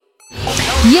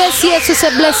Yes, we say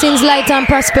blessings, light and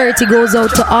prosperity goes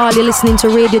out to all you listening to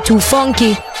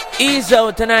Radio2Funky. Ease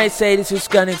out, and I say this is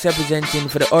Connix representing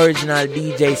for the original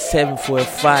DJ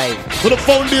 745. For the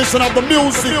foundation of the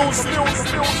music.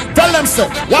 Tell them so,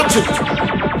 watch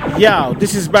it. Yo,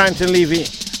 this is Banton Levy,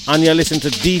 and you're listening to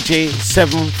DJ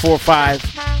 745.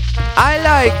 I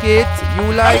like it,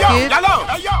 you like it?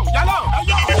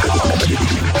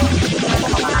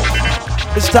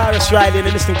 It's Taurus riding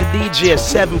and listening to DJ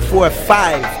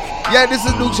 745. Yeah, this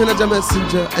is Luciano The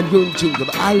Messenger, and you're in tune to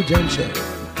the Irie Jamms show.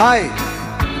 Hi,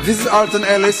 this is Alton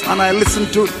Ellis, and I listen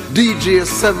to DJ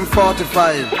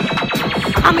 745.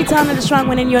 I'm Itana the Strong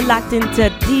One, and you're locked into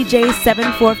DJ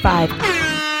 745.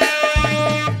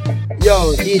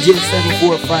 Yo, DJ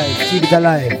 745, keep it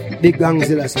alive. Big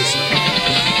Gangzilla session.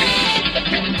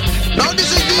 Now this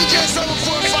is DJ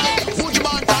 745. Buju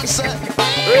Banton say.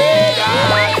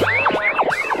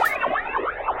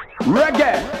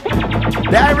 Reggae,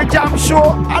 the Irie Jamms show,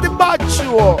 and the bad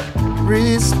show.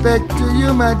 Respect to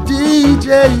you, my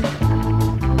DJ.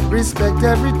 Respect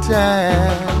every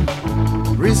time.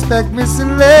 Respect me,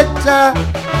 selector.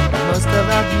 You must have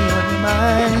had me on your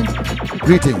mind.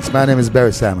 Greetings, my name is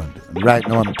Barry Salmon. And right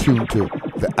now I'm tuned to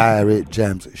the Irie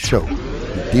Jamms show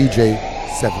with DJ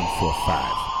 745.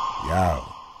 Yo.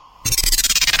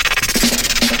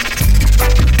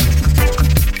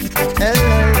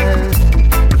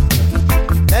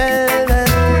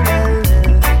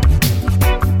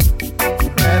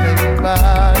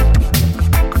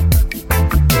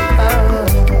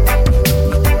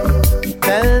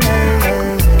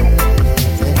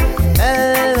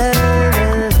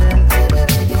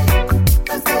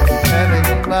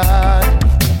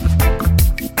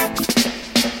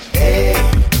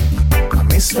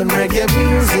 When reggae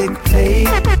music played,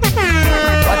 but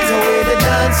the way the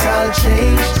dancehall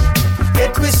changed,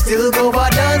 yet we still go our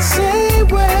dancing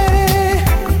way.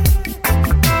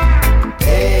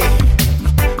 Hey,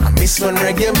 I miss when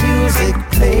reggae music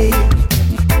played,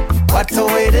 but the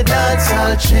way the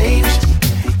dancehall changed,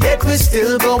 yet we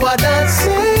still go our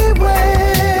dancing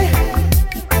way.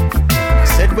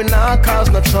 Said we not cause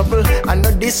no trouble. I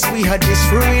know this, we had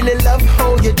this. We really love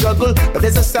how you juggle, but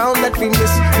there's a sound that we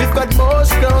miss. We've got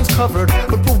most grounds covered,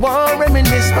 but we want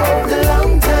reminisce about the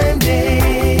long time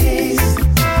days.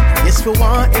 Yes, we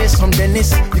want hear some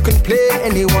Dennis. You can play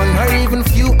anyone or even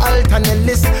few alternate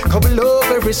lists. Couple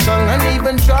over every song and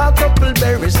even draw a couple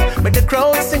berries. But the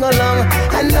crowd sing along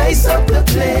and nice up the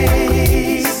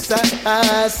place.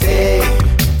 I say,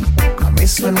 I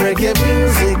miss when reggae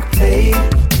music played.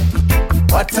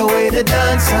 What the way the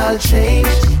dancehall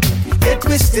changed, yet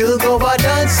we still go our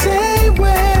dancing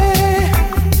way.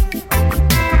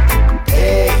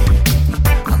 Hey,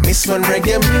 I miss when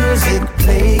reggae music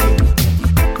played.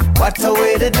 What the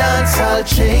way the dancehall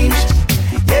changed,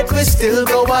 yet we still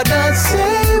go our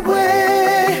dancing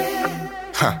way.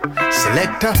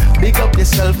 Selector, big up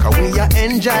yourself, cause we are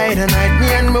enjoy the night. Me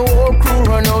and my whole crew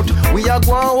run out. We are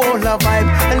going hold a vibe,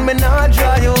 and me not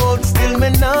dry you out. Still me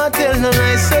not tell no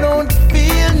lies, so don't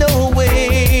feel no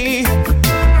way.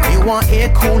 Me want air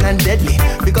cool and deadly.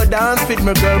 We go dance with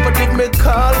my girl, but with me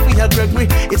call we are Gregory.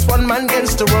 It's one man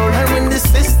against the world, and when the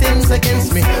system's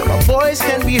against me, my voice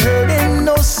can be heard in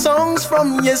no songs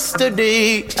from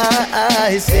yesterday.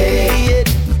 I say it.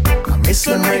 I miss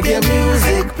when reggae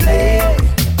music play.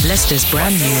 Leicester's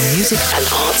brand new music and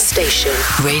art station,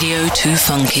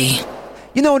 Radio2Funky.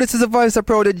 You know, this is the voice of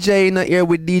Proud J here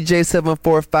with DJ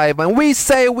 745, and we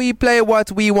say we play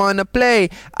what we wanna play.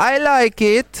 I like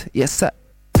it. Yes, sir.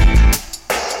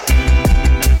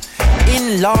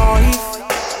 In life,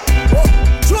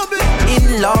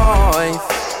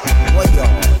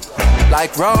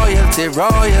 like royalty.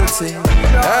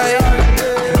 Hey,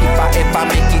 if I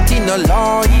make it in a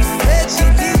life,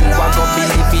 you are gonna be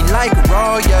living like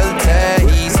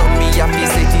royalty. So me happy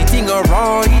set it in a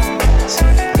right.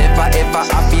 Never ever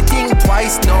happy think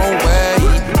twice, no way.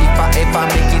 If I ever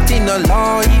make it in a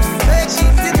life,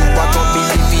 you are gonna be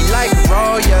living like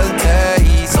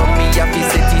royalty. So me happy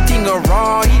set it in a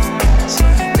right.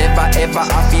 Never ever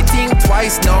happy think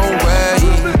twice, no way.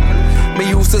 Me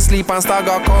used to sleep on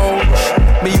Stagger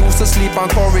Coach. Me used to sleep on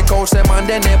Corey Coach. Them and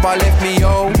they never left me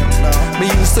out. Me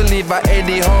used to live at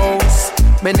Eddie House.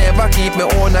 Me never keep me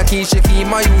own a key. She keep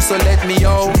my used to let me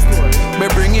out. Me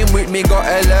bring him with me go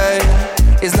LA.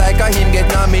 It's like a him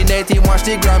get nominated. Watch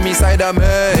the Grammy side of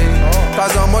me.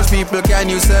 Cause how much people can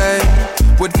you say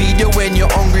would feed you when you're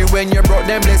hungry, when you brought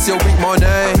them bless you with money?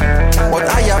 But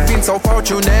I have been so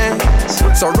fortunate,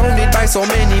 surrounded by so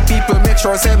many people, make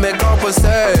sure say me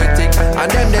compensating.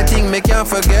 And them the thing me can't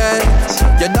forget.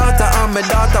 Your daughter and my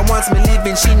daughter wants me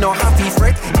living, she no happy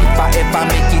fret. If I ever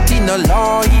make it in a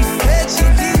life.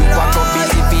 You are gonna be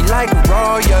living like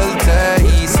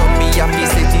royalty. So me happy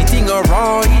set the thing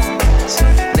right.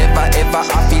 Never ever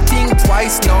happy think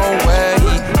twice, no way.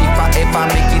 If I ever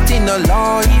make it in a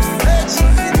life,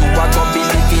 you are gonna be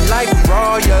living like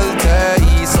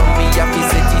royalty. So me happy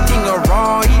set the thing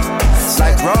right.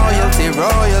 Like royalty,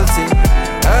 royalty.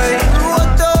 Hey.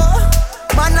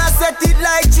 Man, I set it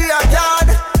like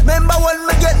G-A-God. Remember when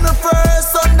me get me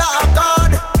first under a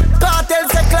card. Cartel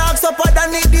say clocks up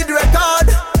and it did record.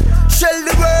 Shell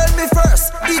the world me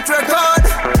first, eat record.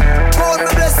 Call me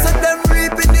blessed, them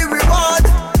reaping the reward.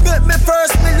 Make me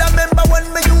first meal, I remember when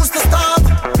me used to starve.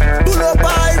 Pull up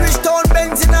Irish town,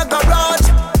 Benz in a garage.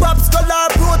 Pop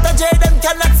scholar, protege, them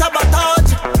cannot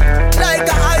sabotage. Like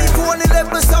a iPhone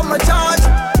 11 summer charge.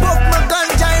 Book my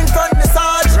ganja in front the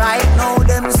Sarge. Right now,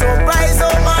 them surprise,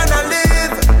 oh man, I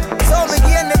live. So me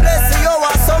gain the blessing, yo,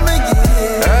 I so me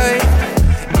give. Hey,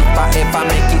 if I ever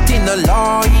make it in a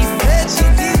life,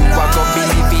 you are gonna be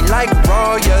living like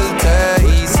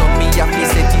royalty. So me happy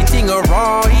set the thing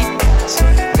right.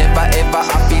 Never ever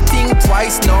happy think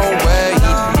twice, no way.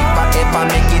 If I ever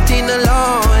make it in a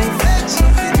life,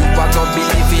 you are gonna be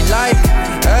living like,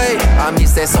 hey, I me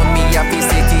say so me happy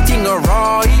set the thing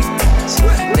right.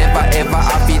 Never ever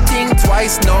happy think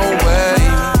twice, no way.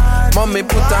 Mommy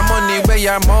put her money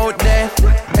where I'm out there.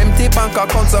 Empty bank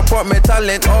account support me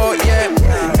talent, oh yeah.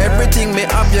 Everything me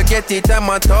have you get it, I'm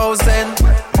 1,000.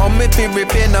 On me feel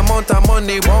repay the amount of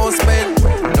money won't spend.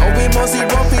 Now we must see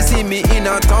rough, see me in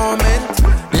a torment.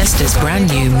 Leicester's brand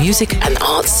new music and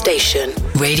arts station,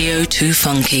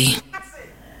 Radio2Funky.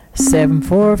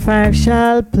 745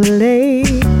 shall play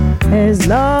as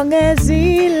long as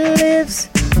he lives,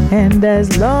 and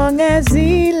as long as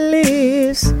he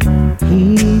lives,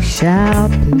 he shall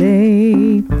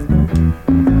play.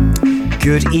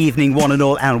 Good evening, one and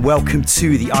all, and welcome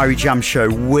to the Irie Jamms Show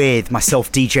with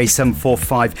myself, DJ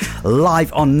 745,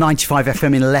 live on 95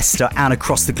 FM in Leicester and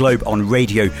across the globe on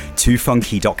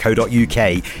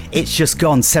radio2funky.co.uk. It's just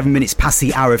gone 7 minutes past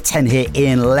the hour of 10 here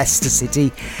in Leicester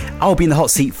City. I'll be in the hot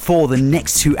seat for the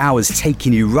next 2 hours,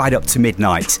 taking you right up to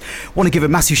midnight. Want to give a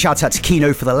massive shout out to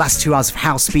Kino for the last 2 hours of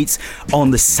house beats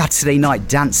on the Saturday night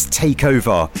dance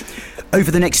takeover. Over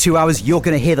the next 2 hours, you're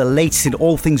going to hear the latest in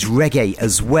all things reggae,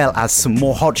 as well as some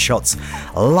more hotshots,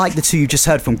 like the two you just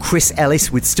heard from Chris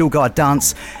Ellis with Still Gotta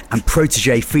Dance and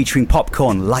Protege featuring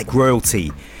Popcorn like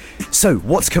royalty. So,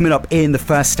 what's coming up in the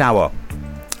first hour?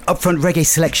 Upfront reggae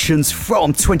selections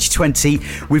from 2020.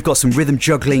 We've got some rhythm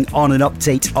juggling on an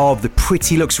update of the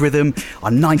Pretty Looks rhythm,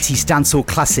 our 90s dancehall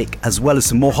classic, as well as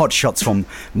some more hotshots from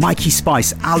Mikey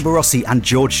Spice, Alba Rossi and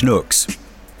George Nooks.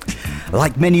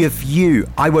 Like many of you,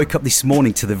 I woke up this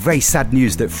morning to the very sad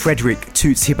news that Frederick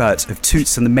Toots Hibbert of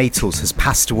Toots and the Maytals has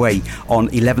passed away on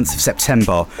 11th of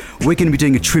September. We're going to be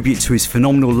doing a tribute to his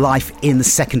phenomenal life in the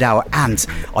second hour, and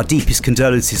our deepest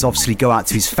condolences obviously go out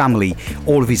to his family,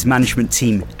 all of his management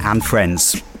team and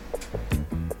friends.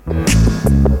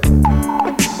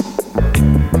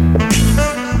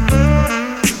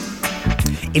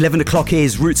 11 o'clock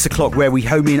is Roots O'Clock, where we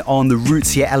home in on the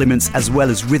rootsier elements as well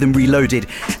as Riddim Reloaded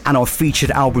and our featured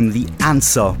album The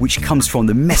Answer, which comes from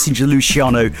the Messenger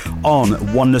Luciano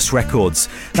on Oneness Records.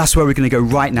 That's where we're going to go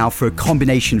right now for a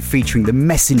combination featuring the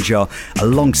Messenger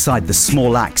alongside the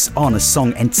Small Axe on a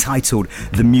song entitled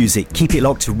The Music. Keep it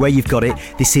locked to where you've got it.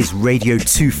 This is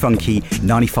Radio2Funky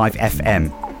 95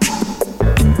 FM.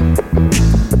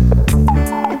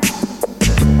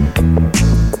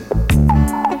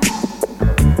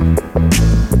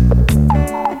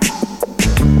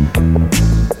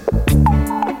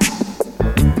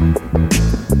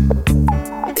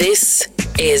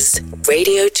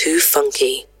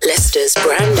 Radio2Funky, Leicester's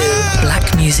brand new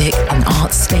black music and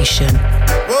arts station.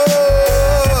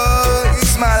 Whoa, you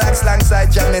smile like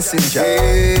alongside your messenger.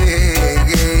 Yeah,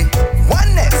 yeah.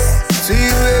 Oneness. See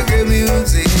reggae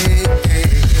music.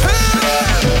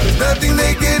 There's nothing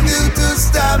they can do to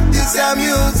stop this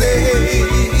music.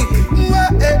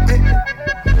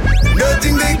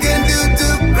 Nothing they can do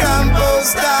to cramp our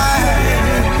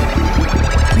style.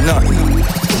 Nothing.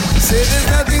 Say there's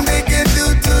nothing they can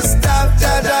do to stop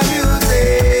Jaja music.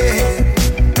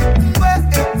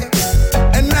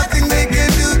 And nothing they can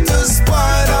do to spoil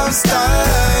our style.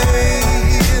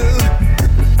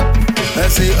 I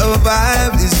say our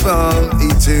vibe is from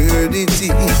eternity,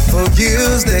 for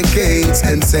years, decades,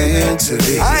 and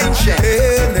centuries.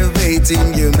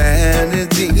 Elevating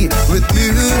humanity with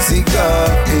music of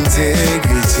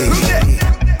integrity.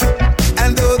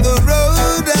 And though the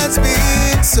road has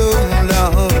been so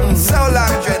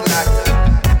long, dreadlock,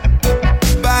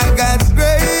 by God's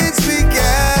grace we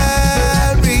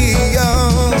carry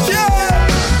on. Yeah.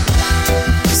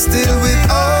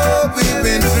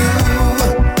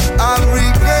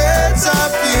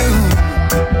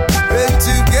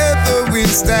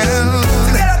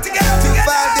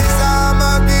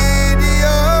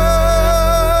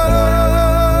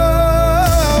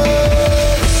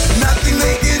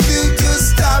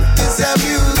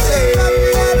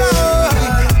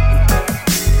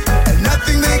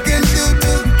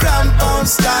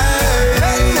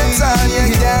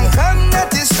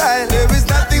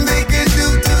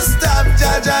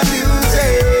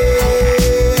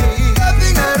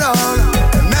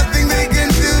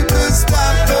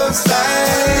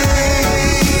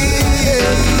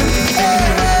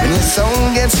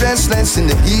 useless in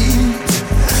the heat.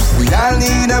 We all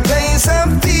need a place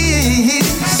of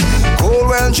peace. Cold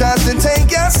world tries to take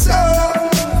your soul.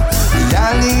 We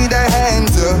all need a hand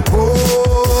to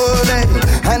hold it.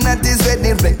 And that is where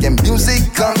the reggae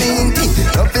music coming.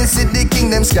 Love is the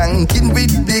kingdom skanking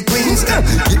with the queens.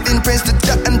 Giving praise to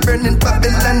Jah and burning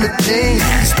Babylon with chains.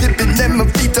 Slipping them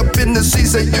feet up in the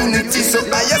seas of unity. So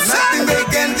I have nothing they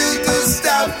can do to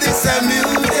stop this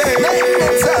music.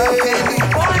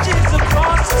 Voyages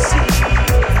across the sea.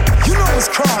 You know it's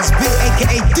Crosby,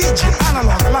 aka DJ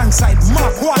Analog, alongside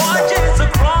Mark One. Voyages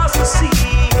across the sea.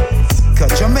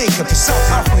 Jamaica to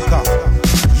South Africa.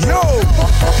 Yo!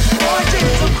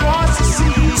 Voyages across the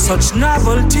sea. Such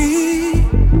novelty,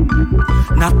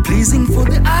 not pleasing for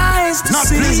the eyes to see. Not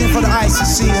pleasing for the eyes to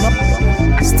see, you know?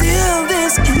 Still,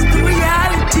 this is the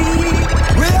reality.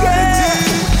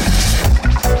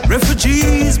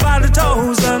 Refugees by the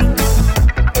thousand,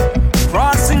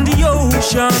 crossing the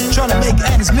ocean, trying to make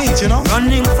ends meet, you know?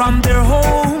 Running from their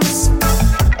homes,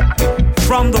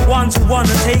 from the ones who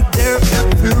wanna take their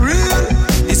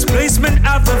displacement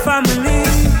of a family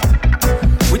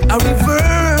with a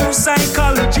reverse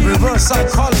psychology. Reverse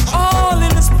psychology. All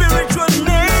in a spiritual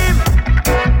name,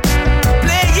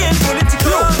 playing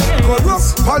political games.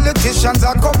 Corrupt politicians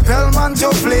are compelled man to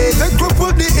play. They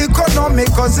cripple the economy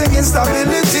causing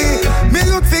instability. Me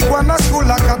youth think one a school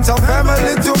like a tough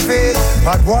family to pay.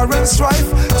 But war and strife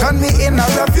turn me in a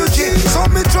refugee. So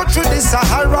me throw through the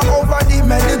Sahara over the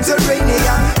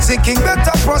Mediterranean, seeking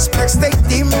better prospects. They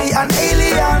deem me an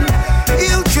alien,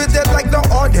 ill-treated like the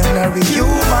ordinary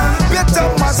human. Better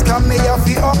must come here if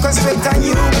you orchestrate a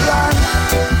new plan.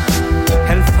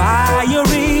 Hellfire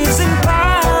is in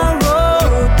paradise,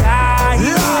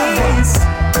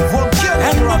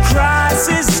 and the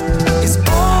crisis is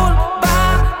all by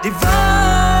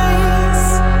device.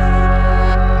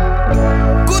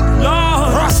 Good Lord,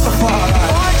 Rastafari,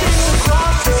 voyages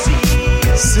across the sea.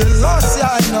 Selassie, I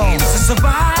know. It's a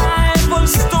survival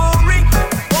story.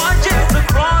 Voyages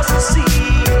across the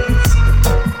seas.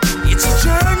 It's a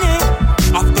journey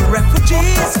of the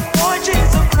refugees.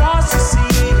 Voyages across the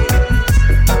seas.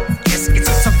 Yes, it's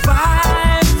a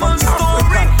survival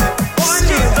story.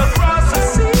 Voyages across the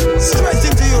seas. Straight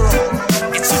into Europe.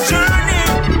 It's a journey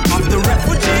of the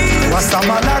refugees.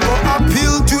 Rastaman, I go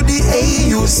appeal to the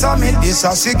AU summit. This a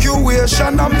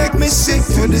situation that make me sick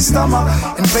to the stomach.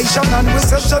 Inflation and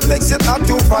recession makes it hard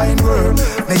to find work.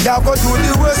 Me I go do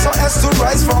the work so as to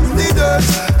rise from the dirt.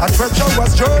 A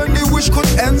treacherous journey which could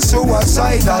end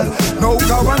suicidal. No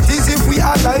guarantees if we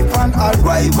are life on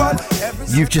arrival.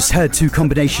 You've just heard two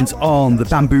combinations on the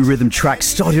Bamboo Rhythm track.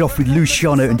 Started off with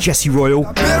Luciano and Jesse Royal,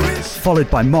 followed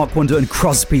by Mark Wonder and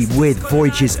Crosby with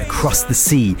Voyages Across the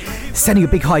Sea. Sending a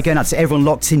big hi going out to everyone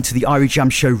locked into the Irie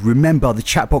Jamms show. Remember, the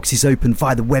chat box is open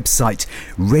via the website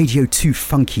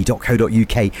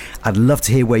radio2funky.co.uk. I'd love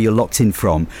to hear where you're locked in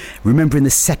from. Remember, in the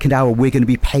second hour, we're going to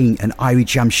be paying an Irie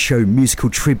Jamms show musical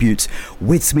tribute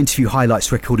with some interview highlights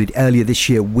recorded earlier this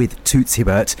year with Toots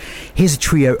Hibbert. Here's a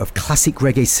trio of classic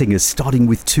reggae singers, starting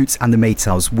with Toots and the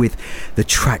Maytals with the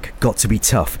track Got to Be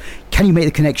Tough. Can you make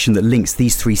the connection that links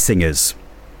these three singers?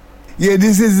 Yeah,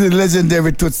 this is the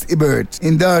legendary Toots Hibbert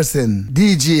endorsing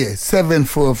DJ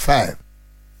 745.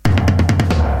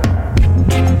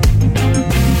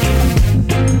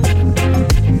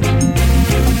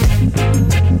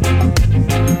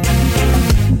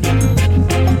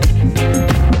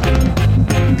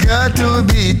 Got to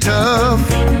be tough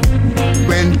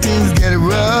when things get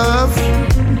rough.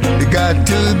 You got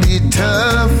to be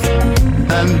tough,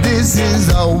 and this is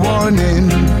a warning.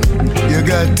 You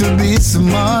got to be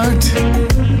smart.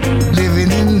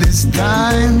 Living in this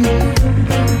time,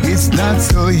 it's not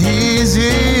so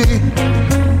easy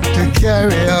to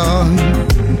carry on.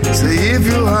 So if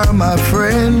you are my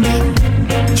friend,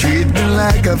 treat me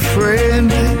like a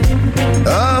friend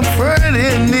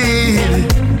in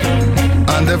need,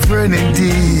 and a friend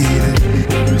indeed.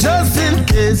 Just in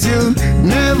case you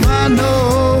never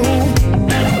know,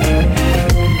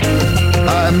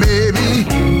 or maybe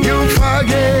you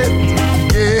forget,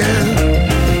 yeah.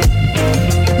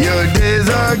 Your days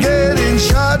are getting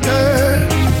shorter.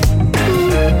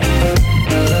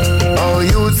 Oh,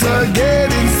 youths are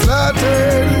getting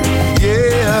slaughtered,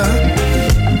 yeah.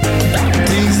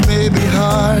 Things may be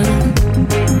hard,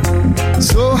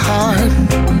 so hard,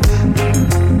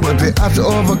 but we have to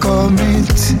overcome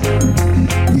it,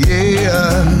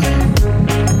 yeah.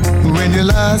 When you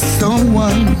lost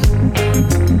someone,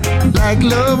 like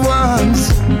loved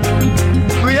ones,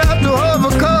 we have to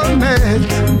overcome it,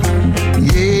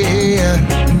 yeah.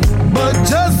 But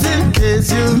just in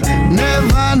case you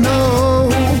never know,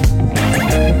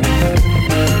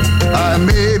 or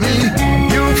maybe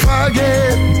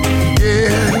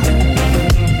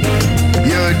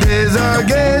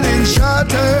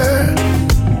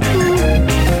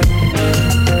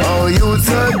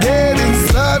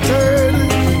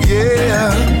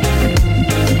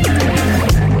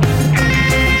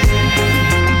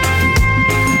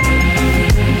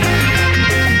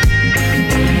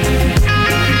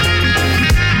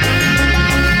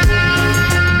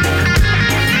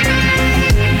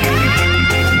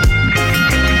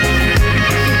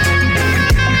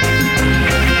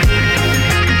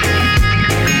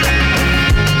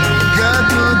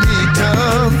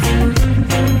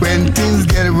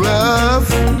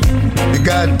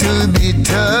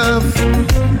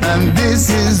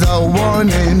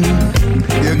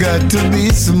You got to be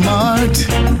smart.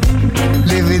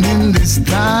 Living in this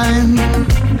time,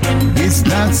 it's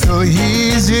not so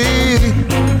easy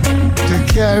to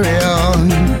carry on.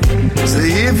 So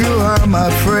if you are my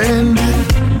friend,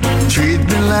 treat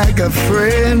me like a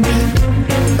friend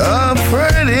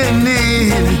in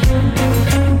need,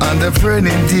 and a friend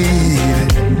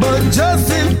indeed. But just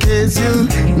in case you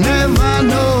never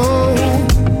know,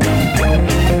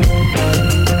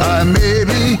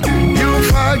 maybe you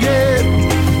forget,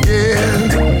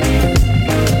 yeah.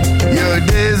 Your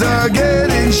days are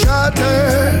getting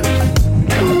shorter.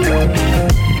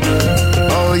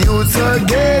 Oh, youths are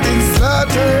getting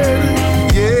slaughtered,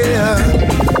 yeah.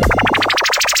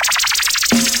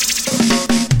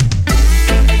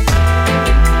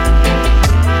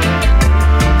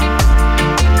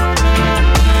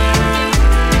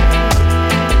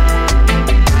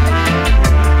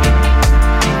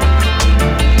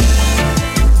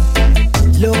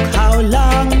 Look how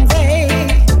long they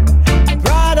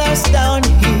brought us down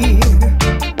here,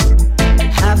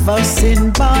 have us in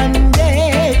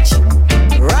bondage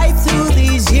right through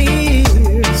these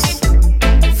years,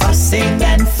 fussing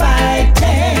and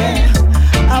fighting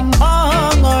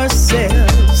among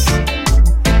ourselves.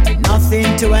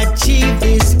 Nothing to achieve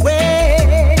this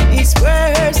way is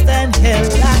worse than hell,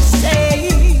 I say.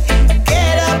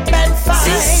 Get up and fight.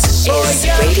 This for is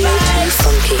your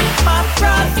Radio2Funky. My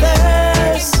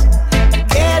brothers,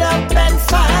 get up and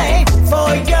fight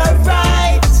for your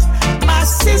rights. My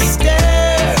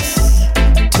sisters,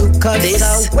 took us This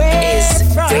away is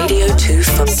from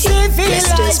Radio2Funky,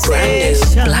 Leicester's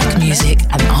brand new black music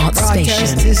and art brought station.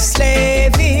 us to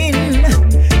slaving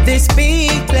this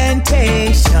big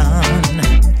plantation,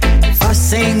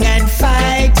 fussing and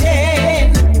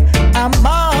fighting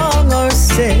among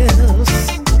ourselves.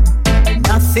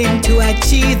 Nothing to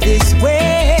achieve this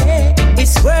way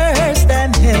is worse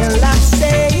than hell, I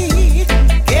say.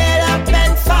 Get up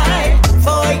and fight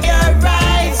for your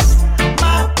rights,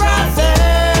 my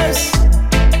brothers.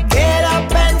 Get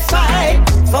up and fight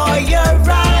for your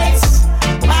rights,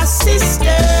 my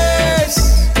sisters.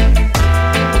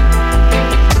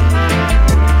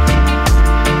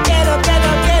 Get up, get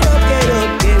up, get up, get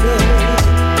up, get up.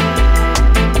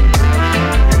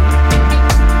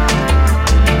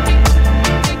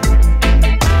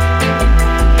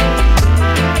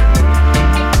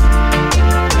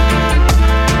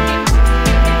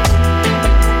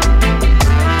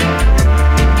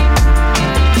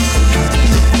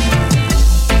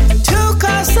 Took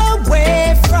us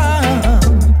away from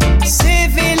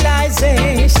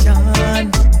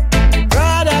civilization,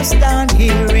 brought us down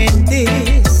here in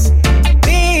this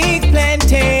big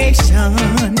plantation,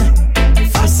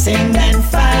 fussing and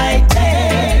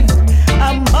fighting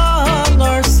among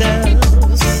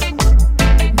ourselves.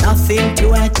 Nothing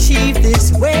to achieve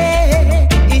this way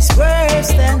is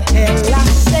worse than hell, I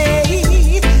say.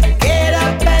 Get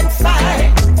up and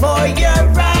fight for your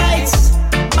rights,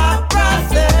 my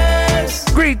brothers.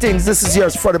 Greetings, this is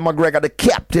yours, Freddie McGregor, the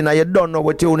captain, and you don't know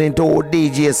what you're tuning into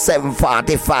DJ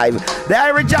 745. The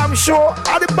Irie Jamms show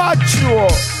and the bad show.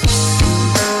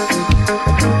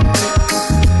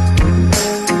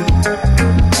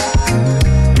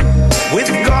 With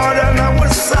God on our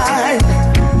side,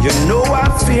 you know I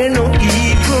fear no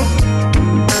evil.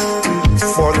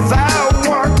 For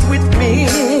thou art with me.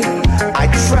 I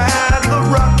tried the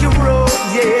rocky road,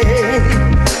 yeah.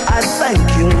 I thank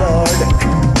you, Lord.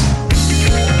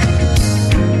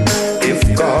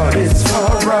 If God is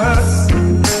for us,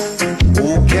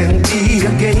 who can be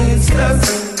against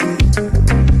us?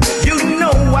 You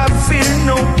know I fear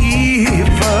no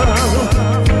evil.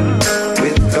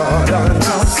 With God on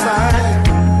our side,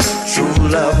 true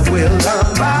love will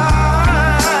abide.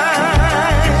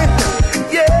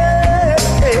 Yeah,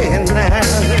 now.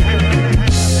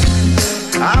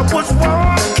 I was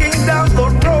walking down the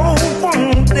road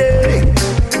one day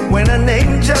when an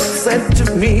angel said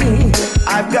to me,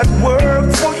 I've got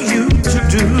work for you to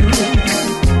do.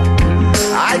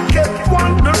 I kept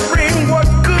wondering what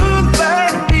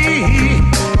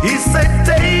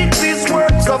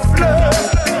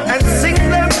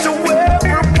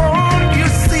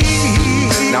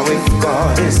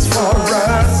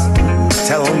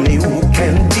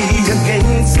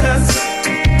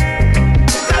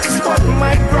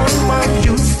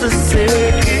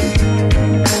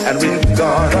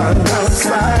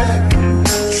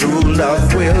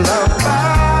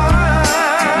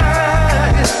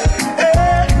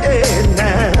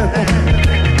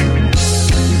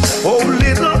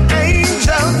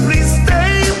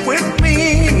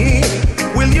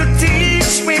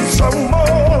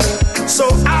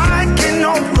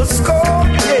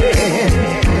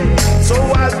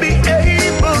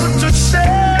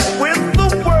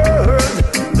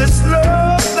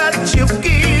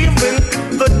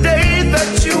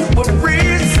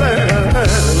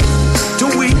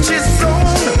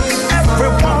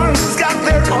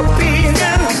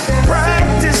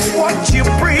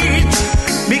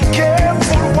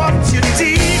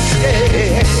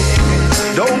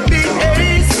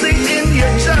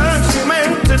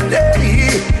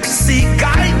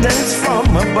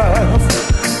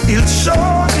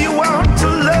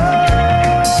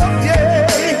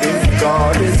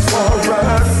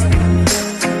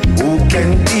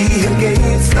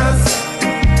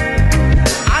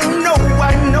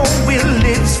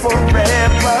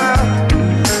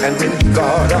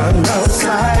on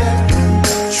outside.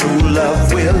 True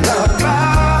love will abide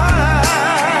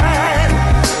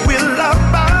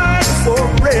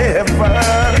forever.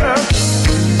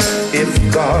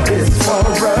 If God is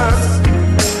for us,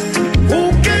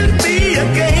 who can be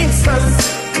against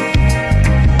us?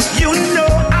 You know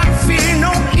I fear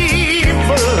no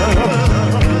evil.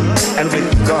 And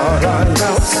with God on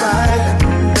outside,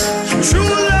 true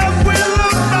love will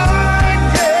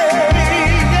abide,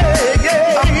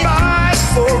 abide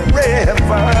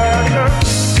forever.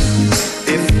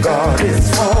 If God is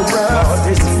for us,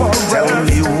 tell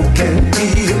me who can be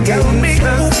against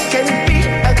us? Who can be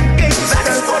against us?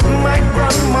 That's what my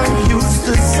grandma used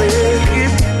to say.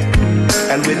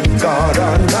 And with God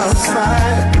on our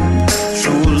side,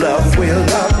 true love will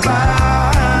abide.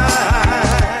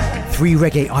 3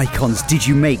 reggae icons, did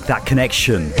you make that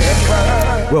connection?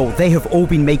 Well, they have all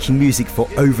been making music for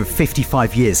over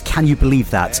 55 years. Can you believe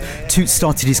that? Toots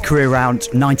started his career around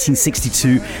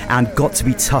 1962, and Got to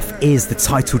Be Tough is the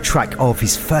title track of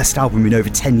his first album in over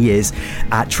 10 years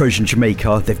at Trojan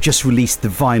Jamaica. They've just released the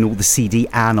vinyl, the CD,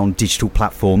 and on digital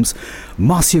platforms.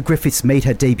 Marcia Griffiths made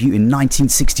her debut in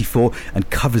 1964 and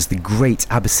covers the great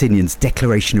Abyssinians'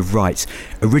 Declaration of Rights.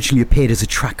 Originally appeared as a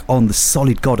track on the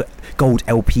Solid Gold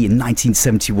LP in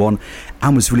 1971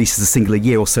 and was released as a single a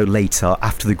year or so later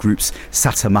after the group's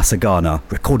Sata Masagana,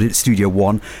 recorded at Studio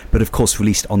One, but of course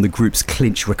released on the group's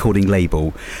Clinch recording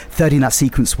label. Third in that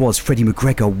sequence was Freddie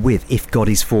McGregor with If God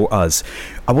Is For Us.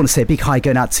 I want to say a big hi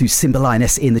going out to Simba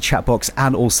Lioness in the chat box,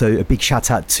 and also a big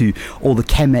shout out to all the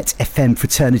Kemet FM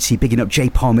fraternity, bigging up Jay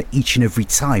Palmer each and every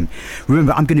time.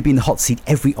 Remember, I'm going to be in the hot seat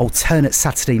every alternate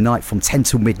Saturday night from 10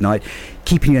 till midnight,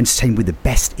 keeping you entertained with the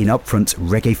best in upfront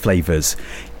reggae flavours.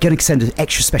 Going to send an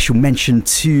extra special mention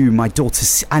to my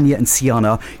daughters Anya and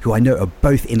Sienna, who I know are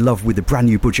both in love with the brand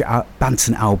new Buju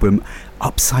Banton album,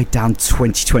 Upside Down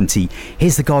 2020.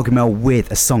 Here's the Gargamel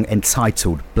with a song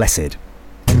entitled Blessed.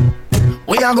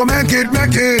 We are gonna make it,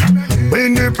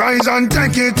 win the prize and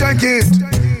take it.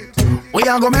 We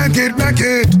are gonna make it,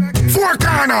 4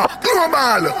 corner,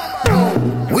 global.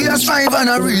 We are strive and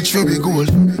a reach for the goal.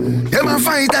 Them a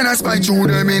fight and a spite through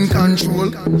them in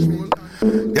control.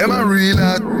 Them a real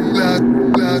lad.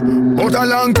 But a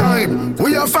long time,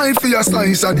 we a fight for a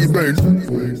slice of the bread.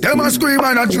 Them a scream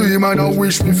and a dream and a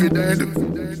wish me fi dead.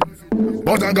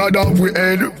 But I got off we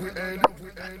head.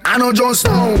 I know just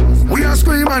now, we a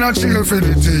scream and a cheer for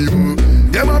the team.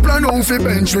 Them a plan out fi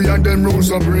bench we and them rule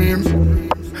supreme.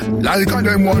 Like a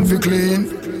them want fi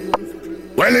clean.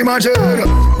 Well imagine,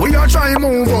 we a try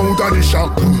move out of the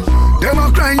shock. Them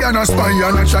a cry and a spy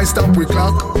and a try stop we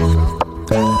clock.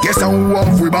 Guess how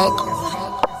off we back.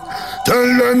 Tell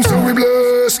them so we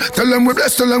bless. Tell them we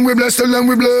bless. Tell them we bless. Tell them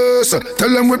we bless. Tell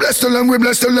them we bless. Tell them we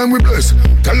bless. Tell them we bless.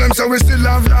 Tell them so we still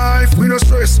have life. We no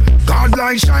stress. God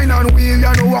light shine and we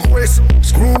ya no walk west.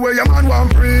 Screw where your man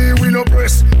want pray. We no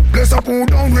press. Bless up who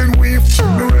down when we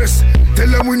the rest. Tell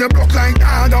them we no block like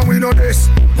that and we no this.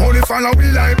 Only follow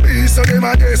we like peace so them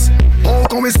a this. How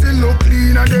come we still look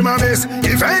clean and them a mess?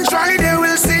 Eventually they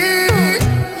will see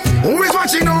who is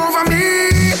watching over me.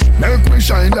 Make we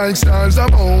shine like stars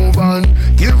above and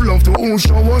give love to who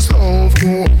show us love.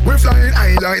 Oh, we flying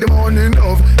high like the morning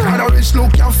dove. God a rich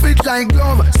look you fit like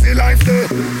glove. See life there.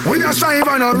 We a strive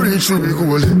and a reach to the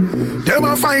goal. Them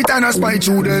a fight and a spite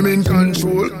through them in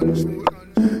control.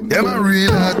 Them a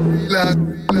real lad.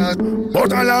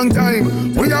 But a long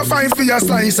time, we a fight for a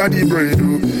slice of the bread.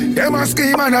 Them a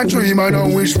scheme and a dream and a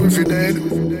wish we fi dead.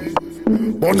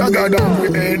 But I got down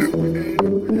we head.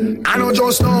 I know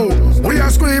just now, we a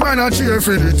scream and a cheer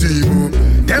for the team.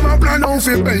 Them a plan out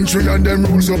for bench and them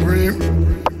rule supreme.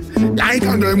 Like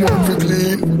and them want for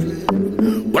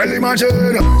clean. Well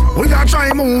imagine, we a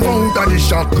try move out of the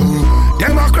shock.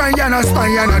 Them a cry and a spy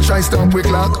and a try stop we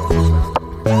clock.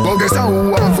 But guess how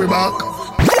off we back.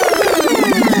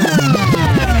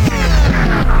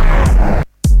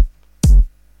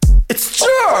 It's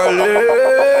Charlie.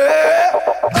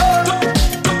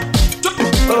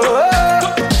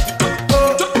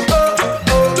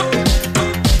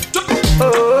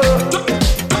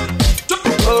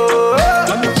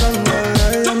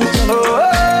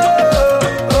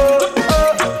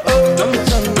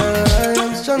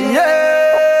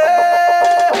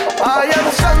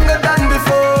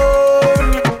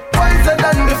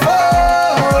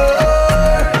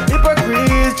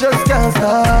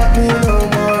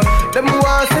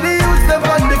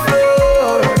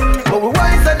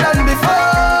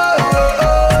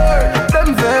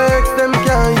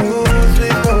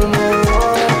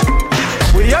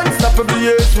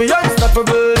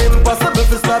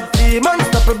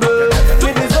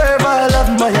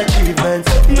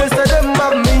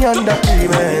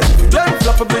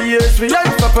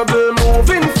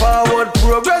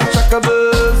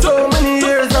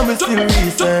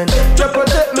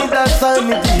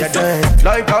 you dead.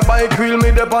 Like a bike wheel, me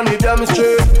dip on the damn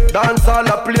street. Dance all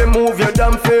a play, move your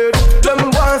damn feet. Them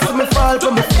want see me fall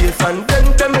from my face, and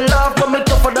then tell me laugh, but me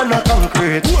tougher than a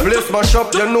concrete. Place my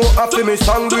shop, you know, after me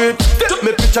song great. Take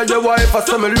me picture your wife, I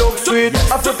say me look sweet.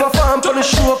 After perform for the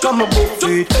show, come my book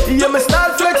feet. Yeah, me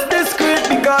start flex discreet,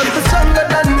 because me stronger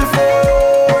than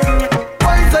before,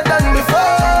 wiser than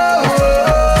before.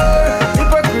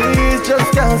 Hypocrites just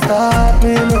can't stop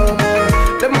me no more.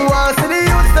 Them want see the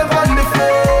youth step on the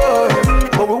floor,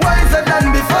 but we wiser than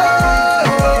before.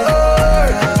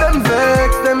 Them vex,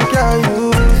 them can't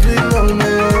use me no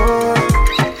more.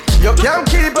 You can't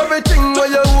keep everything where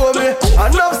you owe me.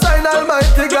 Enough sign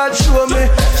Almighty God show me.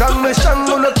 Strong,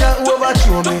 you no can't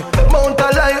overthrow me. Mount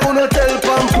a lie, you no tell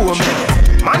Pam for me.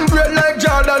 Man great like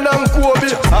Jordan and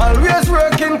Kobe. Always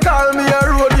working, call me a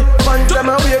roadie. Man them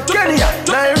away, Kenya,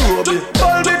 Nairobi.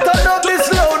 Bulby turn up this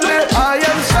loudly. I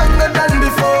am stronger than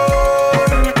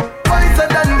before, wiser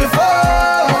than before.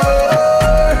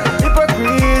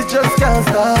 Hypocrites just can't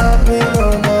stop me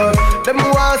no more. Them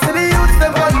want see the youth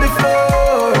step on the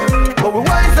floor, but we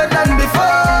wiser than before.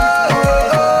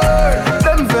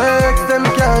 Them vex, them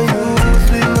can't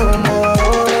use me no more.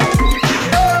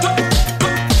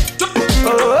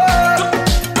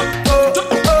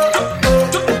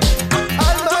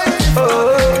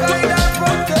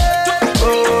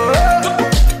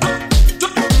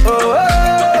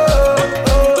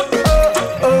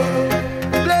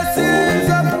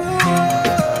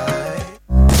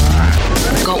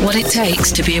 What it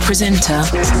takes to be a presenter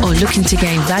or looking to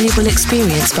gain valuable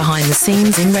experience behind the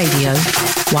scenes in radio?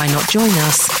 Why not join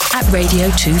us at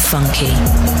Radio2Funky?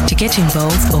 To get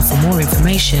involved or for more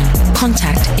information,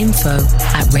 contact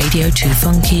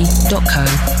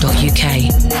info@radio2funky.co.uk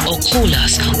or call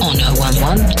us on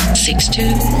 011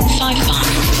 62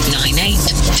 55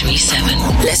 9837.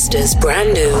 Leicester's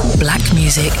brand new black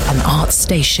music and arts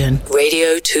station,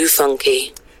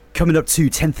 Radio2Funky. Coming up to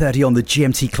 10:30 on the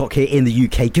GMT clock here in the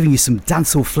UK, giving you some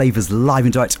dancehall flavours live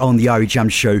and direct on the Irie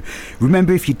Jamms show.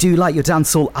 Remember, if you do like your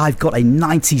dancehall, I've got a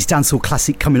 90s dancehall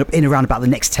classic coming up in around about the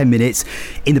next 10 minutes.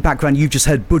 In the background, you've just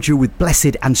heard Buju with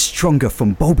Blessed and Stronger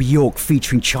from Bulby York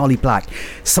featuring Charly Black.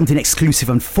 Something exclusive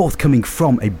and forthcoming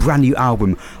from a brand new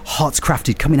album,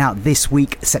 Heartcrafted, coming out this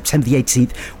week, September the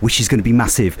 18th, which is going to be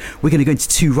massive. We're going to go into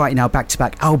two right now,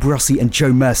 back-to-back, Al Barassi and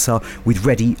Joe Mercer with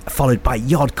Ready, followed by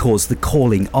Yaadcore's The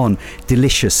Calling on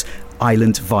Delicious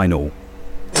Island Vinyl.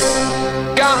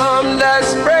 Come,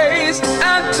 let's praise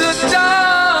and to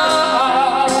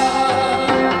die.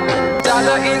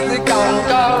 Dada is the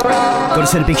conqueror. Got to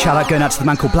send a big shout out going out to the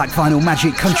man called Black Vinyl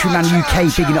Magic, Countryman UK,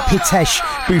 bigging up Hitesh,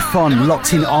 Buffon,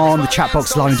 locked in on the chat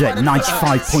box line at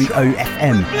 95.0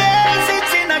 FM.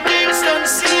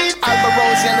 Alba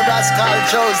Rosie and the Rascal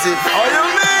Joseph. Are you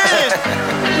mean?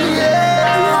 Yeah.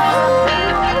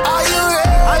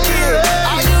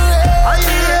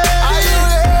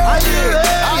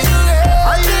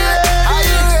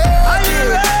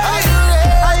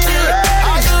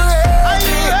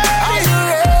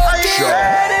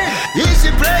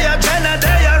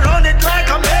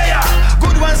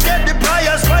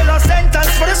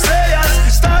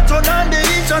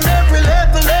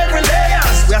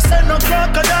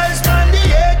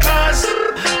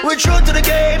 We're true to the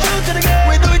game,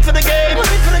 we do it for the game,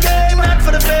 not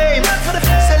for the fame,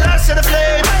 say last to the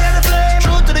flame,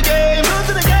 true to the game, true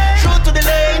to the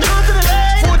lane,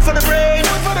 food for the brain,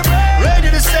 ready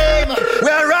the same.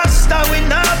 We're Rasta, we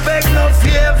not beg no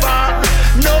favor,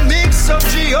 no mix of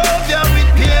Jehovah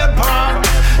with paper.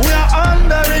 We are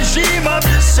under regime of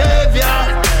the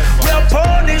Savior, we are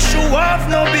punished who have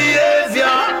no behavior.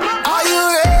 Are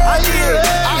you ready? Are you ready?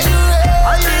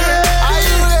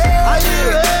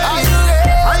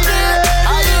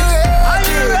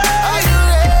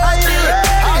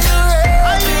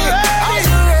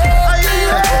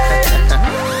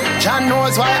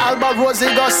 Why Alba Rosie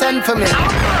go send for me.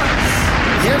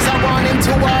 Here's a warning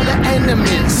to all the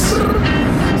enemies.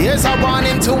 Here's a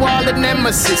warning to all the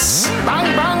nemesis.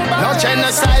 Bang, bang, bang. No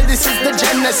genocide, this is the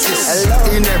genesis.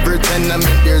 Hello. In every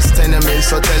tenement there's tenements.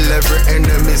 So tell every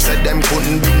enemy said them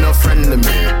couldn't be no friend to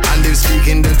me. And if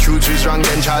speaking the truth is wrong,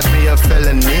 then charge me a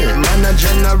felony. Man a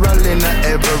general in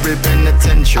every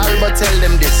penitentiary. Alba tell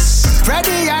them this.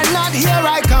 Ready or not, here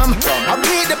I come. I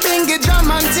beat the bingy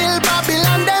drum until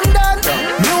Babylon them done.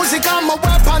 Music on my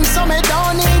weapon, so me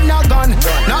don't need no gun.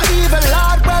 No evil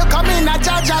Lord, welcome in a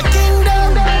Jaja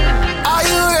kingdom. Are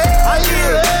you ready? Are you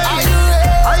ready? Are you ready?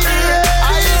 Are you ready?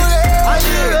 Are you ready?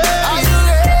 Are you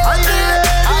ready? Are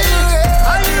you ready? Are you ready?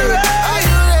 Are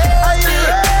you ready? Are you ready?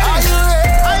 Are you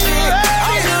ready? Are you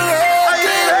ready? Are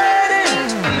you ready?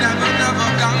 Never, never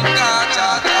conquer.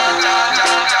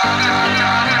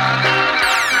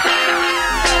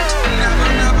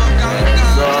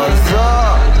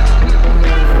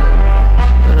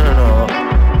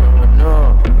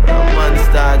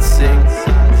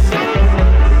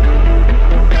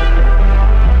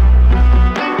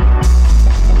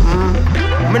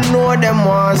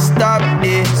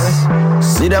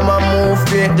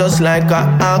 like a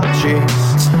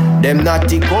actress. Them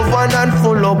naughty government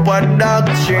full up a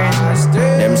doctrine.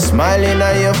 Them smiling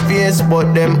at your face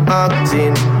but them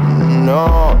acting.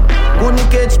 No, couldn't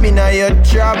catch me now your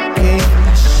trap king.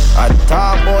 I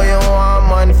talk boy you want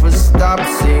man for stop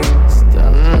sing.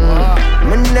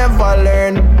 Me never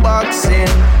learn boxing.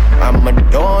 I'm a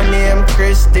don't name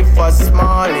Christopher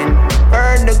Smalling.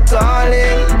 Heard the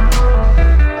calling.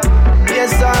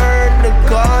 Yes, I heard the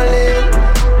calling.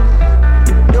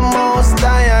 The most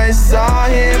I saw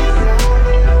him.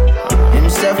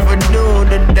 Himself would do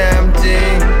the damn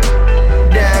thing.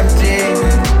 Damn thing.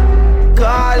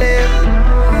 Call him.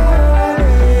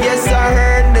 Yes, I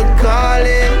heard the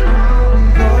calling.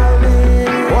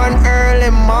 One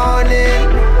early morning.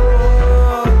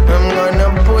 I'm gonna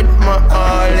put my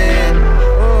all in.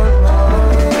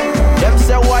 Them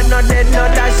say what not dead,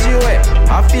 not dash you away.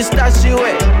 Half you stash you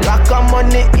away. Lock of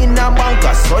money in a bank,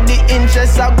 so the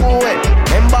interest a go away.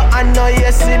 Remember I know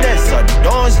yesterday, so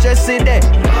don't stress it there.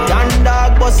 Dan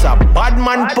dog bust a bad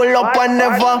man pull up and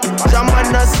never.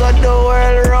 Jamana so the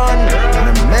world run.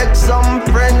 Make some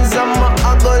friends and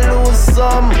I go lose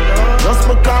some. Just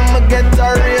because I get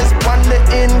a raise on the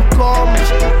income.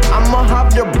 I'ma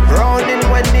have the browning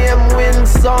when they win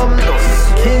some.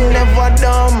 King never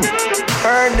dumb.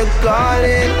 Heard the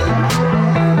calling.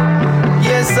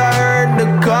 Yes, I heard the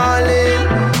calling.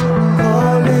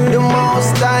 The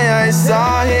most I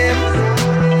saw him.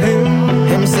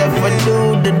 Himself would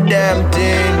do the damn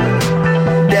thing.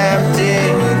 Damn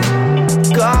thing.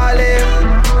 Call him.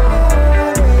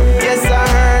 Yes, I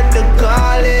heard the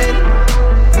calling.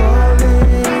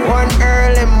 One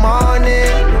early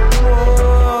morning.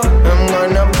 I'm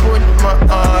gonna put my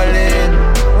all in.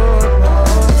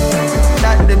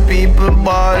 That the people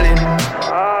balling.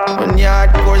 When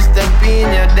Yaadcore step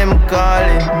in, yeah, them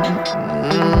calling.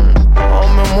 Oh,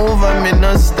 me move and me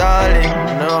no stalling,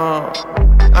 no.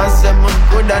 I said me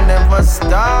good, I never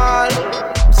stall.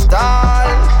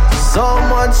 So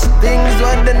much things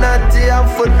what the naughty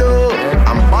have to do.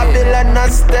 I'm Babylon a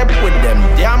step with them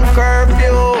damn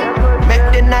curfew. Make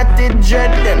the naughty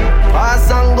dread them pass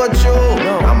and go through.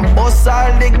 I'm bust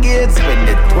all the gates with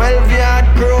the 12-yard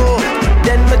crew.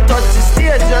 Then me touch the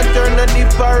stage and turn a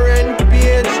different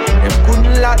page. Them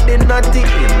couldn't lock the naughty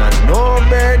in a no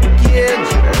bird cage.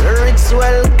 The lyrics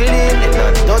well clean, in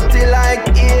a dirty like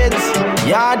AIDS.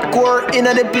 Yaadcore in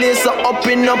the place, so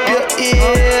open up your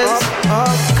ears.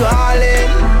 Calling.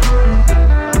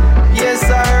 Yes,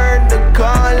 I heard the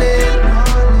calling.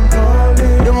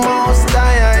 The most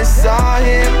I saw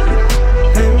him.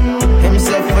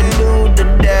 Himself would do the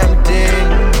damn thing.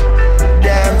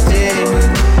 Damn thing.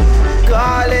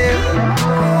 Calling.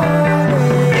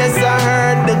 Yes, I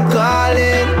heard the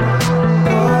calling.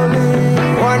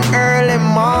 One early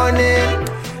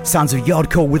morning. Sounds of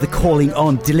Yaadcore with a calling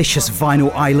on Delicious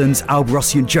Vinyl Islands. Al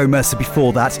Rossi and Joe Mercer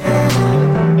before that.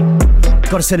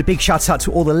 Got to send a big shout out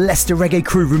to all the Leicester reggae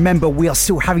crew. Remember, we are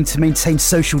still having to maintain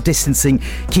social distancing,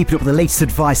 keeping up with the latest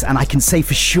advice, and I can say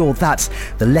for sure that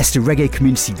the Leicester reggae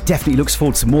community definitely looks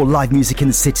forward to more live music in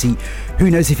the city.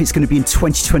 Who knows if it's going to be in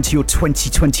 2020 or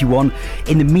 2021.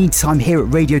 In the meantime, here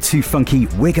at Radio 2 Funky,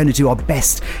 we're going to do our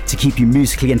best to keep you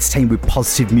musically entertained with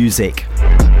positive music.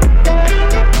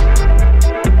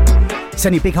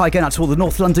 Sending a big hi going out to all the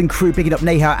North London crew, bigging up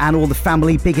Neha and all the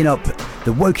family, bigging up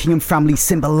the Wokingham family,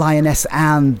 Simba Lioness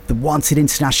and the Wanted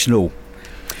International.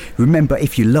 Remember,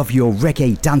 if you love your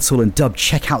reggae, dancehall and dub,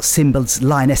 check out Simba's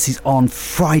Lionesses on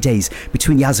Fridays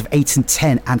between the hours of 8 and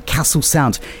 10 and Castle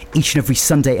Sound each and every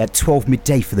Sunday at 12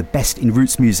 midday for the best in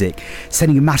roots music.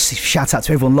 Sending a massive shout out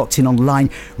to everyone locked in online.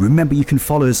 Remember, you can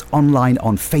follow us online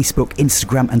on Facebook,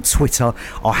 Instagram and Twitter.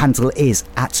 Our handle is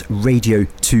at Radio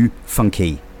 2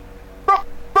 Funky.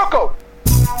 Rocco!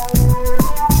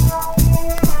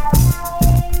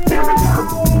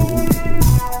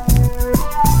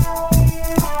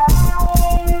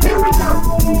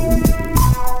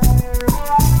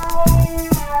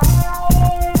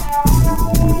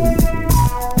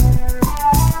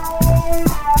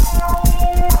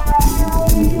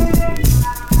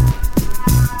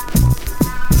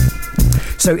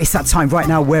 So it's that time right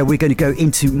now where we're going to go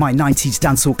into my 90s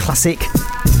dancehall classic.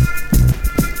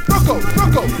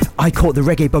 I caught the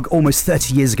reggae bug almost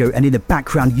 30 years ago, and in the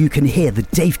background you can hear the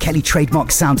Dave Kelly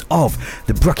trademark sound of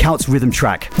the Brookhouse rhythm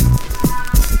track.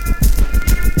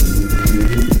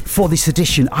 For this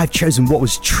edition, I've chosen what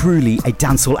was truly a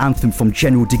dancehall anthem from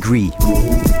General Degree.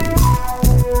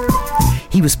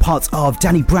 He was part of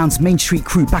Danny Brown's Main Street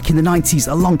crew back in the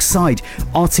 90s alongside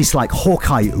artists like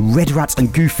Hawkeye, Red Rat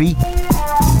and Goofy.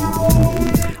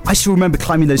 I still remember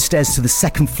climbing those stairs to the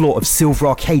second floor of Silver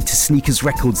Arcade to Sneakers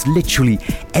Records literally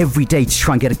every day to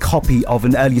try and get a copy of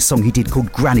an earlier song he did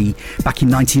called Granny back in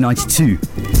 1992.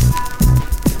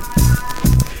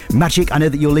 Magic, I know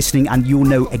that you're listening and you'll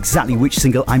know exactly which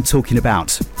single I'm talking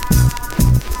about.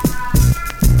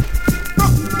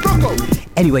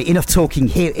 Anyway, enough talking.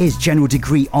 Here is General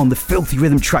Degree on the Filthy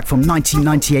Rhythm track from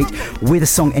 1998 with a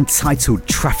song entitled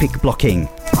Traffic Blocking.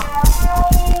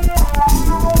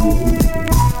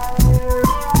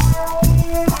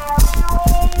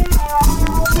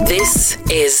 This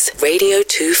is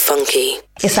Radio2Funky.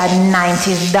 It's a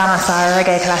 90s dancehall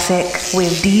reggae classic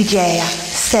with DJ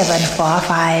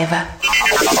 745.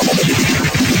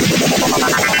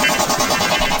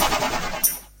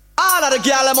 All of the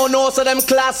gyal them who know so them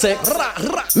classic.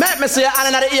 Make me see you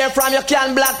hand in the ear from your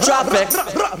can black traffic.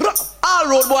 All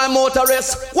road boy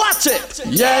motorists, watch it.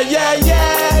 Yeah, yeah,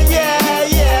 yeah, yeah,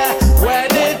 yeah. Where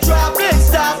the traffic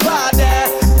stop out there.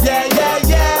 Yeah, yeah,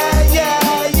 yeah,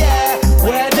 yeah, yeah.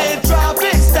 Where the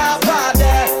traffic stop out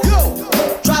there. Yo,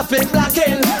 traffic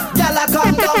blocking. Gyal a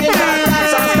come down in her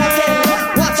dance and stacking.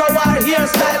 Watch our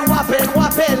hairstyle whopping,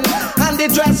 whopping. And the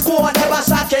dress code ever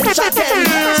shocking, shocking.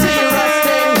 Serious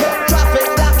thing.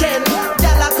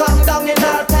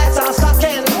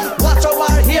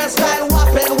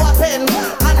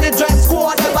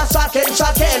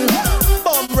 Shocking,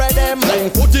 bum Riddim. Bring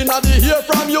foot in the ear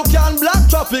from you can block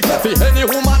traffic. For any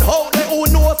woman how they who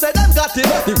know say them got it.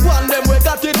 The one them we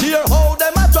got it here how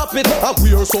them a drop it. I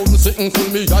wear something sitting full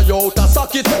me a out a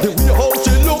socket. The way how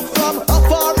she look from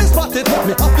afar me spot it.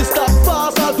 Me have to stop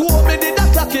fast although me did a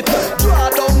clock it. Draw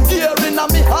down gear in a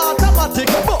me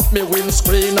automatic. But me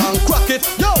windscreen and crack it.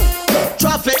 Yo,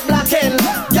 traffic blocking.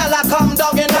 Gyal a come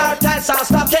down in her tights and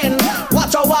stocking.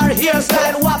 Watch our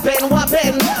hairstyle whopping,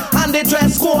 whopping. And the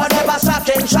dress code ever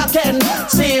shocking, shocking.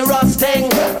 Serious thing,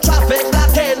 traffic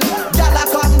blocking. Gyal a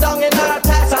come down in her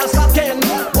tights and stocking.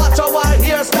 Watch our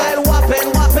hairstyle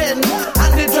whopping, whopping.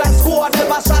 And the dress code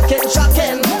ever shocking,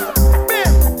 shocking.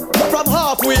 From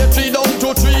halfway tree down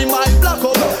to 3 mile block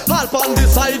up. Half on the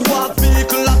sidewalk,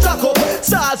 vehicle a jack up.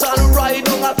 Stars and ride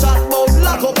on a chat about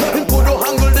lock up. Him could do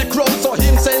angle the crowd so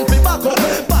him send me back up.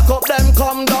 Back up them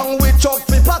come down with truck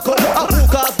fi pack up. And who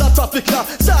cause the traffic now?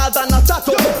 Stars and a chat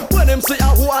up. When him see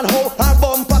a who and how and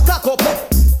bumper crack up.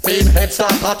 Him head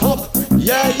start hot up.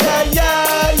 Yeah, yeah,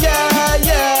 yeah, yeah,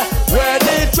 yeah. Where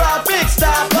the traffic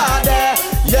stop out there.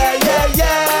 Yeah, yeah,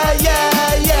 yeah,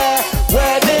 yeah, yeah.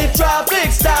 Where the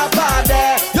traffic stop out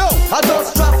there. Yo, I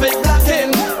just traffic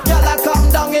blocking. Gyal a come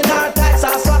down in her tights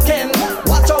and slacking.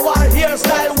 Watch our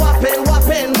hairstyle whopping,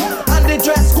 whopping. And the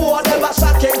dress code ever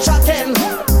shocking, shocking.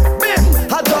 Bim,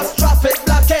 I just traffic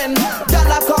blocking.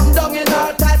 Gyal a come down in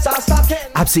her tights and slacking.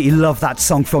 Absolutely love that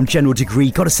song from General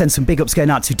Degree. Got to send some big ups going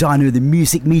out to Dino, the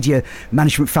music media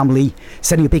management family.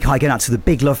 Sending a big hi going out to the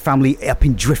Big Love family up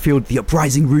in Driffield, the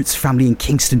Uprising Roots family in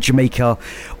Kingston, Jamaica,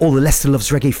 all the Leicester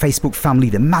Loves Reggae Facebook family,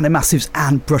 the Manor Massives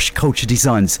and Brush Culture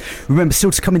Designs. Remember,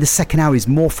 still to come in the second hour is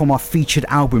more from our featured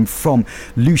album from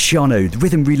Luciano,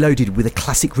 Riddim Reloaded, with a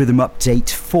classic rhythm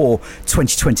update for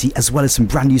 2020, as well as some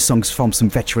brand new songs from some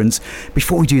veterans.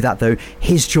 Before we do that though,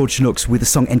 here's George Nooks with a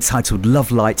song entitled Love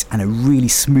Light and a really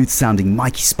smooth sounding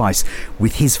Mikey Spice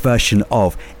with his version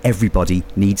of Everybody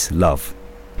Needs Love.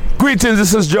 Greetings,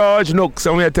 this is George Nooks,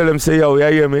 and we tell them say, yo, you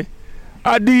hear me?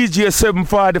 A DJ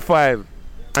 745,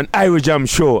 an Irie Jamms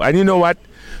show, and you know what?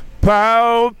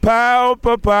 Pow, pow,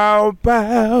 pow, pow,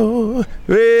 pow,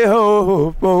 hey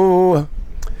ho ho.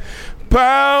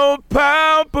 Pow,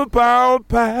 pow, pow, pow,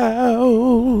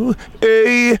 pow,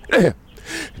 hey.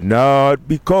 Not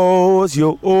because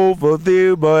you're over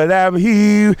there, but I'm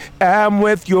here, I'm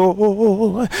with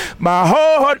you. My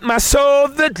heart, my soul,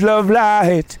 that love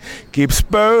light keeps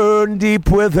burning deep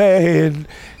within.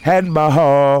 And my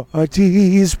heart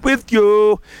is with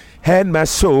you, and my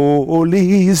soul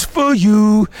is for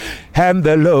you. And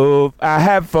the love I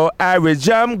have for Irie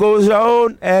Jamms goes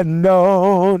on and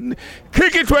on.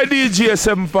 Kick it with DJ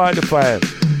 745.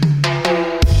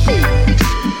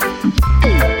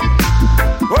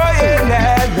 Oh yeah,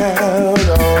 no,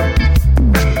 no.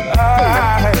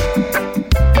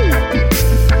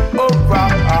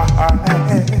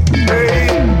 Hey.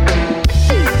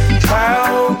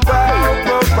 Bow, bow,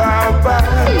 bow, bow, bow.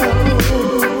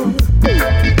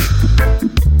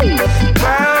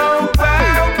 Bow,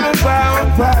 bow, bow,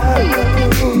 bow.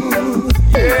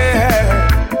 Yeah.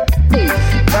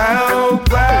 Bow,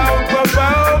 bow, bow,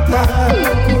 bow, bow.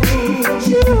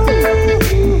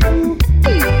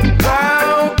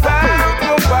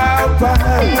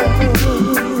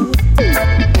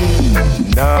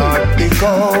 Not because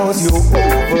because you're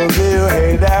over there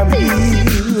and I'm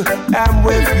here, I'm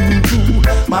with you.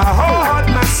 My heart,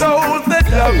 my soul, that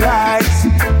love lights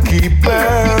keep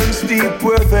burns deep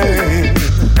within.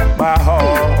 My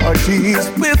heart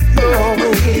is with you,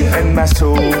 and my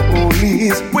soul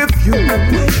is with you,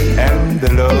 and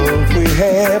the love we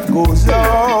have goes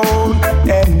on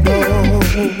and on.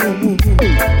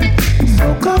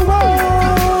 So come on,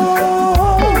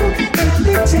 let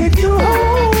me take you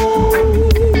home.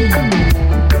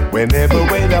 Whenever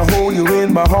when I hold you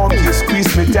in my arms, you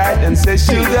squeeze me tight and say,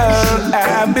 sugar,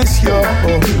 I miss your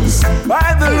home.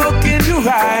 By the look in your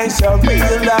eyes, I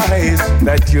realize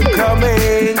that you're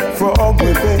coming from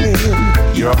within.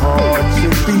 Your heart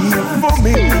should be for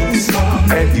me,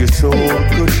 and your soul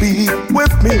could be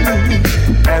with me,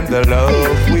 and the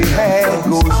love we have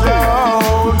goes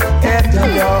on and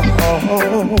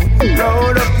on.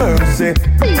 Lord of mercy,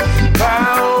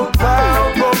 bow,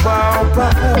 bow, bow, bow,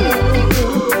 bow.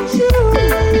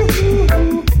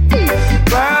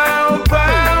 Bow,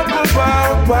 bow, bow, bow,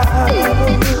 bow.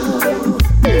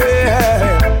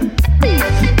 Yeah.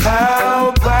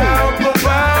 Bow, bow, bow,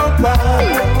 bow, bow.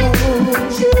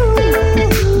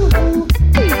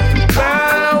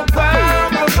 Bow, bow,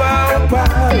 bow, bow,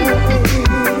 bow.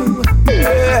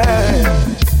 Yeah.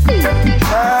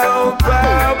 Bow,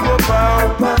 bow, bow, bow,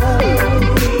 bow.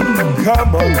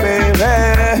 Come on, baby.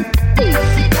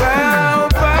 Bow,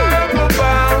 bow, bow,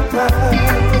 bow, bow.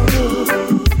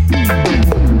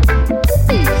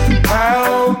 Bow,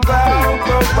 bow.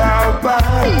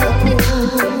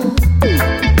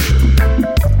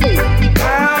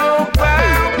 Bow,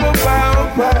 bow, bow,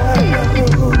 bow.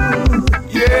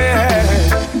 Yeah,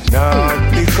 not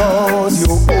because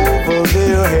you're over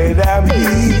there and I'm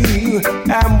here,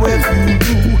 I'm with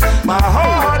you. My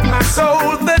heart, my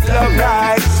soul, that love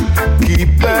lights keep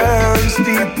burns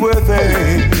deep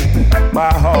within.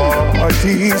 My heart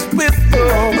is with you,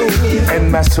 and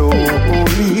my soul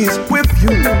is with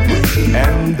you,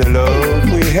 and the love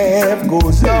we have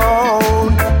goes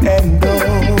on and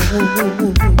on.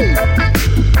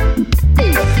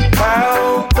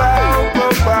 Bow, bow,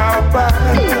 bow, bow, bow.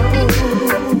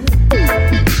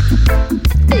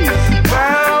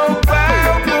 Bow, bow,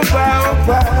 bow, bow,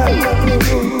 bow.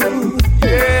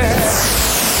 Yeah.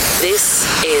 This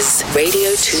is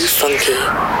Radio2Funky.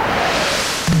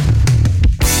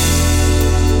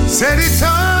 Said it's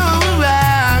alright.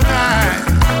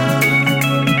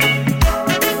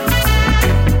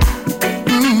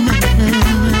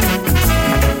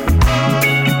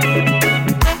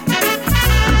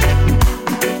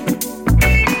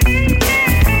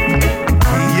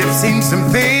 We have seen some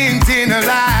things in our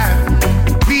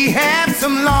life. We have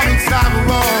some long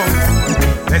sorrows.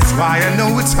 That's why I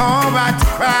know it's alright to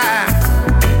cry.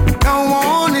 Don't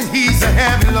want it, he's a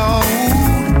heavy load.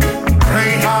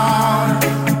 Pray hard.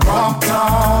 Walk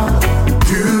tall,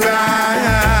 do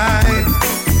right.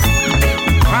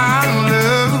 My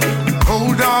love,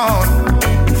 hold on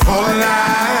for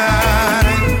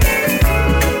life.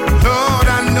 Lord,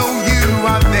 I know you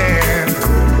are there,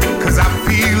 'cause I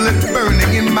feel it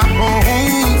burning in my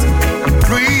bones.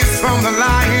 Free us from the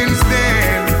lion's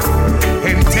den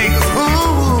and take us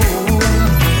home.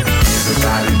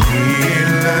 Everybody need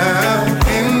love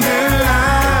in their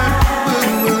life.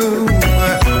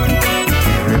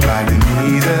 Everybody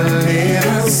need a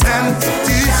little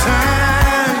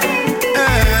sanctification.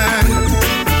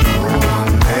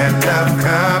 Let love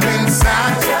come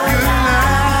inside your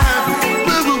life.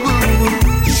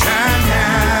 Shine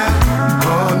down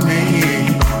on me,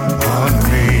 on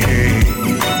me.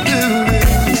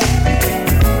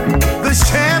 The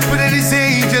shepherd and his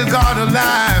angel God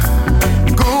alive.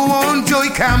 Go on, joy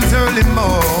comes early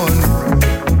morn.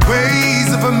 Ways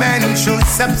of a man should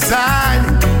subside.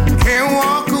 Can't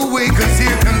walk away 'cause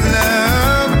here comes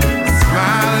love.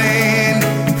 Smiling,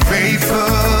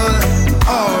 faithful,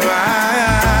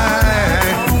 alright.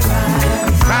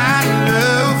 Find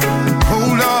love,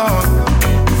 hold on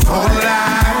for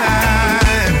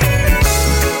life.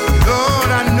 Lord,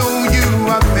 I know you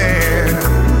are there,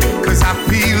 'cause I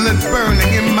feel it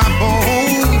burning in my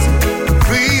bones.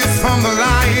 Free us from the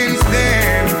lion's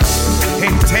den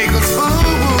and take us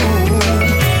home.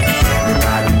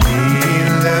 Everybody need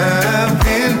love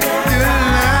in their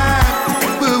life.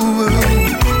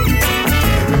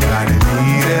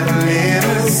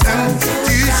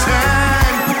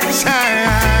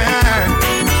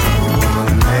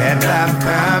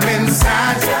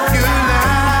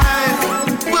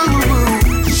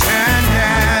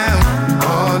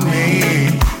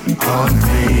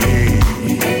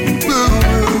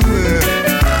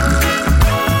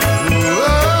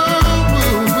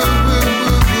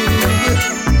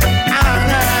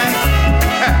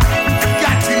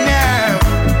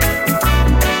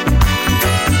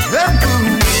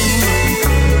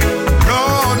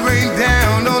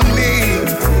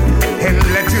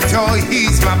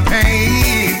 ease my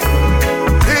pain.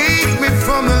 Take me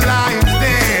from the lion's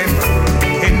den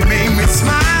and make me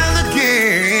smile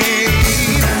again.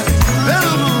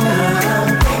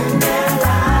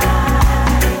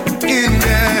 In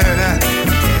there,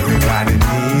 everybody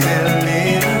needs a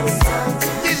little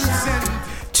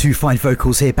something. Two fine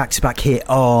vocals here, back to back here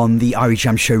on the Irie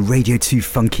Jamms show, Radio 2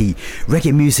 Funky.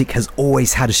 Reggae music has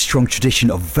always had a strong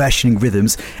tradition of versioning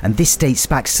rhythms, and this dates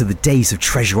back to the days of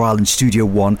Treasure Island Studio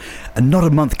One, and not a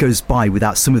month goes by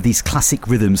without some of these classic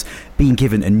rhythms being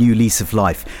given a new lease of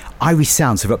life. Irie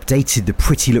Sounds have updated the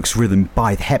Pretty Looks rhythm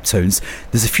by the Heptones.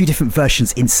 There's a few different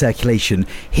versions in circulation.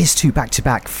 Here's two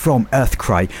back-to-back from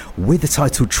Earthkry with the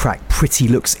title track Pretty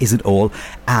Looks Isn't All,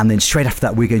 and then straight after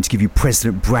that we're going to give you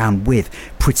President Brown with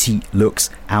Pretty Looks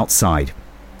Outside.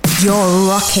 You're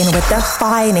rocking with the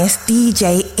finest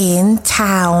DJ in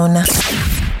town.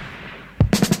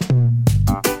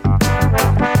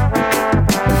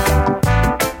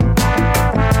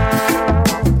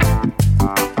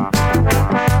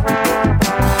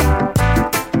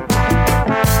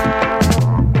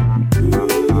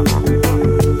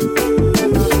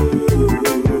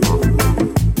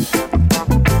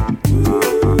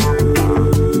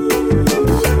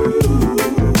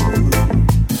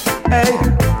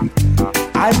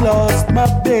 I lost my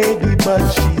baby, but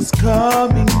she's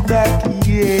coming back,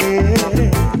 yeah.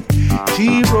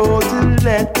 She wrote a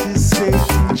letter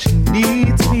saying she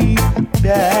needs me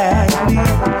badly.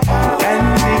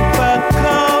 And if I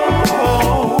come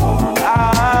home,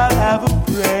 I'll have a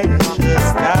precious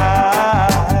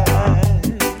time.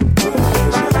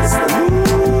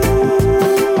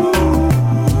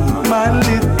 Ooh, my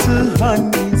little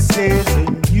honey says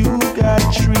when you got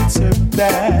treats her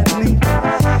badly.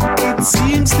 It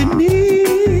seems to me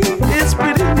it's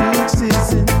pretty looks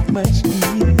isn't much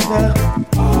either.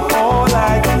 All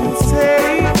I can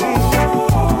say is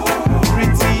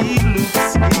pretty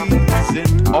looks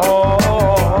isn't all.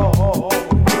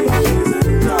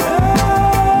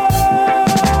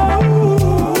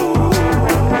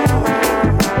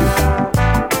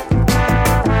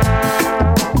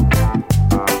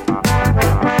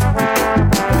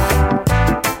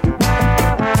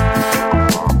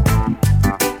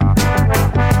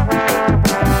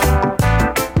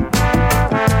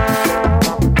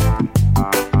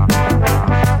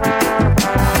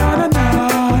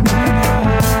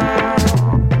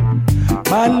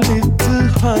 My little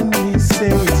honey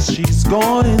says she's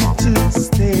going to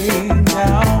stay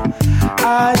now.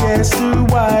 I asked her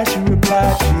why, she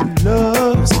replied she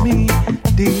loves me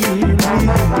dearly.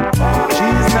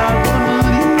 She's not gonna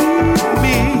leave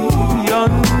me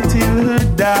until her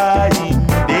dying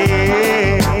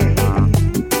day.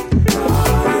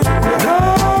 No,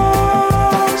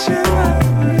 she's not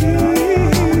gonna leave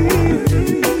me.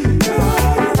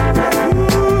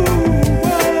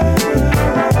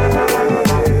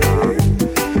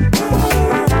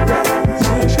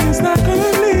 She's not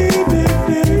gonna leave me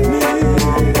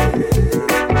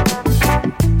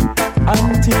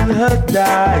until her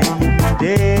dying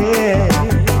day.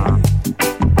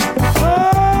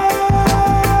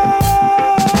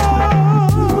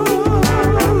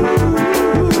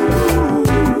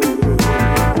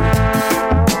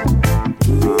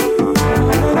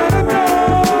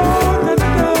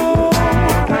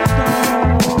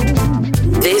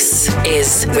 This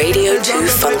is Radio 2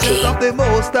 Funky.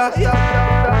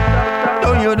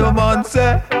 Don't you know, man,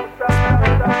 say,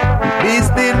 be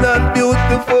still and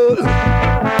beautiful.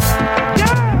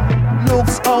 Yeah.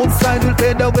 Looks outside will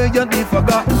fade away and be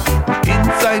forgotten.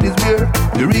 Inside is where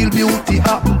the real beauty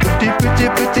happen. Pretty, pretty,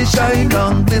 pretty, shine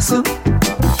and glisten.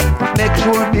 Make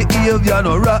sure behavior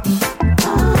no rotten.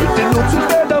 Pretty looks will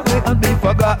fade away and be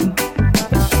forgotten.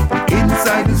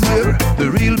 Inside is where the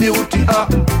real beauty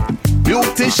happen.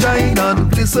 Beauty shine and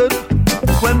glisten.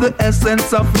 When the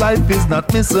essence of life is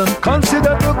not missing.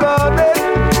 Consider the garden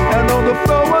and all the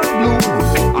flowers bloom.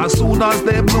 As soon as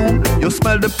they bloom, you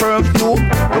smell the perfume.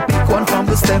 You pick one from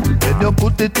the stem, then you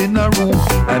put it in a room.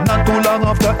 And not too long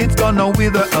after, it's gonna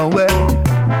wither away.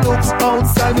 Looks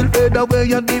outside will fade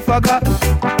away and be forgotten.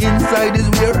 Inside is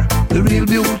where the real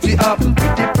beauty happen.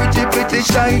 Pretty, pretty, pretty,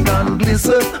 shine and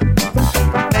glisten.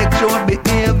 Make sure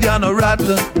behavior no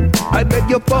rotten. I beg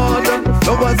your pardon.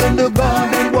 Flowers in the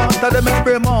garden, water them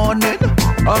every morning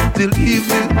until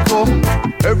evening come.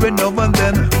 Every now and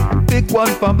then, pick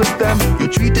one from the stem. You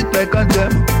treat it like a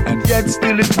gem, and yet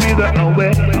still it's wither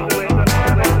away.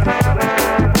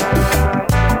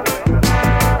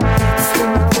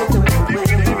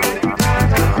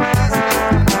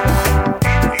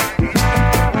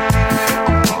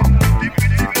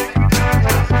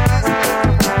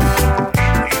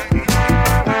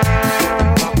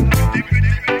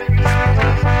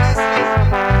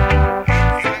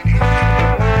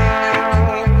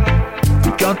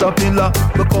 caterpillar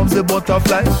becomes a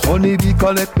butterfly. Honey bee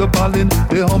collect the pollen,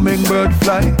 the hummingbird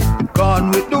fly.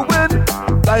 Gone with the wind,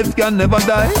 life can never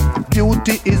die.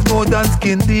 Beauty is more than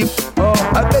skin deep. Oh,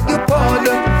 I beg your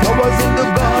pardon. Flowers in the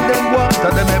garden,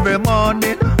 water them every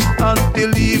morning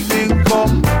until evening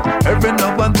come. Every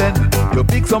now and then, you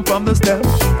pick some from the stem,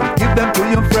 give them to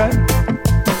your friend.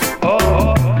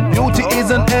 Oh, beauty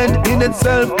is an end in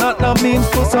itself, not a means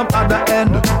to some other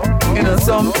end. In a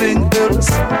something else,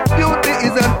 beauty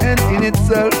is an end in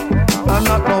itself, and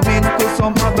not no means to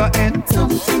some other end.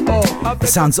 The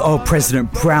sounds of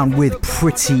President Brown with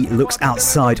Pretty Looks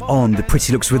Outside on the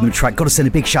Pretty Looks rhythm track. Got to send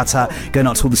a big shout out going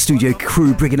out to all the studio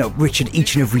crew, bringing up Richard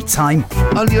each and every time.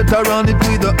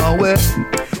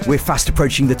 We're fast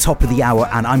approaching the top of the hour,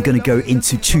 and I'm going to go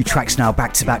into 2 tracks now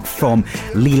back to back from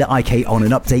Lila Ike on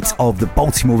an update of the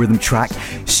Baltimore rhythm track.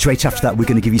 Straight after that, we're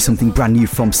going to give you something brand new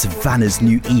from Savannah's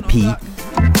new EP.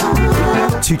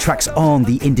 2 tracks on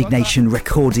the Indignation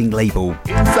recording label.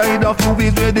 Inside of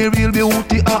movies where the real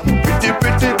beauty are pretty,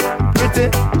 pretty, pretty,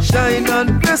 shine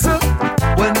and glisten.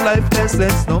 When life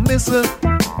lessons no missing.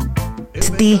 It's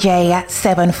DJ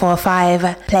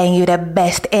 745 playing you the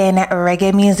best in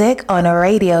reggae music on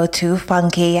Radio 2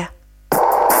 Funky.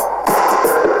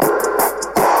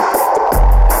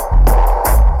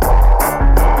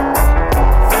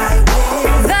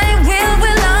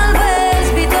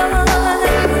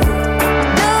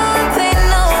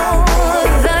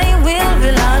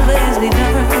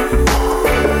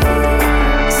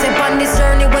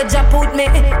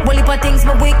 Things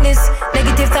my weakness,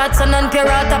 negative thoughts and unpure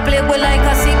heart I play with like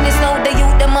a sickness. Now the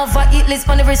youth them have a hit list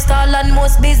on every stall and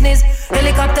most business.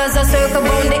 Helicopters are circle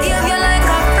round the area like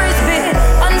a frisbee.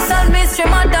 Unsolved mystery,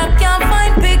 my dog can't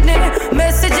find picnic.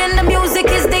 Message in the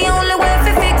music is the only way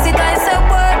to fix it. I say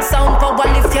word, sound power,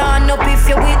 lift your hand up if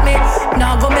you're with me.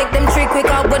 Now go make them trick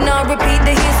quick out, but now repeat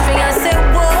the history. I say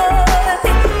word,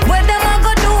 where them I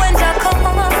go do when Jack come?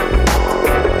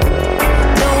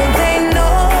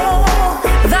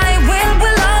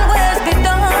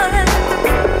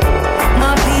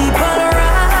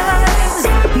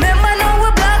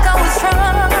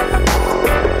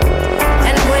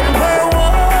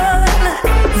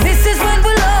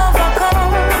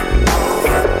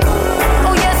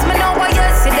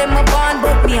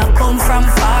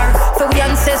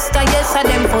 Yes, I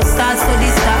them for stars to the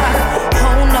star.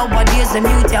 How nowadays the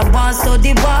mute ya born to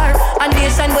the bar. A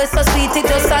nation where so sweet it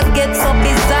just a get so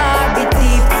bizarre. Be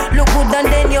deep, look good and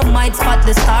then you might spot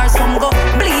the stars. Some go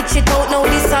bleach it out, now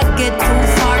this a get too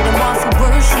far. Them want to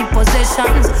worship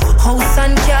possessions, house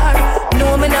and car.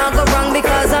 No me not go wrong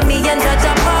because of me and Judge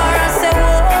Apar. I say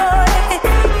boy,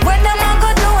 when them a go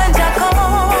do when Jah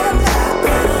come?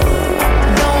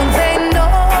 Don't they know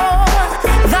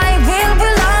thy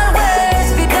will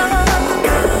always be done?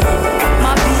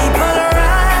 My people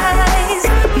rise.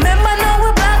 Remember now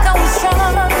we're black and we're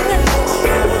strong.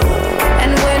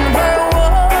 And when we're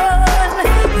one,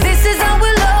 this is how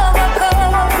we'll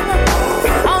overcome.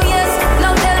 Oh yes,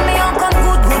 now tell me how come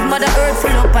good Mother Earth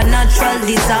full up a natural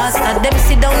disaster. Them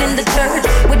sit down in the church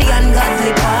with the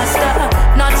ungodly pastor.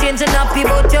 Not changing up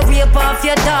about your rape off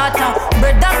your daughter.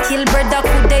 Brother kill brother,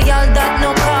 could they all that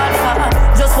no call for?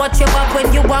 Just watch your back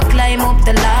when you walk, climb up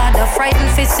the ladder.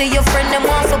 Frightened fi see your friend, them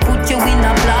want to put you in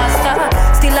a blaster.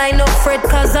 Still I no fret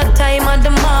cause of time and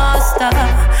the master.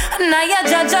 Now you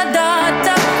judge a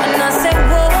daughter, and I say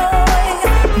boy,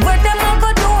 where them a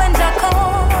go do when Jah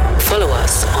come? Follow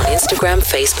us on Instagram,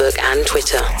 Facebook and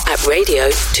Twitter at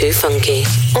Radio2Funky,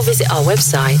 or visit our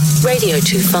website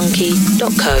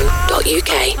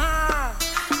radio2funky.co.uk.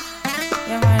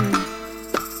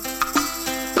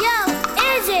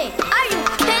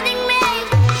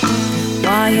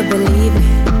 Why you believe me?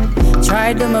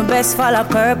 Try do my best, follow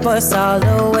purpose all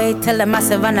the way till the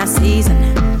massive and a season.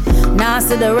 Now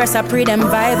see the rest, I pre them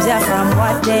vibes, yeah, from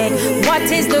what day? What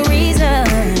is the reason?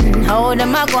 How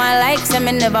them I going like say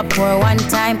me never pour one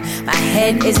time? My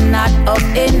head is not up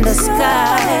in the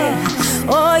sky.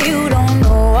 Oh, you don't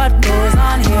know what goes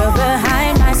on here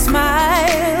behind my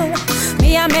smile.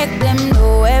 Me, I make them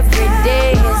know every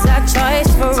day is a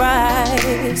choice for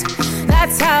rise.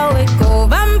 That's how it go,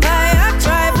 vampire,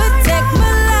 try protect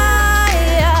my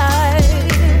life.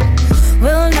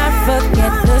 Will not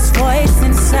forget this voice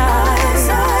inside.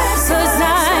 Cause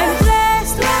I'm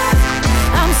blessed,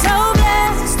 I'm so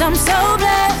blessed, I'm so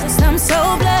blessed, I'm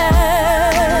so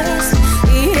blessed.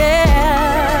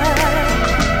 Yeah,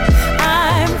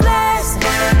 I'm blessed,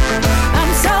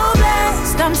 I'm so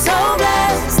blessed, I'm so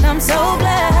blessed, I'm so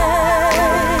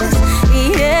blessed.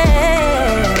 Yeah.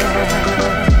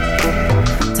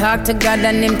 talk to God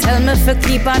and him tell me to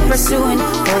keep on pursuing.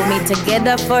 Hold me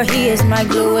together for he is my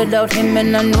glue. Without him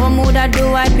in no mood I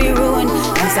do, I'd be ruined.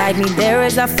 Inside me there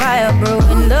is a fire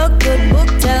brewing. The good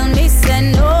book tell me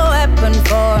send no weapon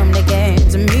formed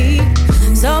against me.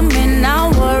 So me now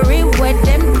worry what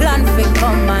them plan fi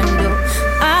come and do.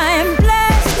 I'm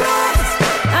blessed,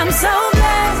 I'm so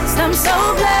blessed, I'm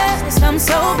so blessed, I'm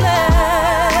so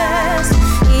blessed.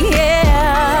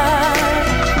 Yeah,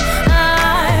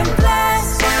 I'm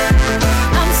blessed,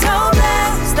 I'm so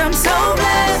blessed, I'm so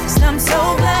blessed, I'm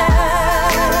so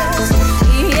blessed.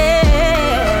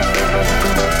 Yeah,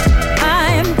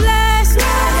 I'm blessed,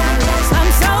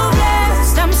 I'm so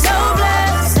blessed, I'm so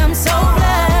blessed, I'm so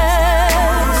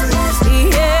blessed.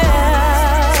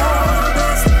 Yeah,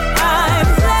 I'm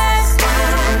blessed,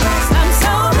 I'm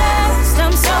so blessed,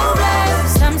 I'm so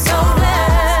blessed, I'm so blessed.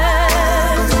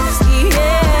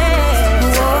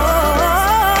 Yeah,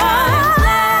 whoa, I'm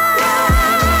blessed,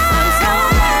 I'm so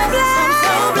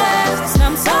blessed,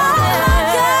 I'm so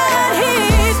blessed. God, he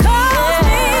calls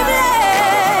me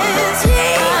blessed.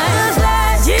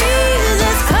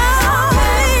 Jesus calls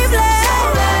me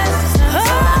blessed. Oh,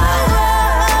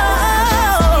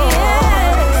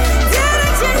 yeah.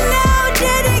 Didn't you know?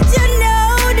 Didn't you know?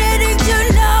 Didn't you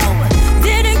know?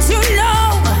 Didn't you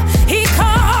know? He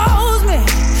calls me.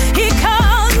 He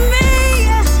calls me.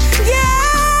 Yeah,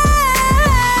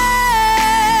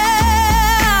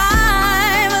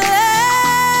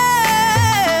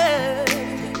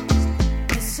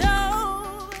 I'm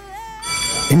so.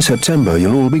 In September,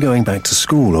 you'll all be going back to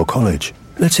school or college.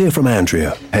 Let's hear from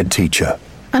Andrea, head teacher.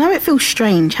 I know it feels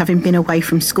strange having been away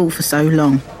from school for so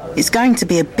long. It's going to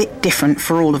be a bit different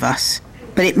for all of us.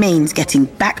 But it means getting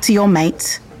back to your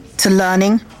mates, to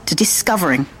learning, to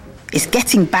discovering. It's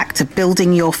getting back to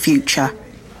building your future.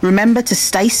 Remember to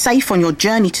stay safe on your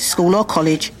journey to school or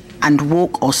college and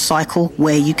walk or cycle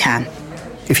where you can.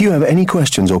 If you have any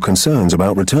questions or concerns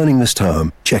about returning this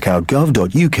term, check out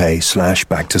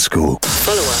gov.uk/back-to-school.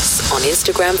 Follow us on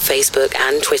Instagram, Facebook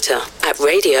and Twitter at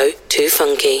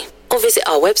Radio2Funky or visit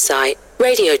our website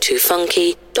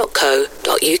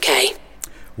radio2funky.co.uk.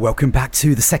 Welcome back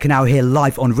to the second hour here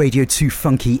live on Radio 2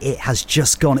 Funky. It has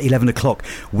just gone 11 o'clock,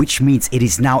 which means it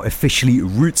is now officially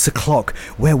Roots o'clock,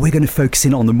 where we're going to focus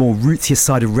in on the more rootsier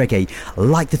side of reggae,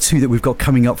 like the two that we've got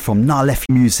coming up from Nah Lef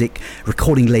Ya Muzik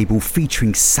recording label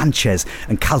featuring Sanchez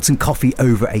and Calton Coffie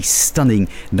over a stunning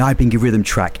Naibingi rhythm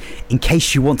track. In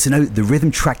case you want to know, the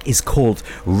rhythm track is called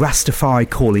Rastafari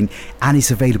Calling and is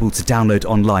available to download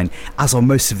online, as are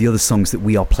most of the other songs that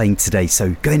we are playing today.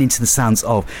 So going into the sounds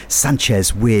of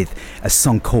Sanchez with a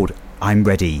song called I'm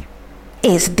Ready.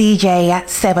 It's DJ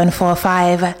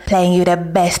 745 playing you the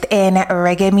best in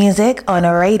reggae music on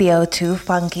Radio 2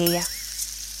 Funky.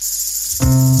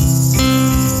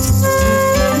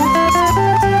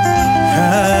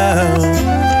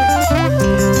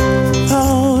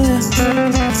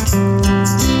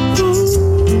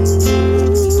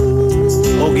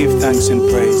 Oh, give thanks and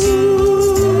praise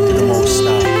to the Most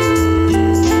High.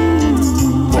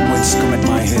 From whence cometh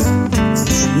my help?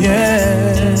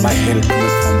 Yeah, my help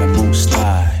cometh from the Most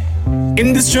High.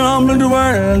 In this troubled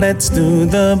world, let's do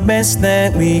the best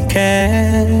that we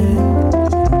can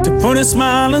to put a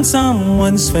smile on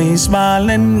someone's face while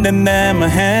lending them a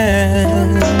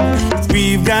hand.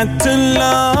 We've got to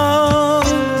love,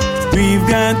 we've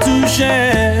got to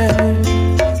share,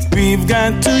 we've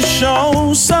got to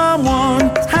show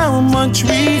someone how much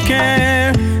we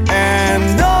care.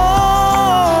 And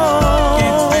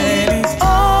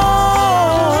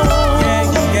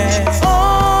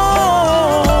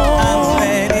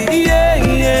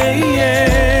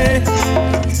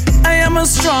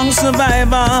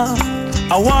survivor,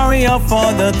 a warrior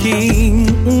for the king.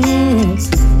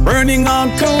 Burning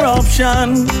on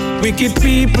corruption, wicked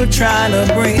people trying to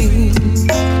bring.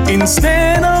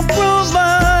 Instead of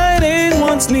providing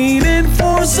what's needed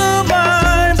for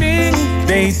surviving,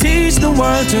 they teach the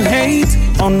world to hate.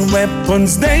 On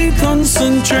weapons they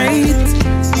concentrate.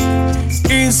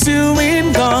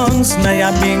 Issuing guns,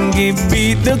 Naibingi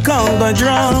beat the Congo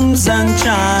drums and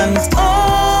chant.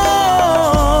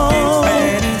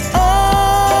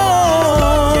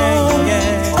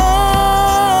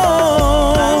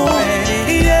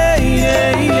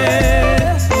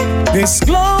 This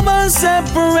global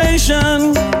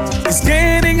separation is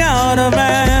getting out of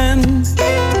hand.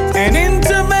 An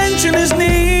intervention is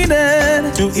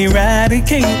needed to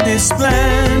eradicate this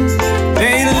plan.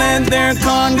 They led their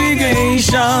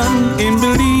congregation in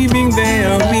believing they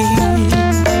are weak.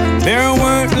 Their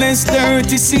worthless,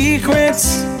 dirty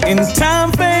secrets in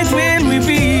time fate will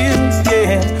reveal.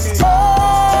 Yeah.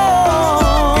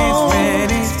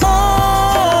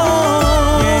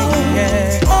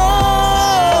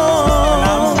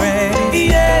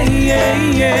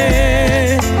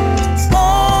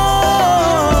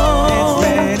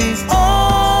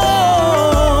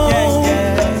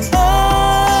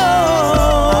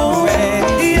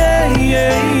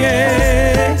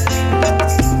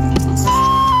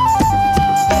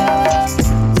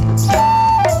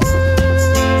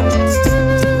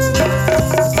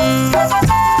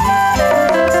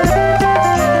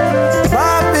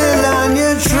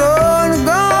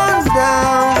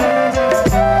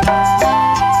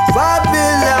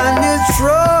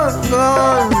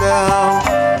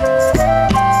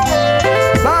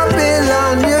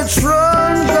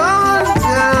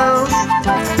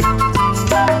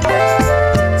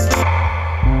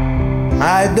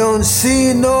 don't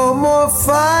see no more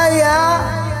fire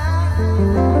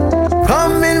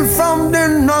coming from the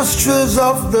nostrils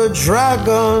of the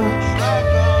dragon.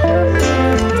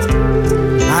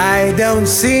 I don't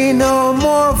see no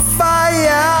more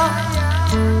fire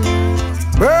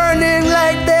burning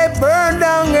like they burn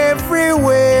down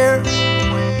everywhere.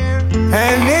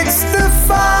 And it's the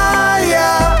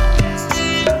fire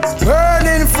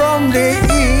burning from the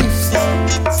east.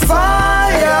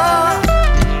 Fire,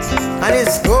 and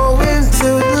it's going to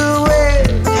the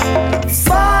west.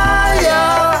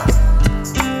 Fire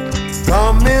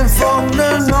coming from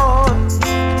the north.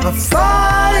 A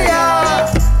fire,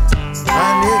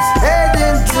 and it's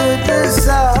heading to the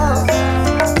south.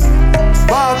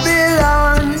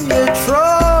 Babylon, your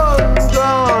throne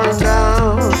gone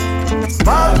down.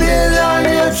 Babylon,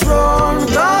 your throne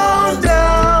gone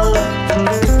down.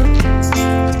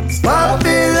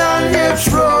 Babylon, your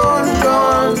throne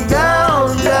gone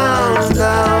down, down,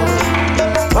 down.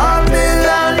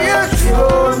 Babylon, your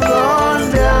throne gone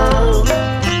down.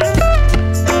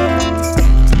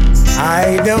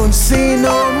 I don't see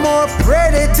no more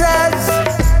predators,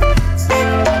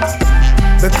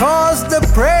 because the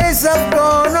praise have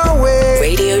gone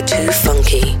away.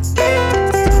 Radio2Funky.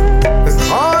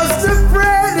 Because the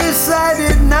prey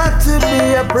decided not to be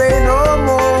a prey no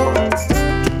more.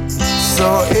 So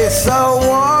it's a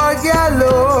war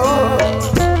galore.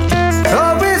 So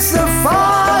it's a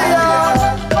fire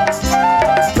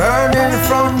burning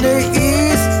from the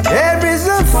east. There is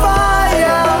a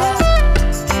fire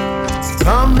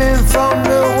coming from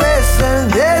the west,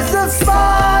 and there's a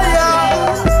fire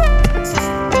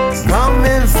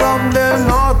coming from the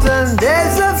north, and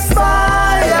there's a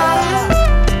fire,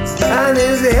 and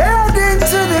it's heading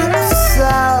to the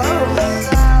south.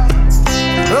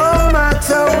 No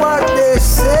matter what they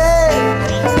say,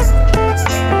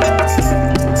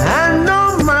 and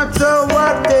no matter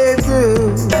what they do,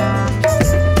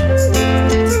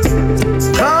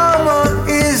 common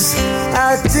is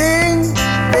a thing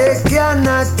they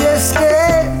cannot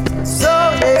escape, so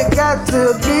they got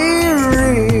to be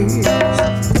reached.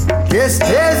 Yes,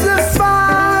 there's a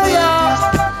fire.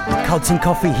 Calton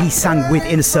Coffie, he sang with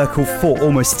Inner Circle for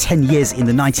almost 10 years in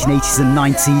the 1980s and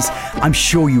 90s. I'm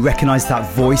sure you recognise that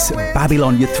voice.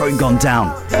 Babylon, your throne gone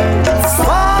down.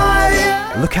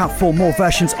 Fire. Look out for more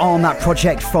versions on that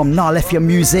project from Nah Lef Ya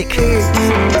Muzik.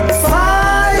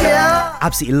 Fire.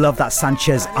 Absolutely love that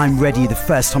Sanchez, I'm Ready, the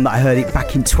first time that I heard it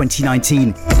back in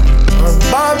 2019.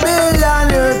 Babylon,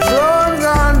 your throne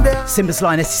gone down. Simba's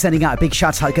Lioness is sending out a big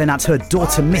shout out going out to her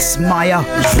daughter Miss Maya.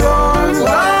 Throne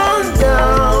gone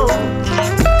down.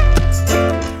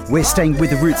 We're staying with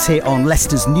the roots here on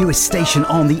Leicester's newest station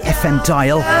on the FM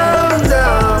dial.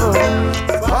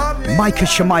 Micah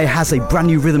Shemaiah has a brand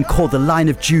new rhythm called The Lion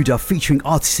of Judah, featuring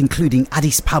artists including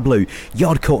Addis Pablo,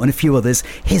 Yaadcore and a few others.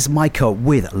 Here's Micah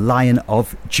with Lion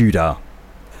of Judah.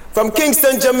 From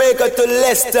Kingston, Jamaica to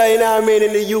Leicester, you know what I mean,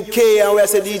 in the UK, and we are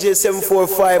DJ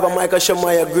 745 and Micah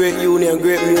Shemaiah, great union,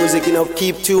 great music, you know,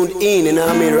 keep tuned in, you know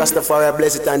what I mean, Rastafari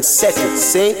bless it and set it,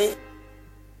 see?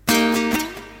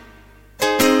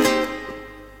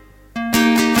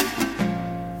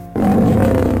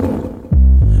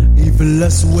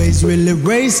 Evilous ways will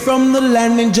erase from the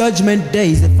land in judgment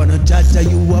days. If on a judge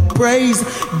you are praise,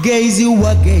 gaze you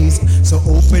are gaze. So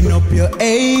open up your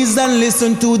eyes and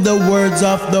listen to the words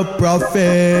of the prophet.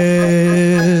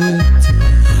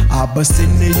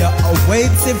 Abyssinia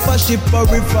awaits if a ship or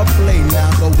if a plane.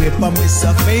 Now go whip a miss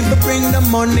a favor, bring the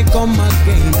money, come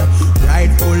again.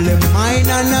 Rightfully mine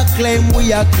and a claim,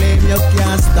 we a claim, you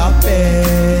can't stop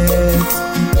it.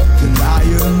 The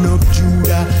Lion of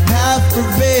Judah have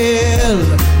prevailed.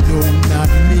 No, not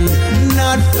me,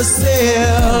 not for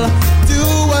sale. Do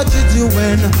what you're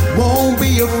doing, won't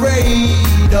be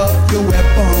afraid of your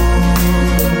weapons.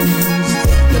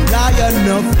 The Lion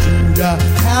of Judah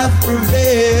have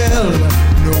prevailed.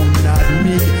 No, not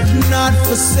me, not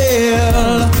for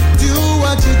sale. Do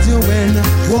what you're doing,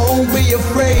 won't be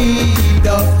afraid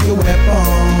of your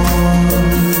weapons.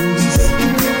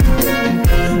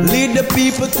 Lead the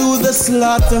people to the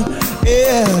slaughter,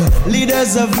 yeah.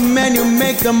 Leaders of men, you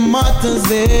make them martyrs,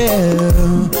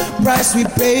 yeah. Price we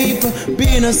pay for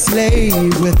being a slave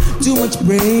with too much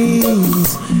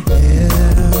brains, yeah.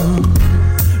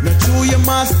 No true, you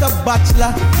master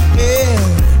bachelor,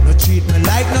 yeah. No treat me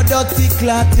like no dirty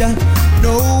clot, yeah.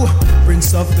 No,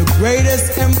 prince of the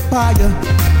greatest empire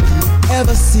you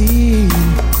ever seen.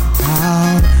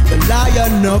 How the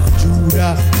Lion of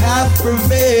Judah have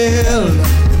prevailed.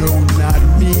 No, not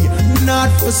me, not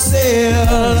for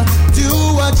sale. Do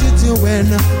what you're doing,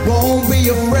 won't be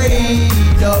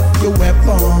afraid of your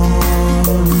weapons.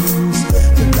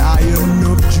 The Lion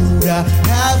of Judah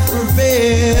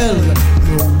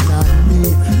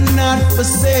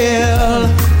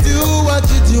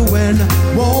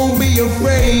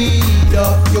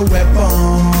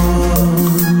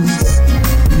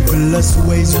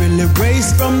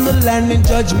from the land in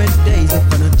judgment days.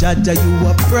 If on a judge you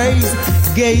are praise,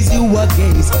 gaze you are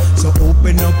gaze. So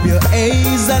open up your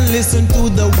eyes and listen to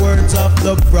the words of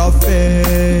the prophet.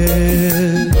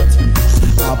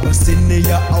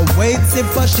 Abyssinia awaits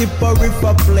if a ship or if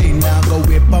a plane. Now go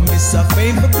whip a miss a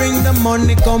favor, bring the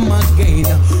money come again.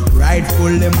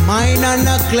 Rightfully mine and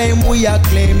a claim, we a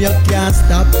claim, you can't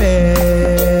stop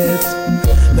it.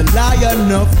 The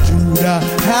Lion of Judah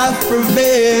hath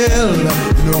prevailed.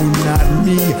 No, not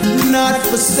me, not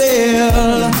for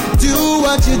sale. Do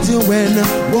what you're doing,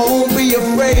 won't be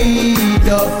afraid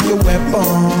of your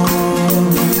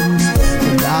weapons.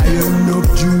 The Lion of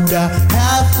Judah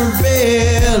hath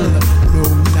prevailed. No,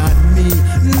 not me,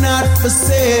 not for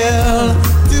sale.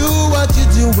 Do what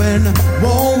you're doing,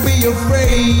 won't be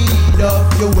afraid of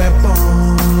your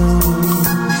weapons.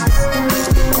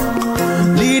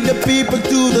 Lead the people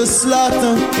to the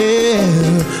slaughter, yeah.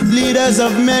 Leaders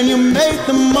of men, you make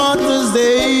them martyrs,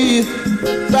 they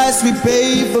price we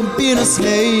pay for being a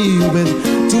slave with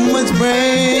too much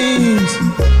brains.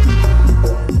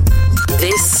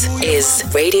 This is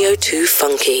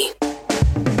Radio2Funky.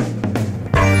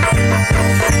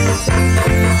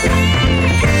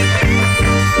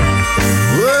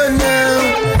 Oh, now,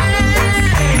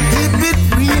 keep it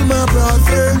real, my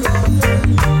brother.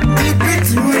 Keep it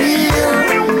real.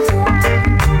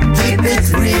 Keep it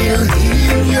real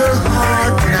in your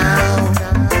heart now.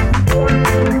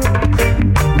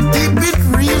 Keep it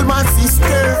real, my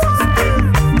sister.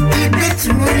 Keep it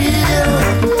real.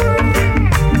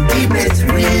 Keep it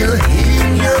real in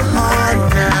your heart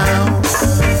now.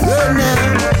 Oh, now,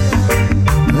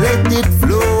 let it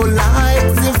flow like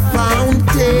the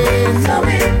fountain.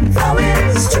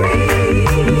 Flowing stream.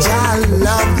 I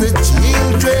love the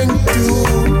children too.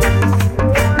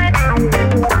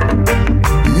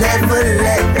 Never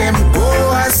let them go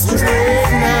astray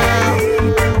now.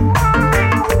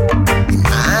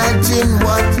 Imagine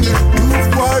what it do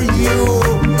for you.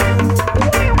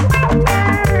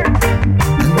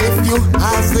 And if you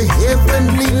have the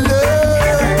heavenly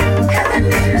love,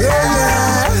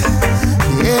 yeah,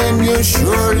 then you're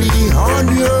surely on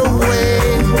your way.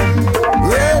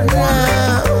 Right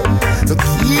now, so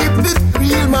keep it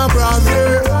real, my brother.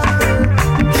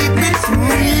 Keep it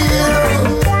real.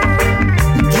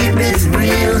 Keep it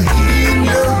real in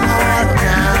your heart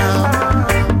now.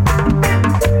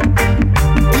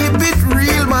 Keep it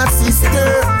real, my sister.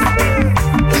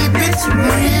 Keep it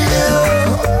real.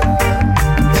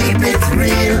 Keep it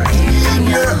real in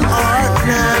your heart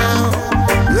now.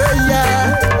 Yeah,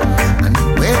 yeah. And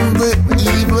when the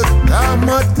evil come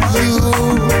at you,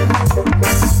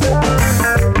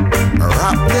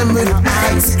 wrap them in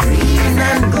ice cream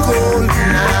and gold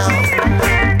now.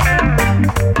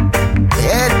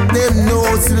 Let them know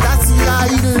that's how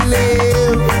you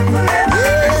live.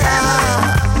 Yeah,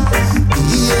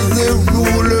 he is the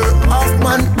ruler of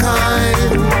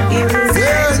mankind.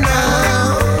 Yeah, now,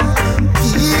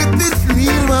 keep it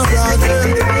real, my brother.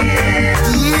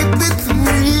 Keep it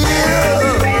real.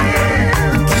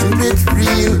 Keep it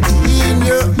real in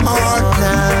your heart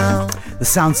now. The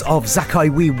sounds of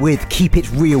Irie with Keep It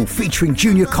Real featuring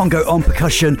Junior Congo on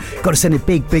percussion. Got to send a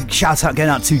big shout out going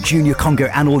out to Junior Congo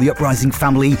and all the Uprising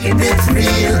family.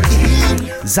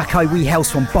 Irie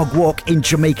hails from Bog Walk in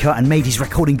Jamaica and made his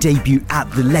recording debut at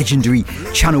the legendary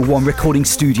Channel 1 recording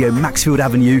studio, Maxfield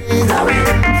Avenue.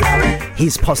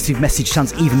 His positive message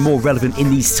sounds even more relevant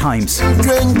in these times.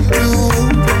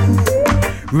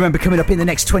 Remember, coming up in the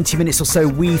next 20 minutes or so,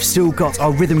 we've still got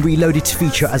our Riddim Reloaded to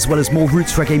feature, as well as more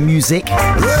roots reggae music.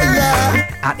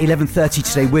 At 11:30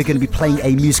 today, we're going to be playing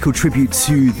a musical tribute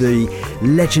to the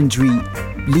legendary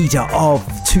leader of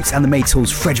Toots and the Maytals,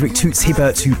 Frederick Toots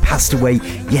Hibbert, who passed away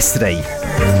yesterday.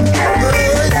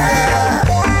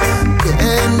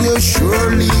 And you're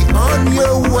surely on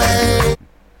your way.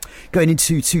 Going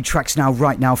into two tracks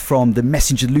right now from the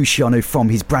Messenger Luciano from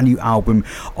his brand new album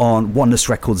on Oneness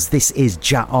Records. This is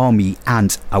Ja Army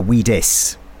and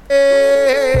Awidis.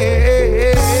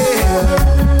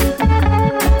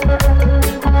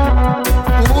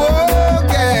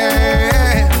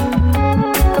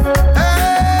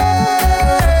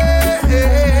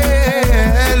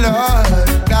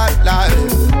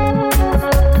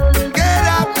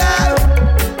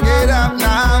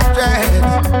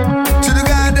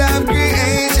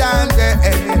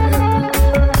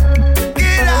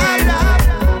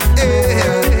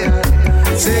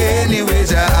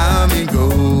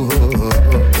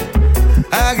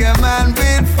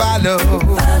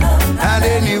 And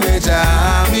anyway,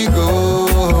 Jammy go.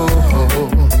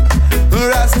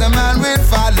 Rasta man will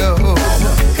follow.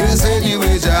 Cause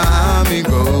anyway, Jammy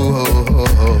go.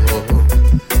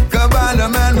 Kabbalah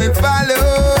man will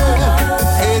follow.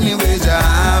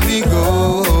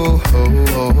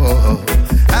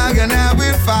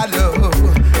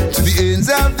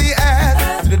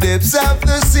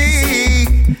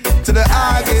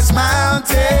 this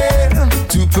mountain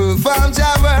to perform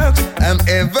your work. I'm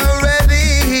ever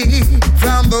ready.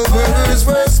 From the words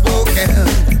were spoken,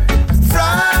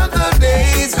 from the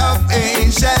days of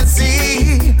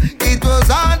anciency, it was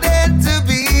ordained to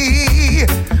be.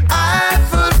 I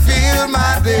fulfill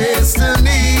my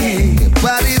destiny.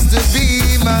 What is to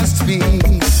be must be.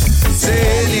 Say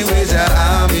anyway, the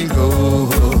army go.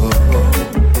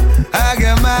 I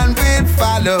get man will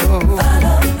follow.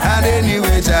 And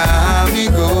anyway, the army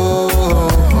go.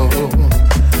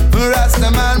 Rasta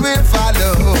man will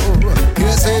follow.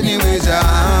 Yes, anyway, the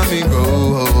army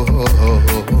go.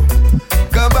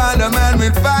 Kabaka man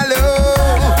will follow.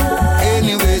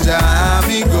 Anyway, the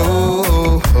army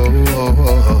go.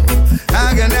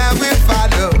 Again, we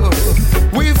follow.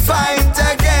 We fight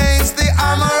against the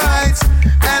Amorites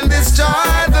and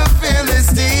destroy the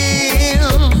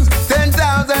Philistines.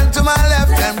 10,000 to my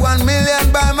left and 1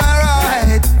 million by my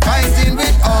right. Fighting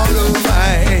with all of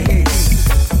might.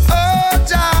 Oh,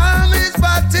 Jah is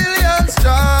battalion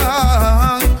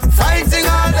strong. Fighting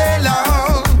all day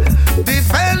long.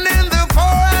 Defending the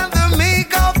poor and the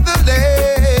meek of the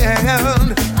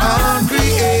land. On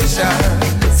creation.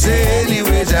 Say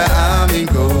anyway, the army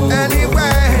go.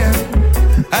 Anywhere.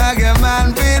 I get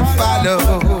man will follow.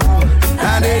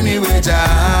 And anyway, the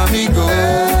army go.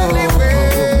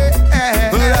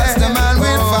 Rasta man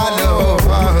will follow.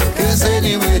 Cause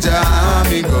anyway, the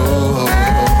army go.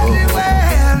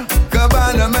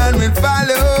 Kabaka man will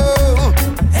follow.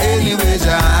 Anyway,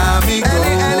 the army go.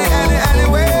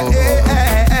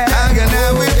 Again,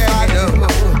 we follow.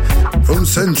 From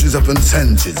centuries upon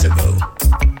centuries ago,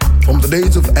 from the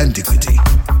days of antiquity,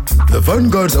 the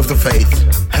vanguards of the faith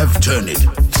have journeyed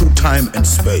through time and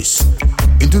space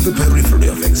into the periphery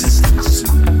of existence.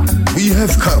 We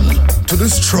have come to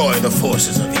destroy the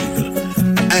forces of evil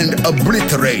and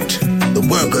obliterate the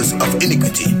workers of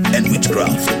iniquity and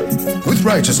witchcraft. With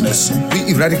righteousness,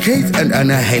 we eradicate and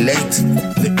annihilate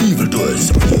the evildoers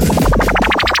of the earth.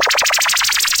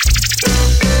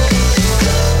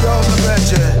 Yo, my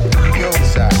brother. Yo,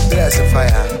 sir. Bless the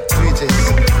fire. Greetings.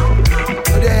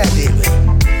 What do you do?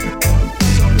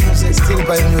 Music, still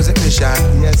by music mission.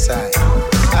 Yes, I.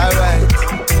 Alright.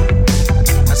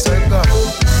 That's where it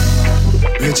goes.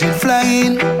 Reaching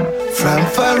flying from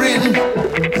foreign.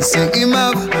 He sing him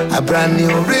up a brand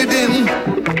new rhythm.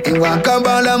 In one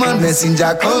Kabbalah man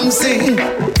messenger come sing.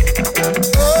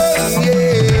 Oh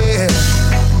yeah.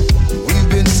 We've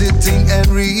been sitting and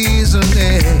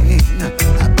reasoning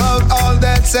about all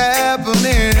that's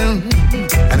happening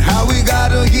and how we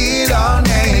gotta heal our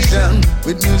nation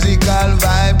with musical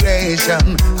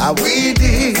vibration. Are we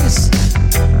this?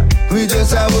 We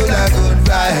just have all the good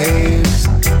vibes.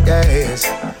 Yes.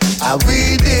 Are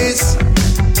we this?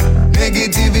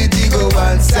 Negativity go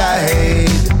one side,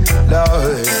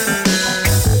 Lord.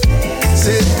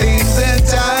 Say things in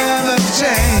time have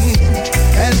changed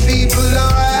and people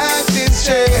are acting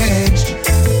strange.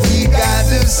 We got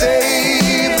to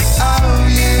save our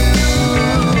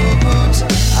youth.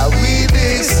 Are we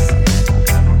this?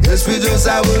 Yes, we just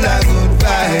have all the good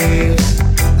vibes,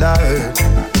 Lord.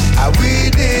 Are we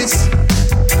this?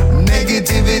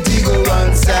 Negativity go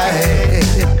one side.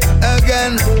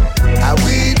 Again, are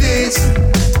we this?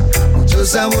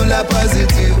 Just a whole lot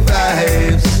positive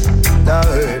vibes,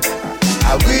 Lord.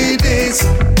 Are we this?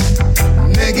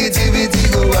 Negativity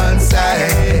go one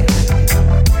side.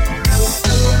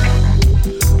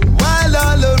 While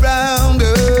all around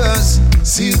us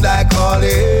seems like all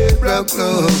April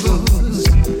close,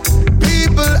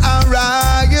 people are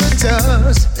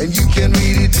riotous, and you can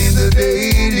read it in the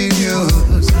daily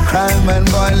news. Crime and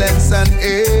violence on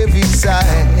every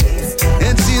side.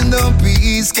 And still no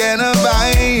peace can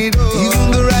abide.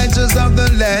 Even the righteous of the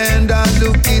land are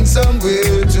looking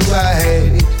somewhere to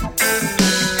hide.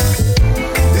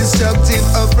 Destructive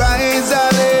uprisings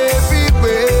are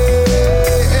everywhere.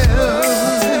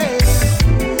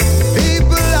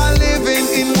 People are living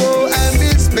in war and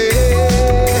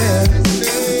despair.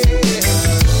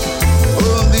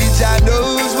 Only Jah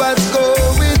knows what's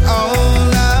going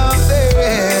on out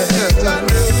there.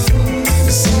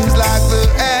 It seems like the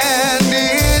end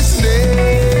is near.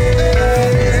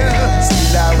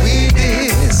 Still are we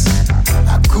this?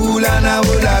 A cool and a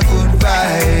whole of good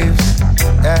vibes.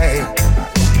 Hey.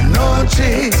 No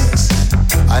tricks,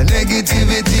 a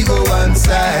negativity go one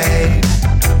side.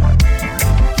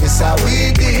 Yes, how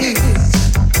we did.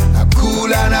 A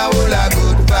cool and a whole of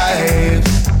good vibes.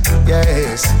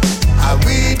 Yes, how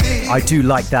we did. I do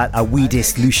like that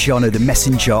Awedis Luciano the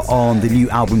Messenger on the new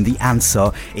album The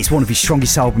Answer. It's one of his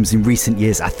strongest albums in recent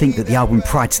years. I think that the album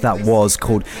prior to that was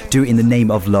called Do It in the Name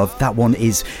of Love. That one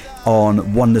is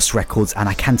on Oneness Records, and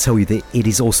I can tell you that it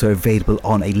is also available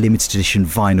on a limited edition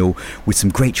vinyl with some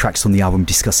great tracks on the album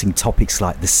discussing topics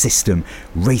like the system,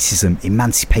 racism,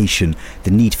 emancipation,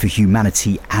 the need for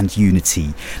humanity and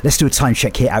unity. Let's do a time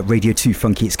check here at Radio 2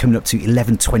 Funky. It's coming up to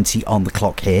 11:20 on the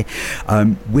clock here.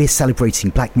 We're celebrating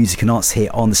black music and arts here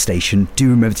on the station. Do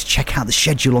remember to check out the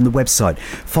schedule on the website.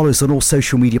 Follow us on all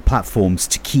social media platforms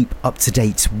to keep up to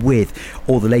date with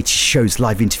all the latest shows,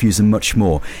 live interviews and much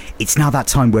more. It's now that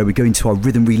time where we go into our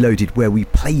Riddim Reloaded, where we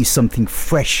play you something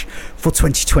fresh for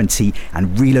 2020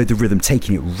 and reload the rhythm,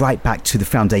 taking it right back to the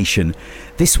foundation.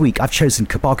 This week I've chosen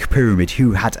Kabaka Pyramid,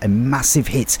 who had a massive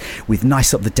hit with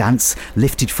Nice Up the Dance,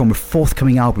 lifted from a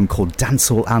forthcoming album called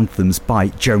Dancehall Anthems by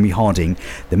Jeremy Harding,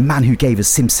 the man who gave us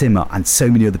Sim Simmer and so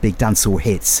many other big dancehall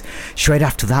hits. Straight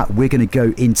after that, we're going to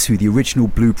go into the original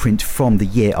blueprint from the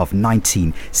year of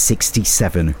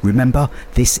 1967. Remember,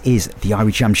 this is the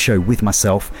Irie Jamms Show with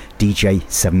myself, DJ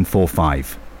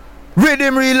 745.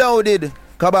 Riddim Reloaded.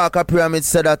 Kabaka Pyramid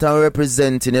said that I'm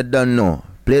representing, you don't know.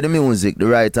 Play the music the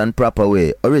right and proper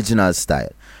way, original style.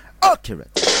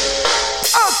 Accurate.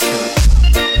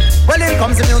 Well, in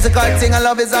comes the musical thing, and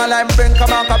love is all I bring.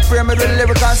 Kabaka Pyramid with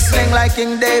lyrical sling like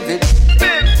King David.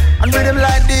 And rhythm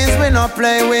like this we not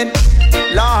play with.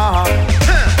 Lord.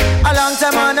 A long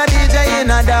time on a DJ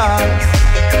in a dance.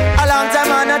 A long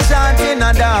time on a chant in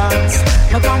a dance.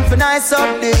 Me come for nice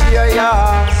up the area.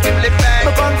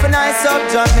 Me come for nice up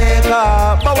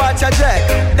Jamaica. But watch a check.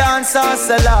 Dance off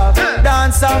sell off.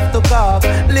 Dance off to cock.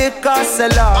 Liquor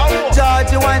sell off.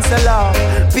 Georgie wine sell off.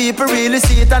 People really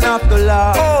see it and have to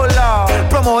laugh. Oh Lord.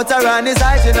 Promoter and his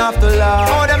hygiene have to laugh.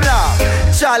 Oh them laugh.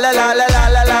 Cha la la la la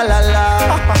la la la la.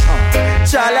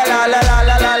 Cha la la la la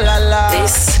la la la la.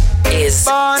 This is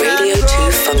Radio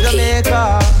 2 Funky.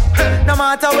 Jamaica. No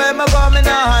matter where me go, me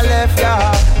nah left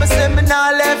ya. Me say me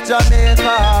nah left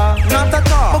Jamaica. Not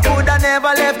at all. Me coulda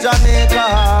never left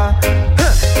Jamaica.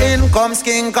 In comes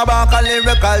King Kabaka,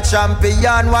 lyrical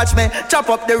champion. Watch me chop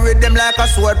up the rhythm like a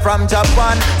sword from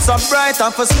Japan. So bright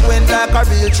and for squint like a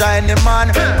real Chinese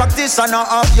man. Practitioner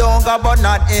of yoga but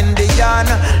not Indian.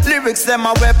 Lyrics them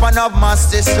a weapon of mass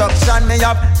destruction. Me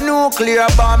have nuclear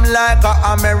bomb like a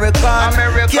American.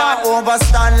 Can't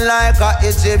overstand like a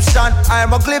Egyptian.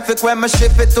 I'm a glyphic when me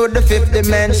shift it to the fifth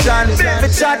dimension. Me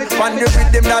chat on the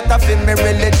rhythm that I feel me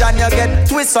religion. You get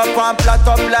twist up and flat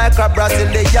up like a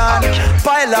Brazilian.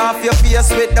 Pile off your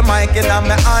face with the mic in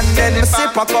my hand. Then me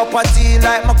sip a cup of tea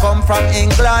like me come from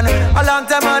England. A long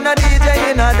time on a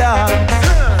DJ in a dance.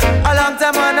 A long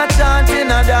time on a chant in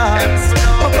a dance.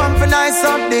 Me come for nice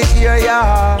up the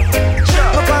area.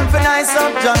 Me come for nice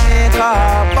up Jamaica.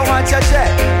 But watch your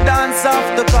check. Dance off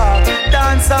the cock.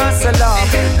 Dance off sell off.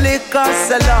 Liquor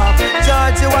sell off.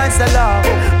 Georgie wine sell off.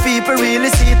 People really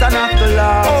see it and have to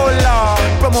laugh. Oh Lord.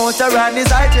 Promoter and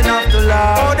his hygiene have to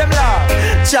laugh. Oh them laugh.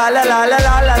 Cha la la la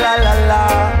la la la la la.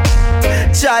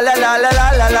 Cha la la la la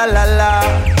la la la la.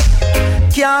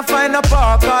 Can't find a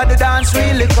park or the dance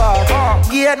really cock.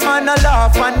 Gate man a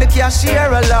laugh and the cashier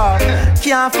a laugh.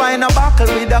 Can't find a buckle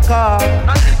with a car.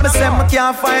 Me say me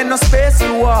can't find no space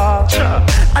to walk.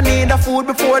 I need a food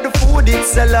before the food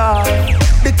it's a laugh.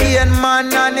 The cane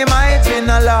man and him hygiene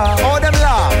a laugh. Oh them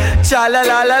laugh. Cha la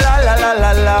la la la la la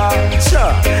la la.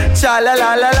 Cha la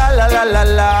la la la la la la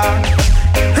la.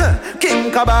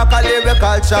 King Kabaka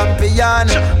lyrical champion.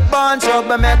 Born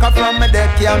troublemaker from the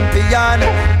champion.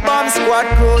 Bomb squad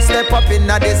crew step up in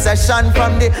the session.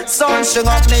 From the sun string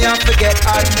up me and forget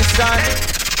admission.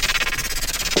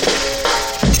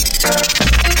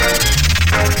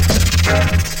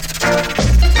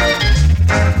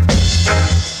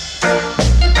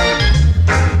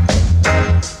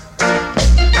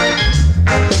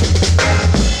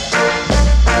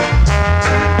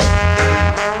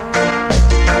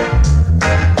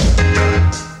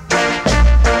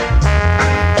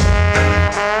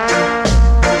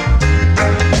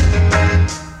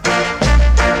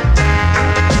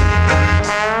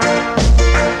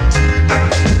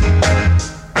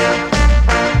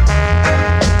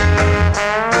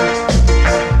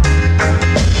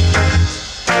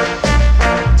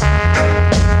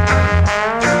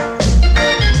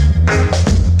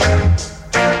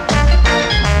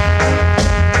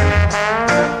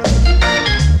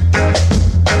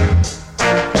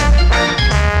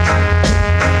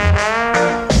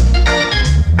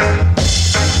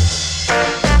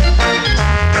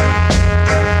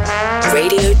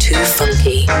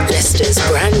 Funky, Leicester's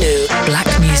brand new black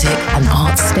music and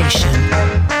arts station.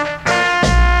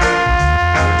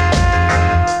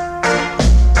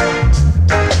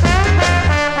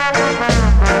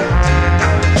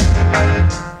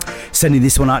 Sending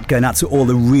this one out, going out to all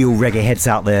the real reggae heads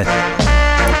out there.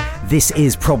 This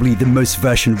is probably the most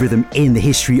versioned rhythm in the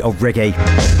history of reggae.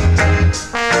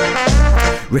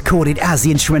 Recorded as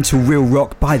the instrumental Real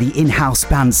Rock by the in-house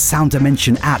band Sound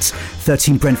Dimension at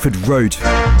 13 Brentford Road,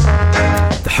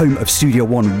 the home of Studio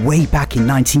One way back in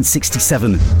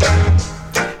 1967.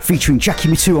 Featuring Jackie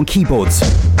Mitu on keyboards,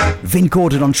 Vin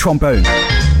Gordon on trombone,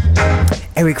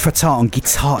 Eric Fratar on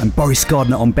guitar and Boris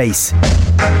Gardner on bass.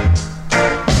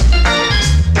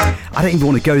 I don't even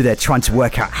want to go there trying to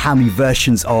work out how many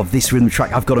versions of this rhythm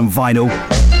track I've got on vinyl.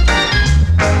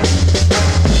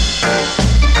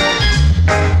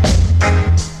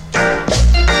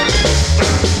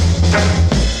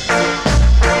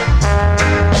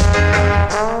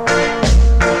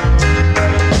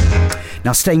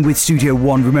 Now, staying with Studio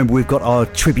One, remember we've got our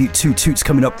tribute to Toots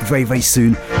coming up very, very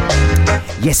soon.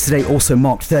 Yesterday also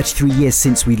marked 33 years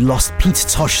since we lost Peter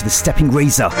Tosh, the Stepping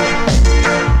Razor.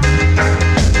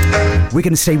 We're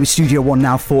going to stay with Studio One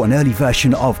now for an early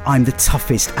version of I'm the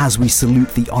Toughest as we salute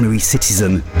the honorary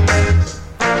citizen.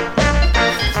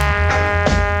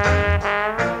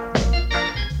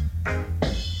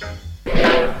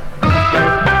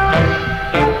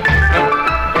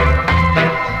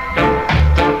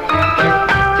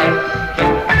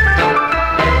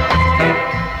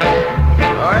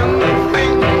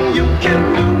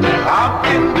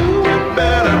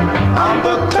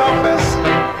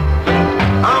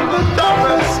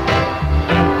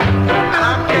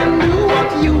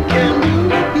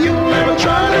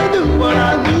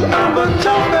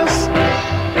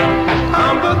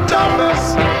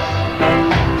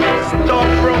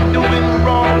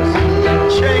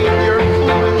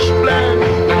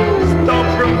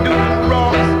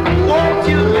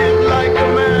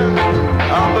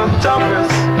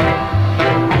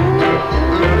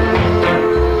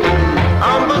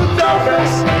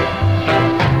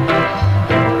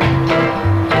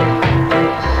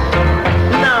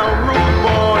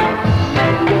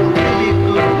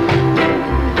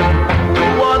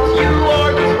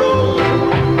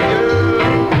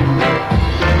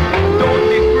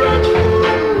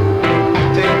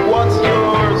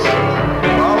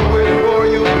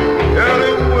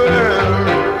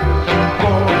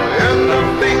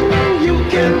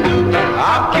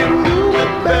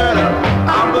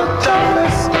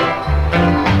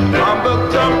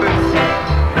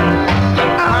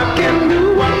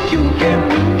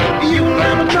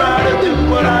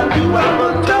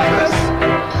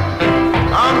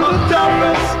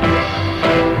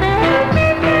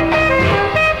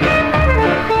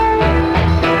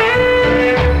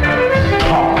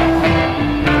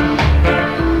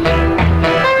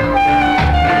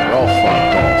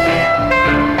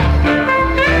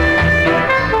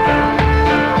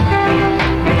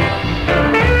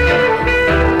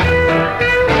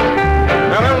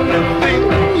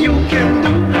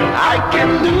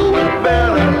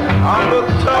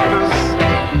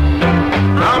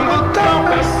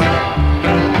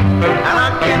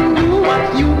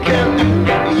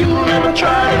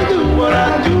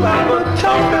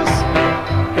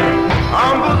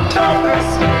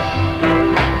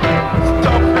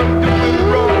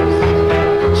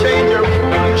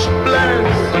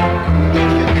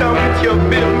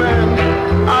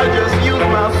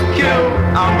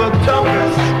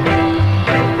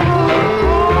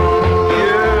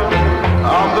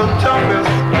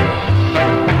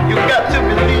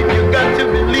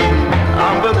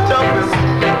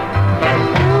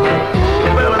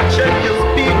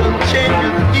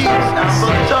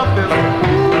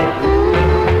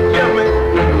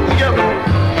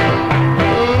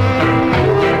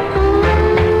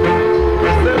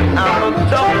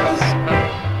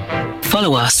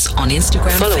 Follow us on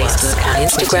Instagram,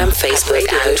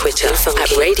 Facebook and Twitter at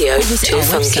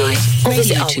Radio2Funky or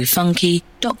visit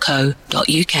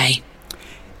radio2funky.co.uk.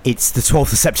 It's the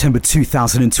 12th of September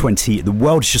 2020. The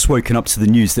world's just woken up to the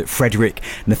news that Frederick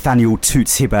Nathaniel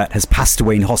Toots Hibbert has passed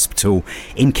away in hospital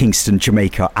in Kingston,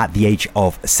 Jamaica at the age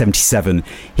of 77.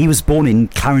 He was born in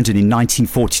Clarendon in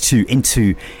 1942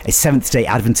 into a Seventh-day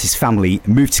Adventist family,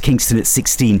 moved to Kingston at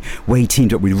 16 where he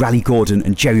teamed up with Raleigh Gordon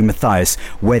and Jerry Mathias,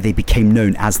 where they became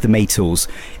known as the Maytals.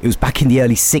 It was back in the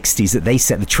early 60s that they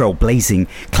set the trail blazing.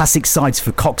 Classic sides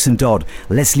for Cox and Dodd,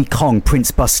 Leslie Kong, Prince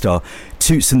Buster.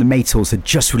 Toots and the Maytals had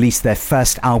just released their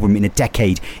first album in a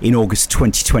decade in August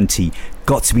 2020,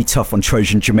 Got to Be Tough on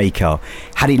Trojan Jamaica.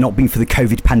 Had it not been for the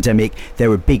COVID pandemic,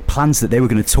 there were big plans that they were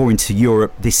going to tour into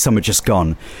Europe this summer just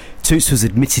gone. Toots was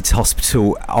admitted to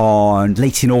hospital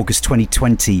late in August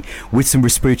 2020 with some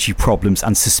respiratory problems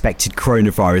and suspected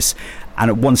coronavirus, and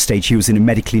at one stage he was in a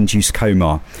medically induced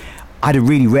coma. I had a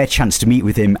really rare chance to meet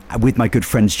with him with my good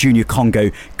friends Junior Congo,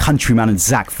 Countryman and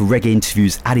Zach for reggae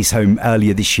interviews at his home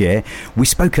earlier this year. We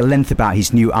spoke at length about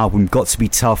his new album Got to Be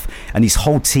Tough, and his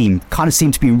whole team kind of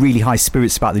seemed to be in really high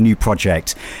spirits about the new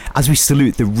project. As we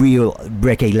salute the real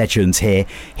reggae legends here,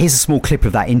 here's a small clip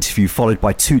of that interview followed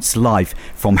by Toots live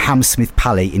from Hammersmith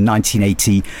Palais in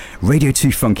 1980. Radio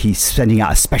 2 Funky sending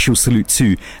out a special salute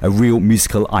to a real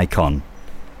musical icon.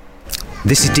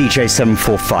 This is DJ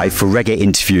 745 for reggae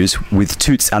interviews with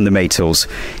Toots and the Maytals.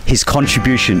 His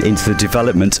contribution into the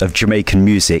development of Jamaican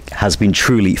music has been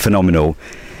truly phenomenal.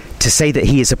 To say that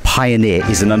he is a pioneer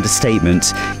is an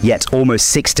understatement, yet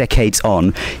almost 6 decades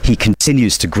on, he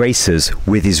continues to grace us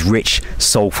with his rich,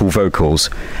 soulful vocals.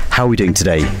 How are we doing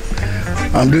today?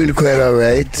 I'm doing quite all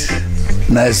right.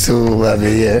 Nice to have you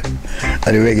here at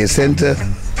the Reggae Center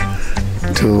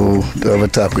to have a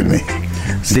talk with me.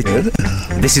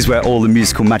 This is where all the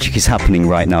musical magic is happening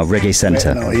right now, Reggae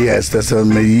Center. Right now, yes, that's on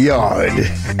my yard.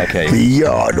 Okay. My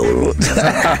yard,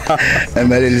 and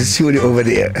my little studio over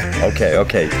there.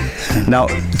 Okay. Now,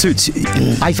 Toots,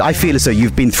 I feel as though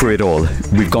you've been through it all.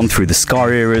 We've gone through the ska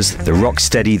eras, the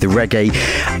rocksteady, the reggae.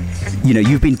 You know,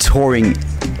 you've been touring,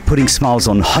 putting smiles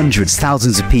on hundreds,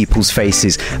 thousands of people's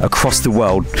faces across the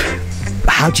world.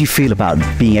 How do you feel about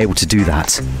being able to do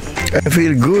that? I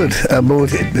feel good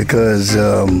about it because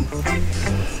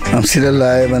I'm still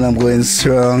alive and I'm going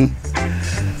strong.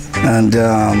 And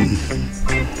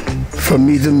for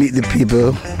me to meet the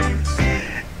people,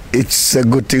 it's a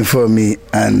good thing for me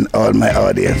and all my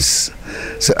audience.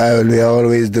 So I will be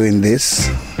always doing this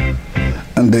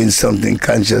and doing something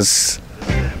conscious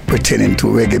pertaining to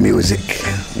reggae music.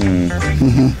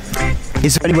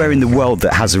 Is there anywhere in the world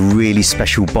that has a really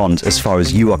special bond as far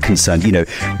as you are concerned? You know,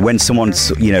 when someone,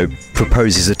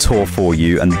 proposes a tour for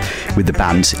you and with the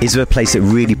band, is there a place that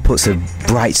really puts a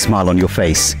bright smile on your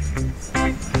face?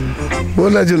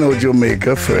 Well, as you know,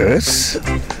 Jamaica first.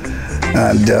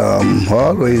 And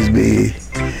always be...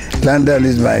 London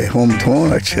is my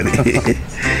hometown, actually.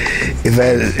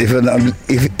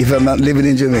 If I'm not living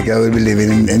in Jamaica, I will be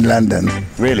living in London.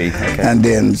 Really? Okay. And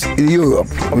then in Europe,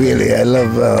 really. I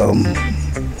love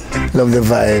the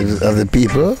vibes of the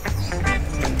people.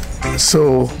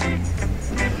 So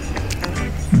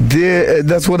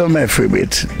that's one of my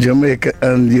favorites, Jamaica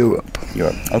and Europe.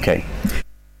 Okay.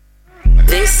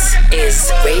 This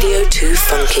is Radio 2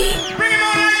 Funky. Bring him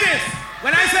on like this.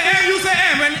 When I say A, you say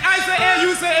M. When I say A,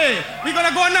 you say A. We're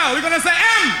gonna go now. We're gonna say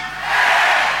M.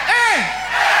 A.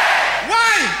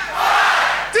 Y.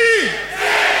 T.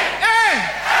 A.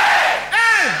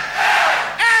 L.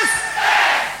 S.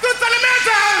 Toots and the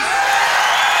Maytals.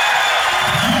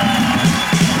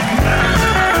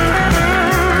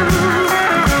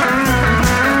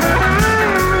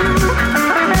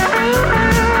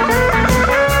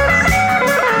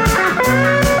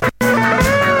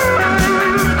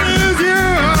 Is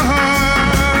your heart?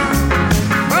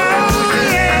 Oh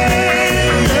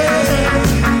yeah.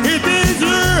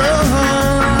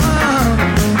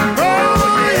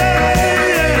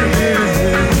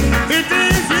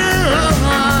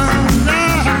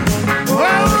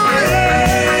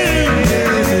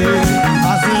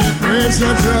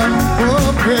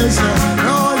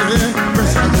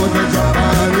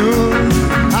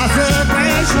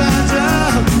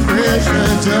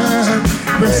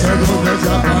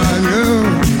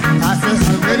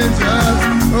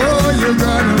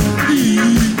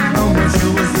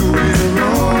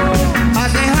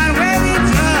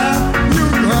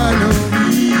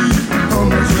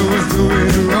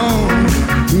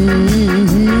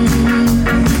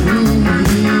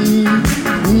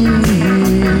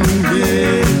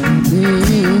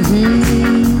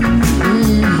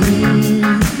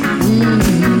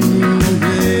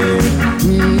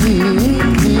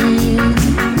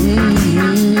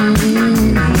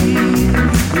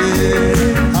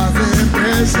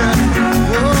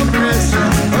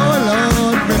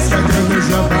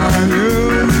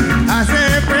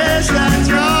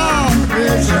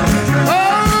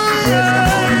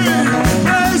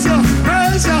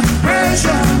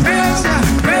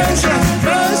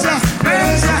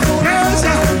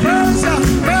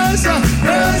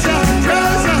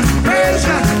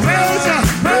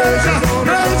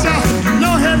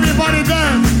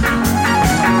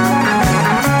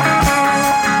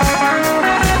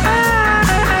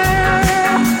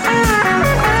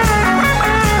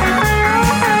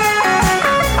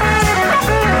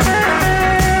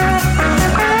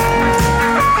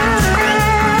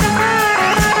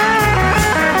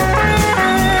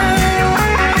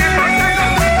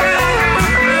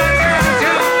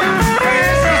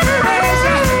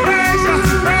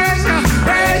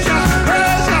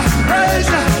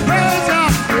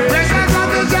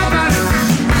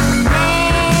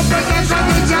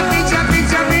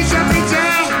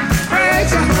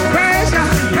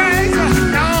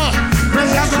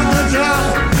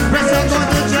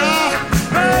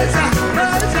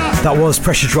 That was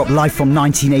Pressure Drop live from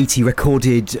 1980,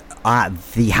 recorded at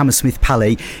the Hammersmith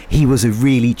Palais. He was a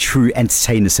really true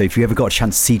entertainer, so if you ever got a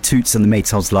chance to see Toots and the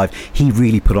Maytals live, he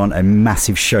really put on a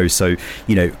massive show. So,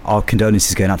 you know, our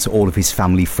condolences going out to all of his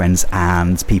family, friends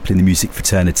and people in the music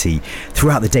fraternity.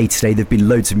 Throughout the day today, there have been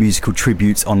loads of musical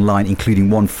tributes online,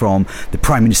 including one from the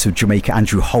Prime Minister of Jamaica,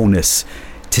 Andrew Holness.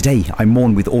 Today, I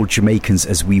mourn with all Jamaicans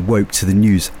as we woke to the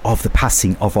news of the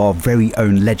passing of our very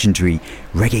own legendary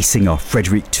reggae singer,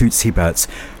 Frederick Toots Hibbert,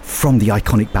 from the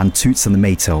iconic band Toots and the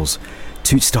Maytals.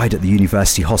 Toots died at the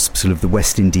University Hospital of the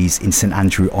West Indies in St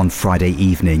Andrew on Friday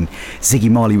evening. Ziggy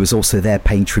Marley was also there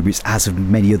paying tributes, as of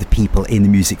many other people in the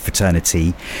music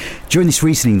fraternity. During this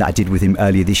reasoning that I did with him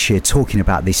earlier this year, talking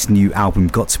about this new album,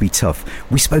 Got to Be Tough,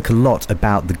 we spoke a lot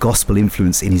about the gospel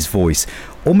influence in his voice,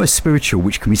 almost spiritual,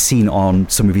 which can be seen on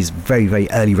some of his very, very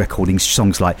early recordings,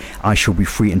 songs like I Shall Be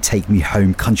Free and Take Me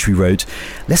Home, Country Road.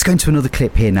 Let's go into another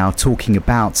clip here now, talking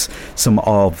about some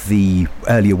of the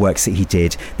earlier works that he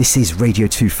did. This is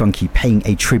Radio2Funky paying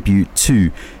a tribute to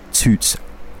Toots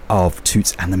of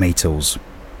Toots and the Maytals.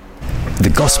 The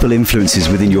gospel influences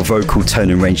within your vocal tone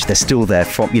and range, they're still there.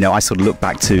 From, you know, I sort of look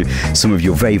back to some of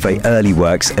your very, very early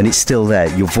works and it's still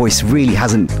there. Your voice really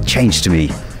hasn't changed to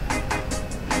me.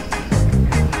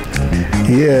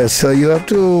 Yeah, so you have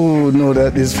to know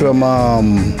that it's from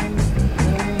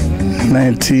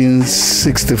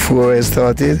 1964 I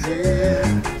started.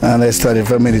 And I started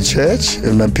from in the church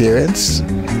with my parents.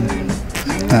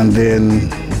 And then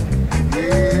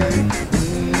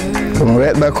come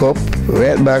right back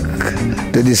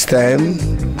to this time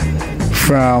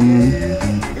from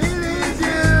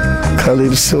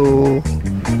Calypso,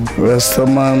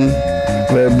 Rastaman,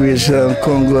 Vibration,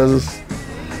 Congos.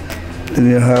 Then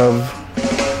you have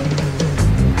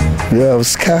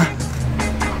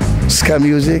ska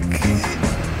music,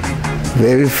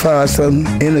 very fast and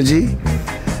energy,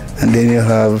 and then you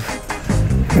have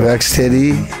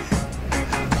rocksteady,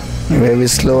 very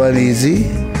slow and easy,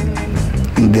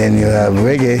 and then you have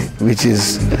reggae, which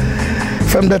is,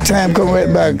 from that time come right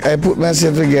back, I put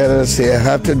myself together and say I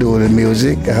have to do the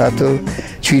music, I have to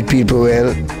treat people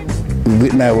well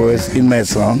with my words in my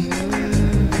song.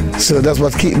 So that's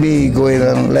what keep me going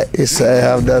on like this. I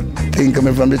have that thing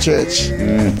coming from the church.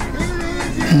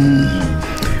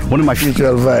 One of my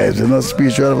spiritual vibes, you know,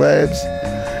 spiritual vibes,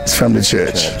 it's from the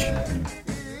church.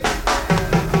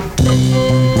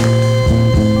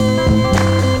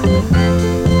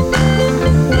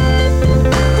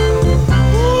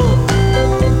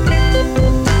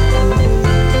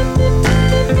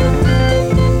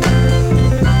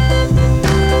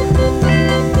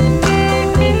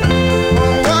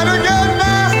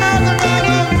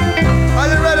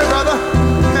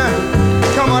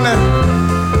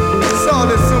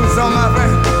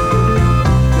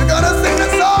 We're gonna sing the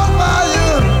song for you.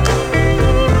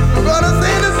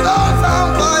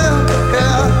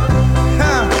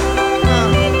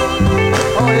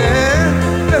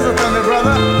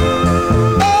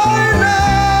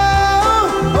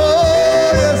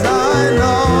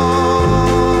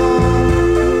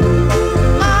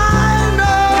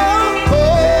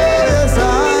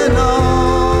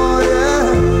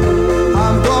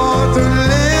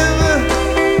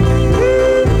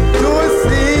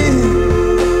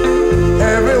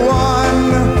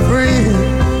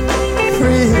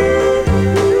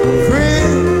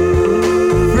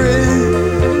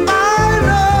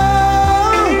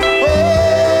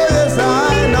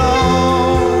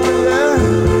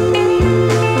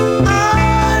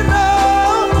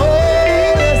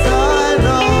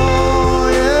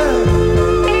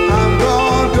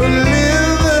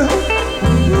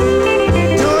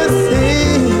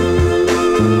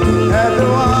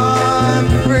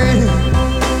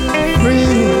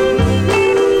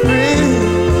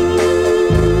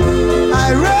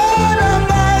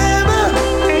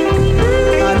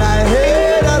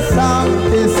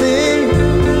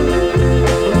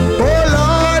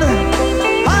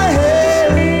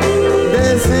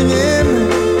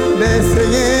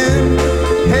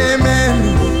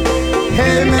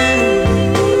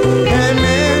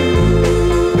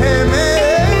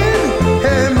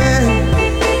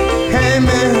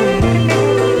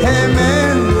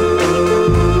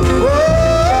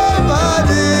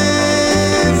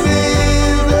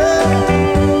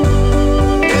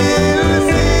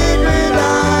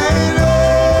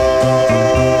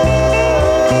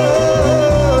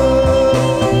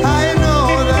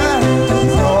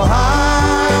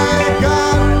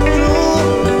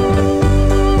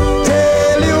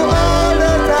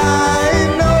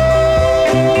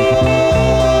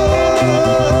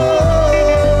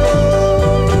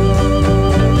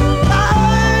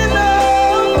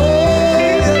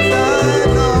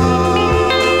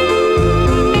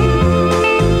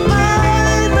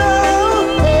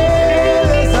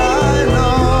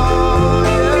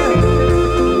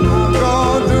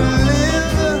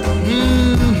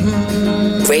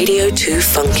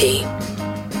 Radio2Funky.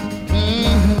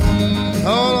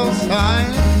 All of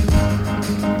time.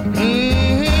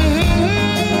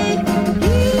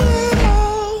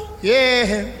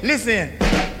 Yeah, listen.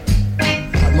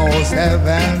 Almost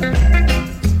heaven,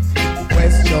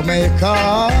 West Jamaica,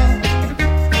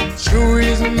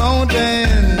 Chewy's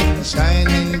mountain,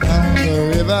 shining down the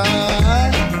river.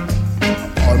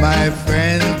 All my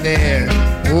friends there,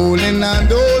 holding on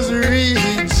those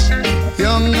reeds,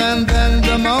 younger than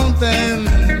the mountain,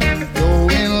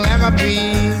 going like a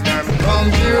bee from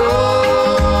the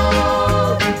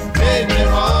road. Take me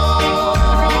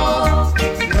home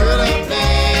to the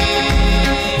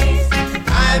place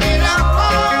I belong.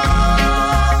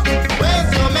 West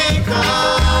Jamaica,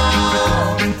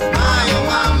 my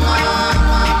mama,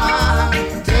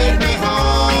 take me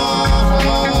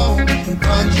home,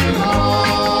 country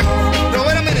home. Now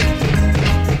wait a minute.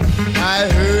 I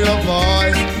heard a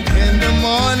voice in the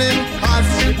morning as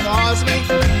she calls me.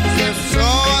 Says,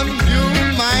 son, you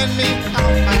remind me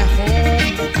of my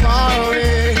home far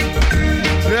away.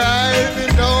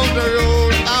 Driving down the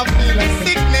road, I feel a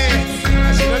sickness. I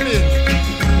should have been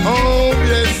home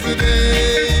yesterday.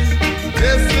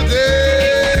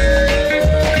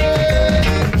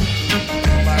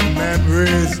 My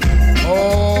memories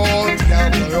all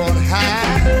gather on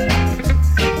high.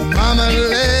 Mama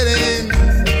letting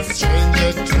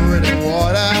stranger through the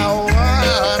water.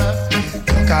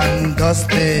 Dark and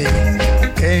dusty,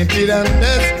 painted on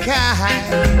the sky.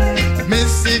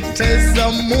 Mystic taste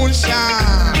of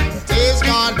moonshine, taste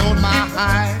gone down my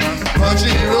high.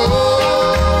 Country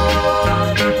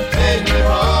road, take me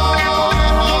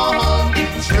home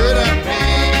to the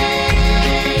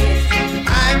place I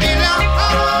belong.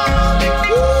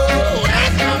 Ooh,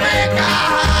 West Jamaica,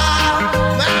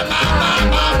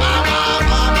 mama,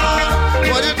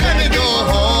 what you tell me go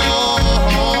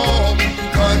home?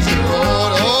 Country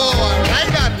road, oh, I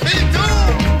got me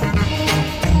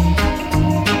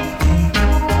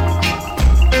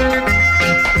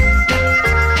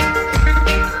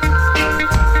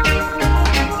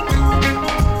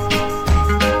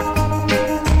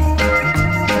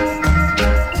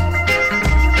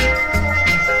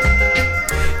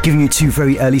Giving you two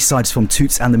very early sides from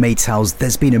Toots and the Maytals.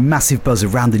 There's been a massive buzz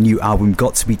around the new album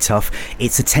Got To Be Tough.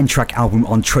 It's a 10-track album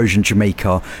on Trojan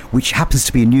Jamaica, which happens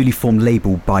to be a newly formed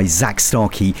label by Zach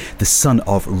Starkey, the son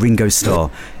of Ringo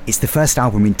Starr. It's the first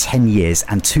album in 10 years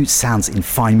and Toots sounds in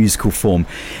fine musical form.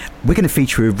 We're going to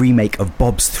feature a remake of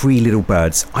Bob's Three Little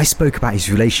Birds. I spoke about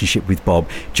his relationship with Bob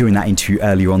during that interview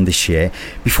earlier on this year.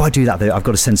 Before I do that though, I've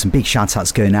got to send some big shout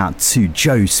outs going out to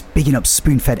Joe's, bigging up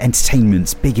Spoonfed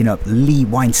Entertainment, bigging up Lee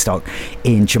Weinstock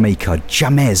in Jamaica,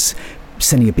 Jamez,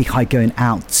 sending a big hi going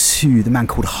out to the man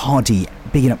called Hardy,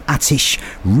 bigging up Atish,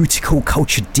 Rutical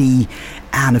Culture D,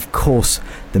 and of course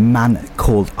the man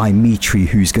called Imetri,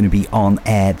 who's going to be on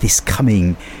air this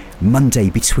coming Monday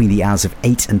between the hours of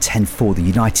 8 and 10 for the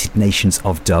United Nations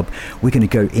of Dub. We're going to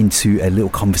go into a little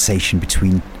conversation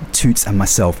between Toots and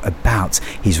myself about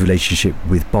his relationship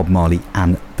with Bob Marley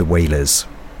and the Wailers.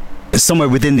 Somewhere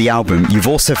within the album, you've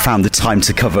also found the time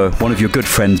to cover one of your good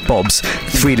friends, Bob's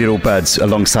Three Little Birds,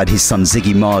 alongside his son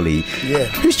Ziggy Marley. Yeah.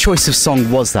 Whose choice of song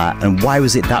was that, and why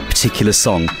was it that particular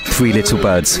song, Three Little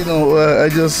Birds? You know, I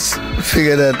just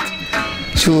figured that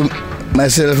through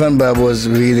myself and Bob was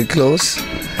really close,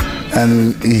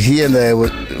 and he and I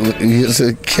used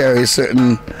to carry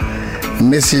certain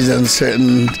messages and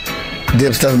certain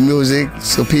depth of music,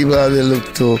 so people always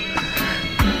look to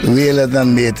Wailers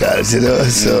and Maytals, you know.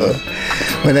 So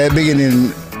when I begin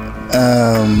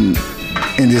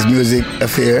in this music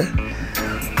affair,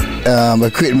 I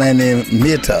create my name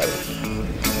Maytal,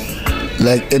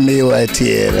 like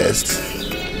Maytals,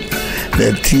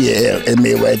 the Tal,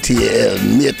 Maytal,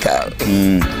 Maytal.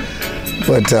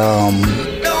 But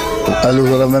I look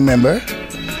what I remember,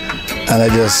 and I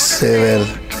just say, well,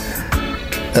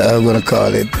 I'm gonna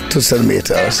call it Toots and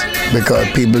Maytals, because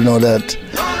people know that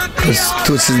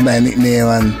Toots is my nickname,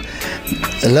 and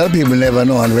a lot of people never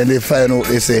know, and when they find out,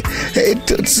 they say, hey,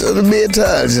 Toots and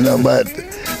Maytals, you know. But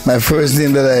my first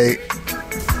name that I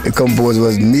composed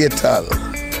was Maytal.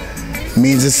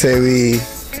 Means to say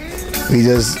we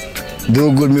just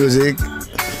do good music,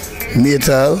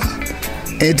 Maytal.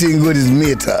 Anything good is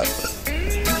Maytal.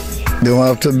 Don't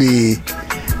have to be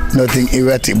nothing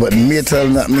erratic, but Maytal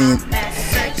not mean.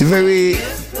 It's very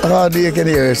hard you can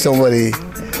hear somebody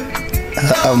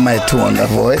have my tone of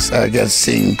voice. I just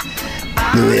sing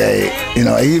the way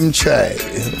I even try.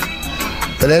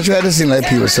 But I try to sing like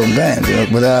people sometimes,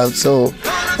 but I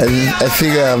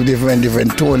figure I have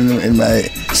different tone in my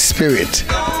spirit.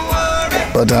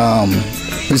 But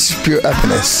it's pure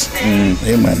happiness.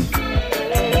 Amen.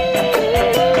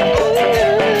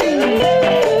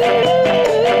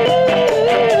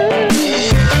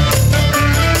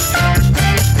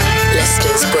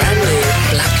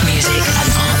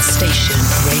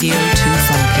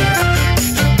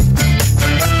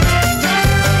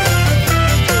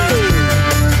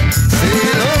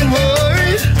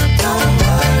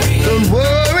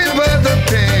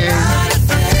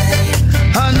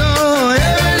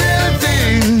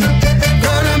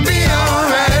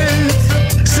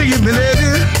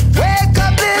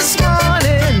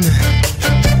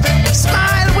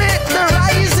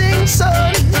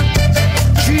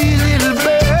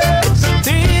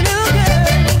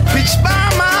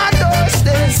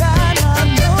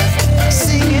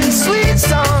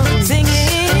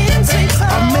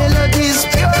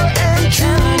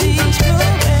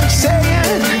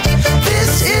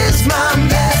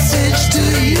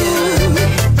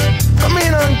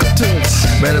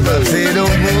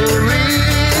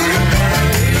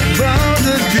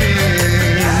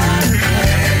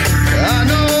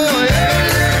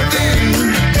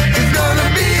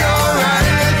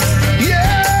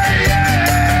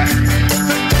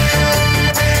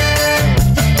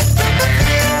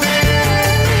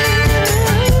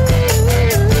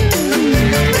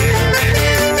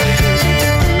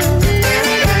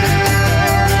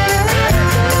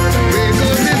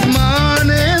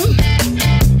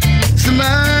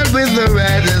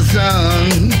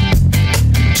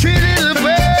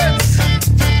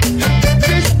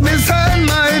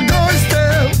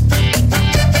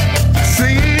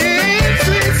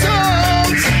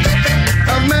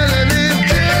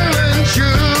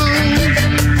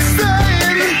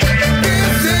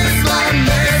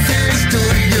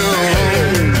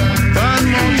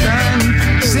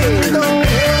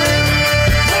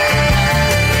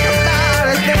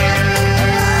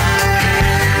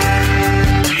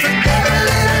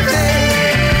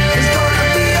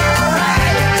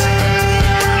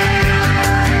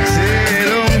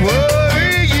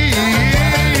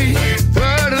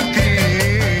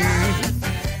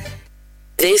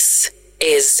 This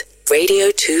is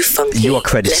Radio2Funky. You are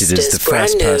credited as the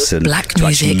first person black to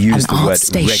actually music use and the word art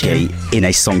station. reggae in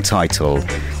a song title.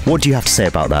 What do you have to say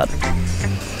about that?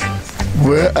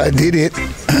 Well, I did it,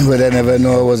 but I never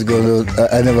know I was going to.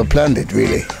 I never planned it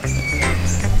really,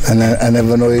 and I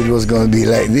never know it was going to be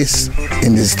like this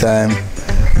in this time.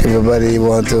 Everybody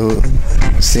want to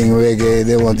sing reggae.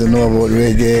 They want to know about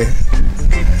reggae,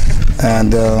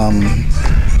 and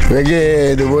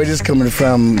reggae. The word is coming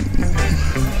from,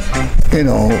 you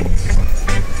know,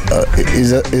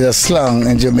 is a slang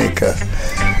in Jamaica.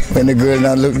 When the girl's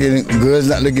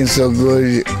not looking so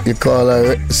good, you call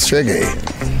her reggae.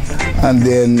 And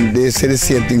then they say the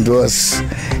same thing to us.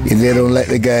 If they don't like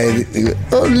the guy, they go,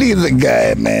 oh, leave the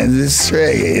guy, man. This is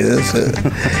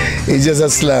reggae. It's just a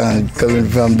slang coming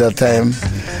from that time.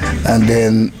 And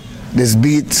then this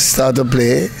beat start to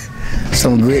play.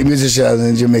 Some great musicians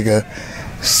in Jamaica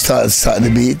start the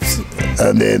beat.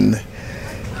 And then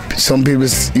some people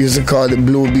used to call it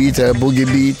blue beat or boogie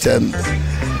beat. And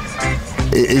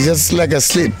it's just like a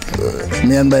slip.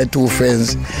 Me and my two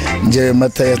friends, Jerry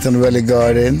Matthias and Relly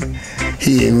Garden.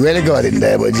 Relly Garden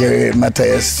there, but Jerry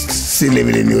Matthias still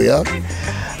living in New York.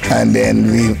 And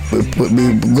then we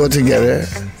go together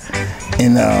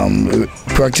in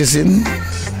practicing,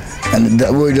 and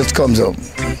that word just comes up.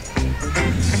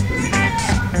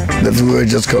 That word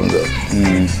just comes up.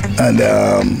 And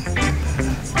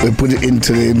we put it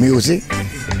into the music.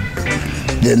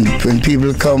 Then when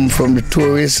people come from the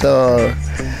tourists or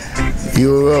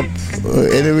Europe, or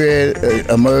anywhere,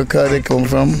 America they come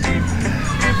from,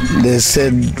 they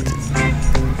said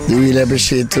they really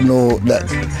appreciate to know that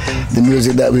the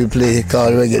music that we play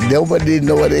called reggae. Nobody didn't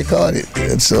know what they called it.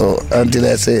 And so until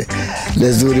I say,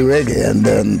 let's do the reggae, and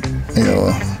then, you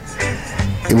know,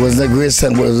 it wasn't a great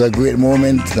song, but it was a great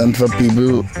moment, and for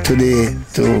people today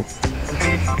to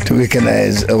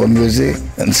recognize our music,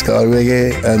 and it's called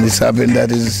reggae, and it's happened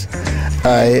that is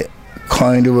I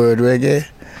coined the word reggae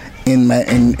in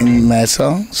my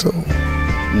song, so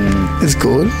it's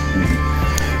cool.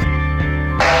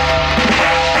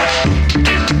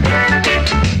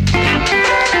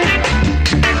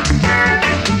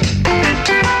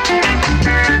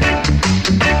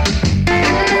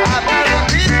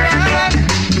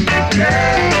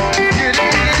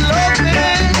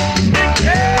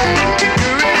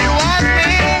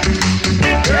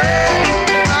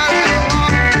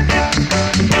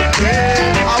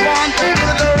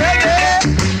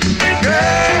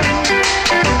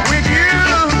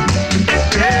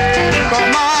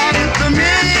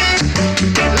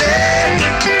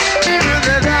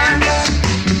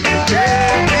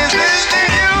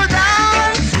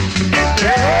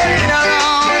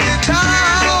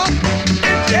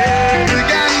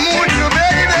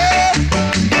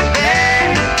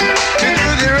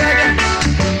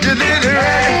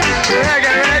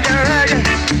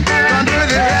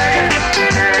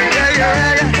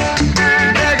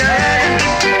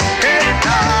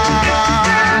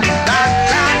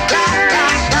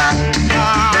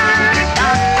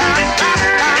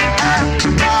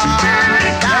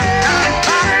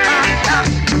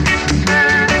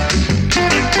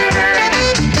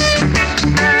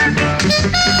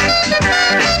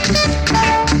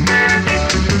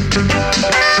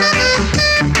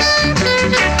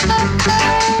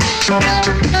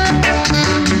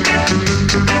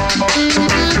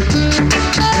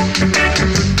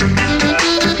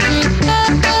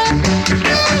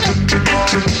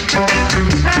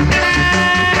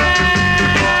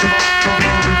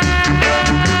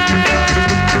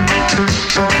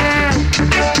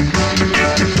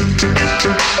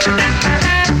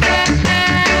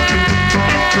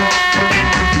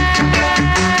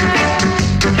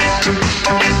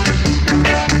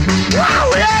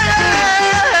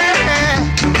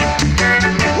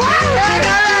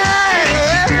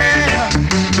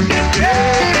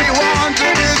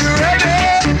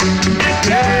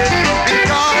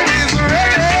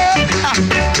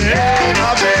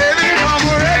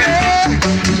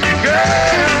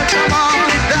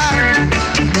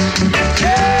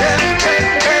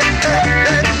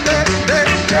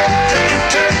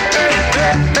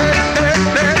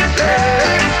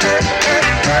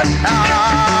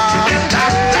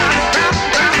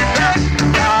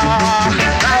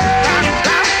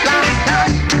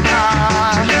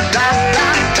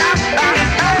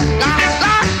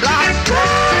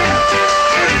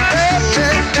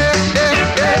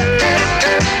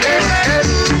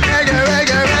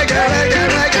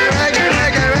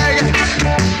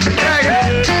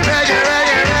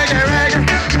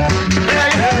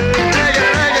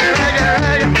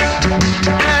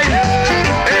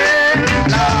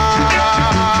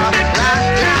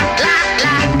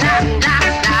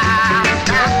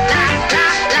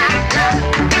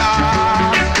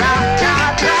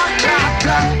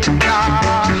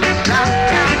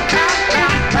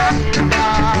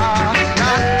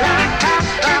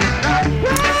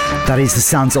 is the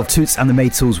sounds of Toots and the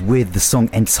Maytals with the song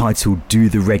entitled Do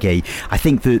the Reggae. I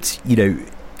think that, you know,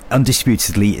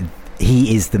 undisputedly,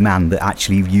 he is the man that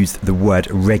actually used the word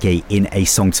reggae in a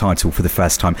song title for the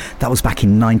first time. That was back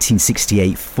in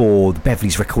 1968 for the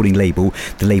Beverly's recording label,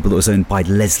 the label that was owned by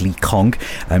Leslie Kong,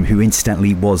 who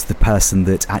incidentally was the person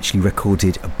that actually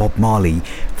recorded Bob Marley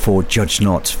for Judge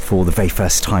Not for the very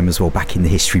first time as well, back in the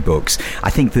history books.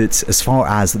 I think that as far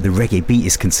as the reggae beat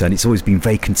is concerned, it's always been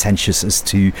very contentious as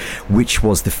to which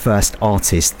was the first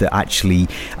artist that actually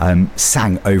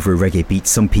sang over a reggae beat.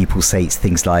 Some people say it's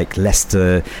things like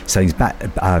Leicester, so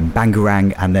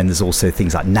Bangarang, and then there's also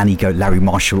things like Nanny Goat. Larry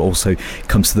Marshall also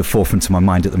comes to the forefront of my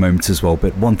mind at the moment as well.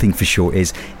 But one thing for sure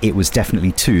is it was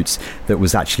definitely Toots that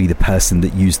was actually the person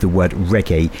that used the word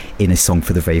reggae in a song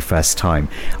for the very first time.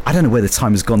 I don't know where the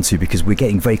time has gone to, because we're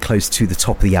getting very close to the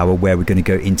top of the hour where we're going to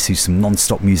go into some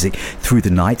non-stop music through the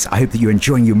night. I hope that you're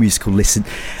enjoying your musical listening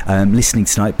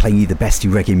tonight, playing you the best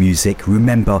in reggae music.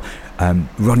 Remember,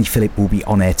 Ronnie Phillip will be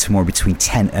on air tomorrow between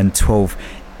 10 and 12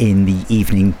 in the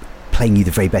evening, playing you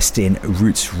the very best in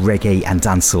roots, reggae and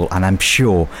dancehall, and I'm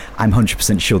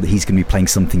 100% sure that he's going to be playing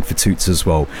something for Toots as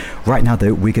well. Right now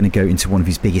though, we're going to go into one of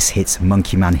his biggest hits,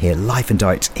 Monkey Man, here live and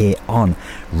direct here on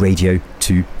Radio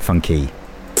 2 Funky.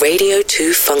 Radio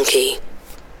 2 Funky.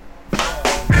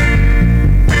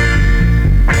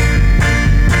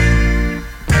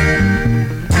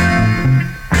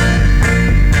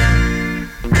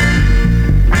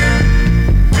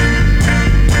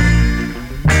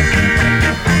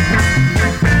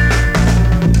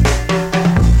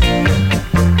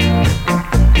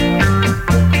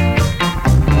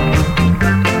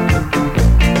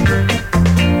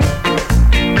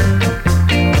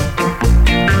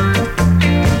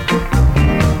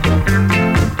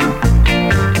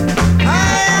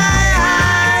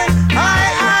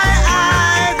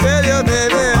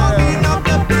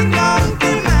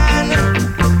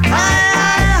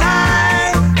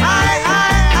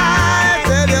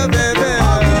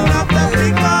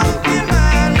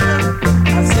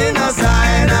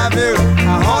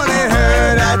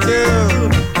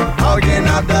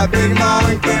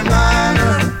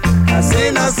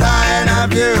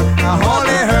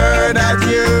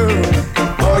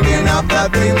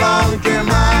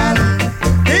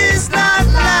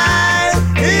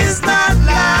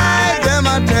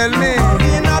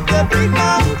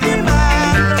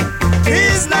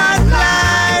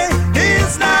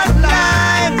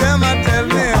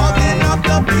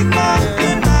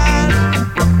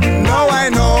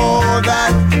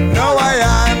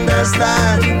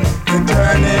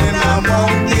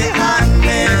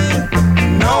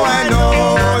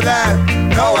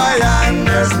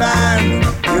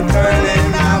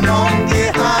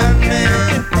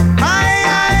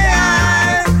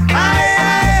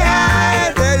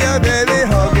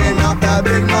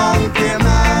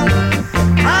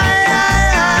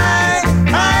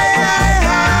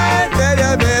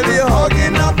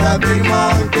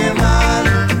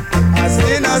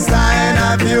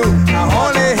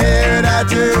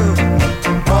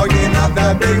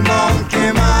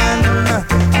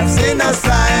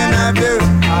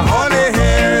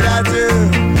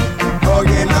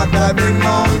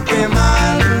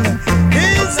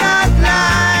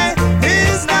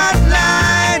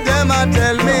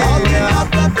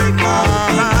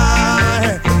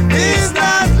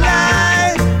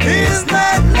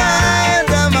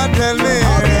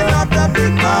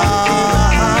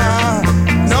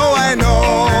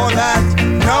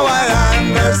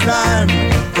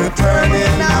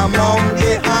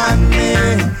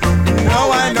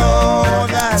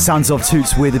 Sounds of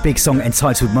Toots with a big song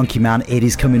entitled Monkey Man. It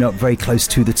is coming up very close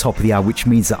to the top of the hour, which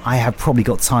means that I have probably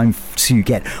got time to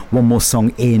get one more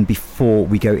song in before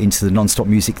we go into the non-stop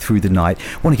music through the night.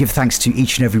 I want to give thanks to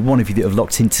each and every one of you that have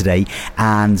locked in today,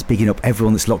 and bigging up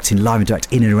everyone that's locked in live and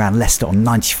direct in and around Leicester on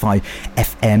 95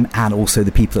 FM, and also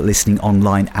the people that are listening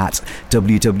online at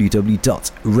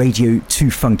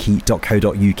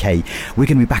www.radio2funky.co.uk. We're going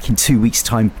to be back in 2 weeks'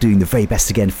 time doing the very best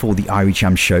again for the Irie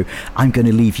Jamms show. I'm going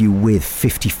to leave you with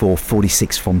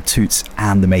 5446 from Toots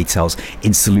and the Maytals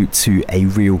in salute to a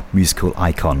real musical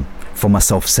icon. From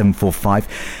myself, 745,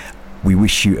 we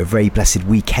wish you a very blessed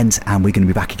weekend, and we're going to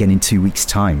be back again in 2 weeks'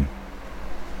 time.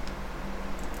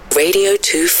 Radio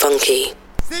 2 Funky.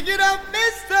 Sing it up,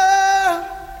 mister.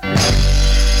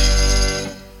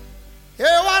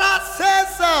 Hear what I said,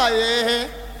 sir, yeah.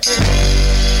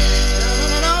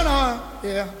 No,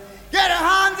 yeah. Get your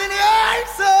hands in the air,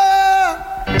 sir.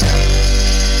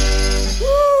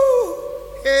 Woo,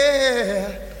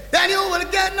 yeah. Then you will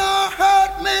get no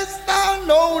hurt, mister.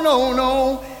 No.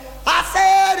 I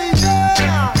said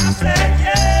yeah. I said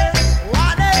yeah.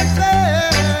 What they say?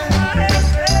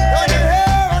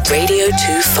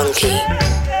 Radio2Funky.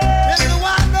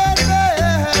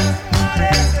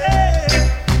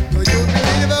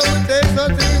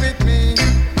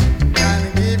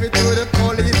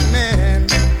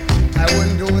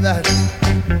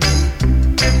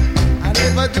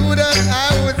 Do that,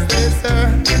 I would say, sir.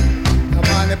 Come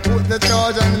on, and put the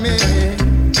charge on me.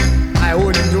 I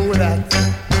wouldn't do that.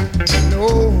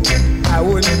 No, I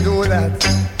wouldn't do that.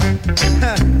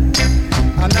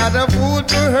 I'm not a fool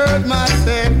to hurt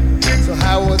myself, so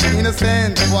I was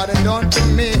innocent of what they done to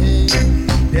me.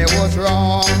 They was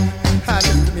wrong.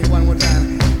 Listen to me one more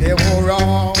time. They were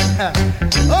wrong.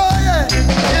 Oh yeah,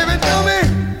 give it to me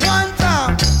one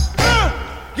time.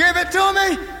 Give it to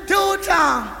me 2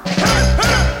 times.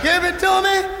 Give it to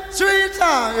me 3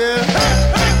 times, yeah.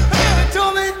 Give it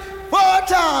to me 4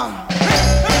 times.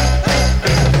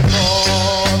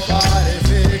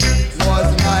 446 was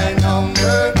my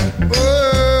number.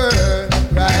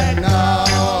 Right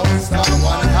now,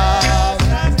 someone has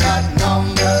that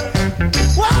number.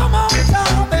 One more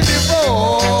time, baby.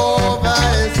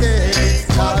 456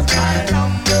 was my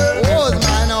number. Was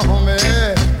my number.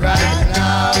 Right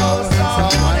now,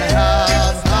 someone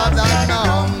has that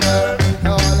number.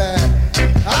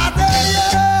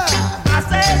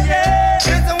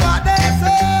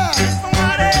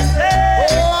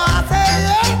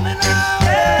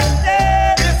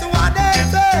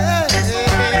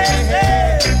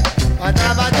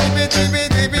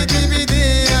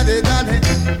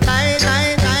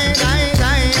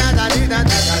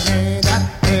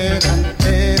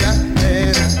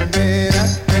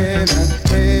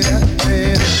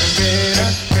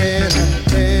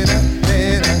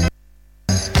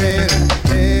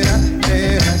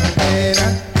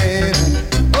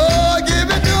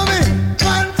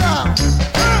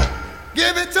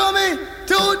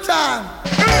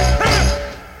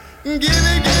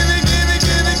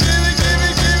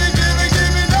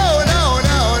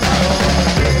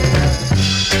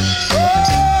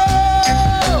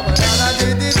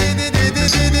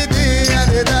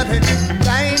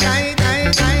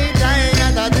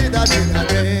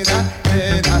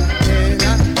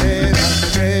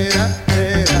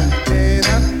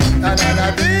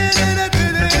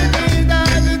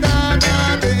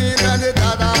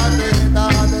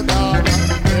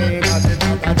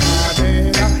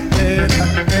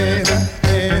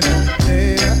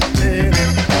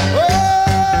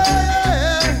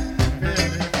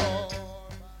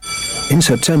 In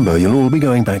September, you'll all be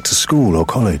going back to school or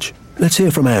college. Let's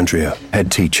hear from Andrea,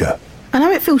 head teacher. I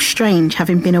know it feels strange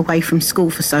having been away from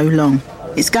school for so long.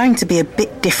 It's going to be a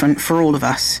bit different for all of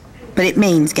us. But it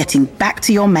means getting back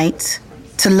to your mates,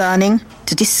 to learning,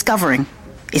 to discovering.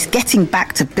 It's getting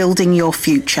back to building your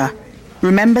future.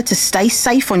 Remember to stay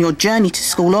safe on your journey to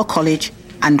school or college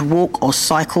and walk or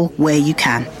cycle where you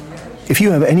can. If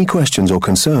you have any questions or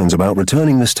concerns about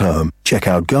returning this term, check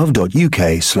out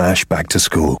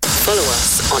gov.uk/back-to-school. Follow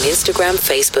us on Instagram,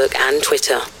 Facebook and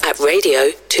Twitter at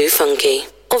Radio2Funky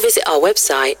or visit our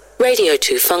website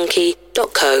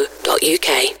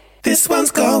radio2funky.co.uk. This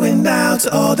one's going out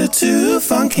to all the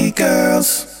 2Funky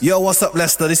girls. Yo, what's up,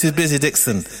 Leicester? This is Busy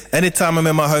Dixon. Anytime I'm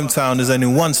in my hometown, there's only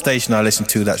one station I listen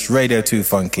to, that's Radio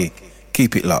 2Funky.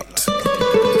 Keep it locked.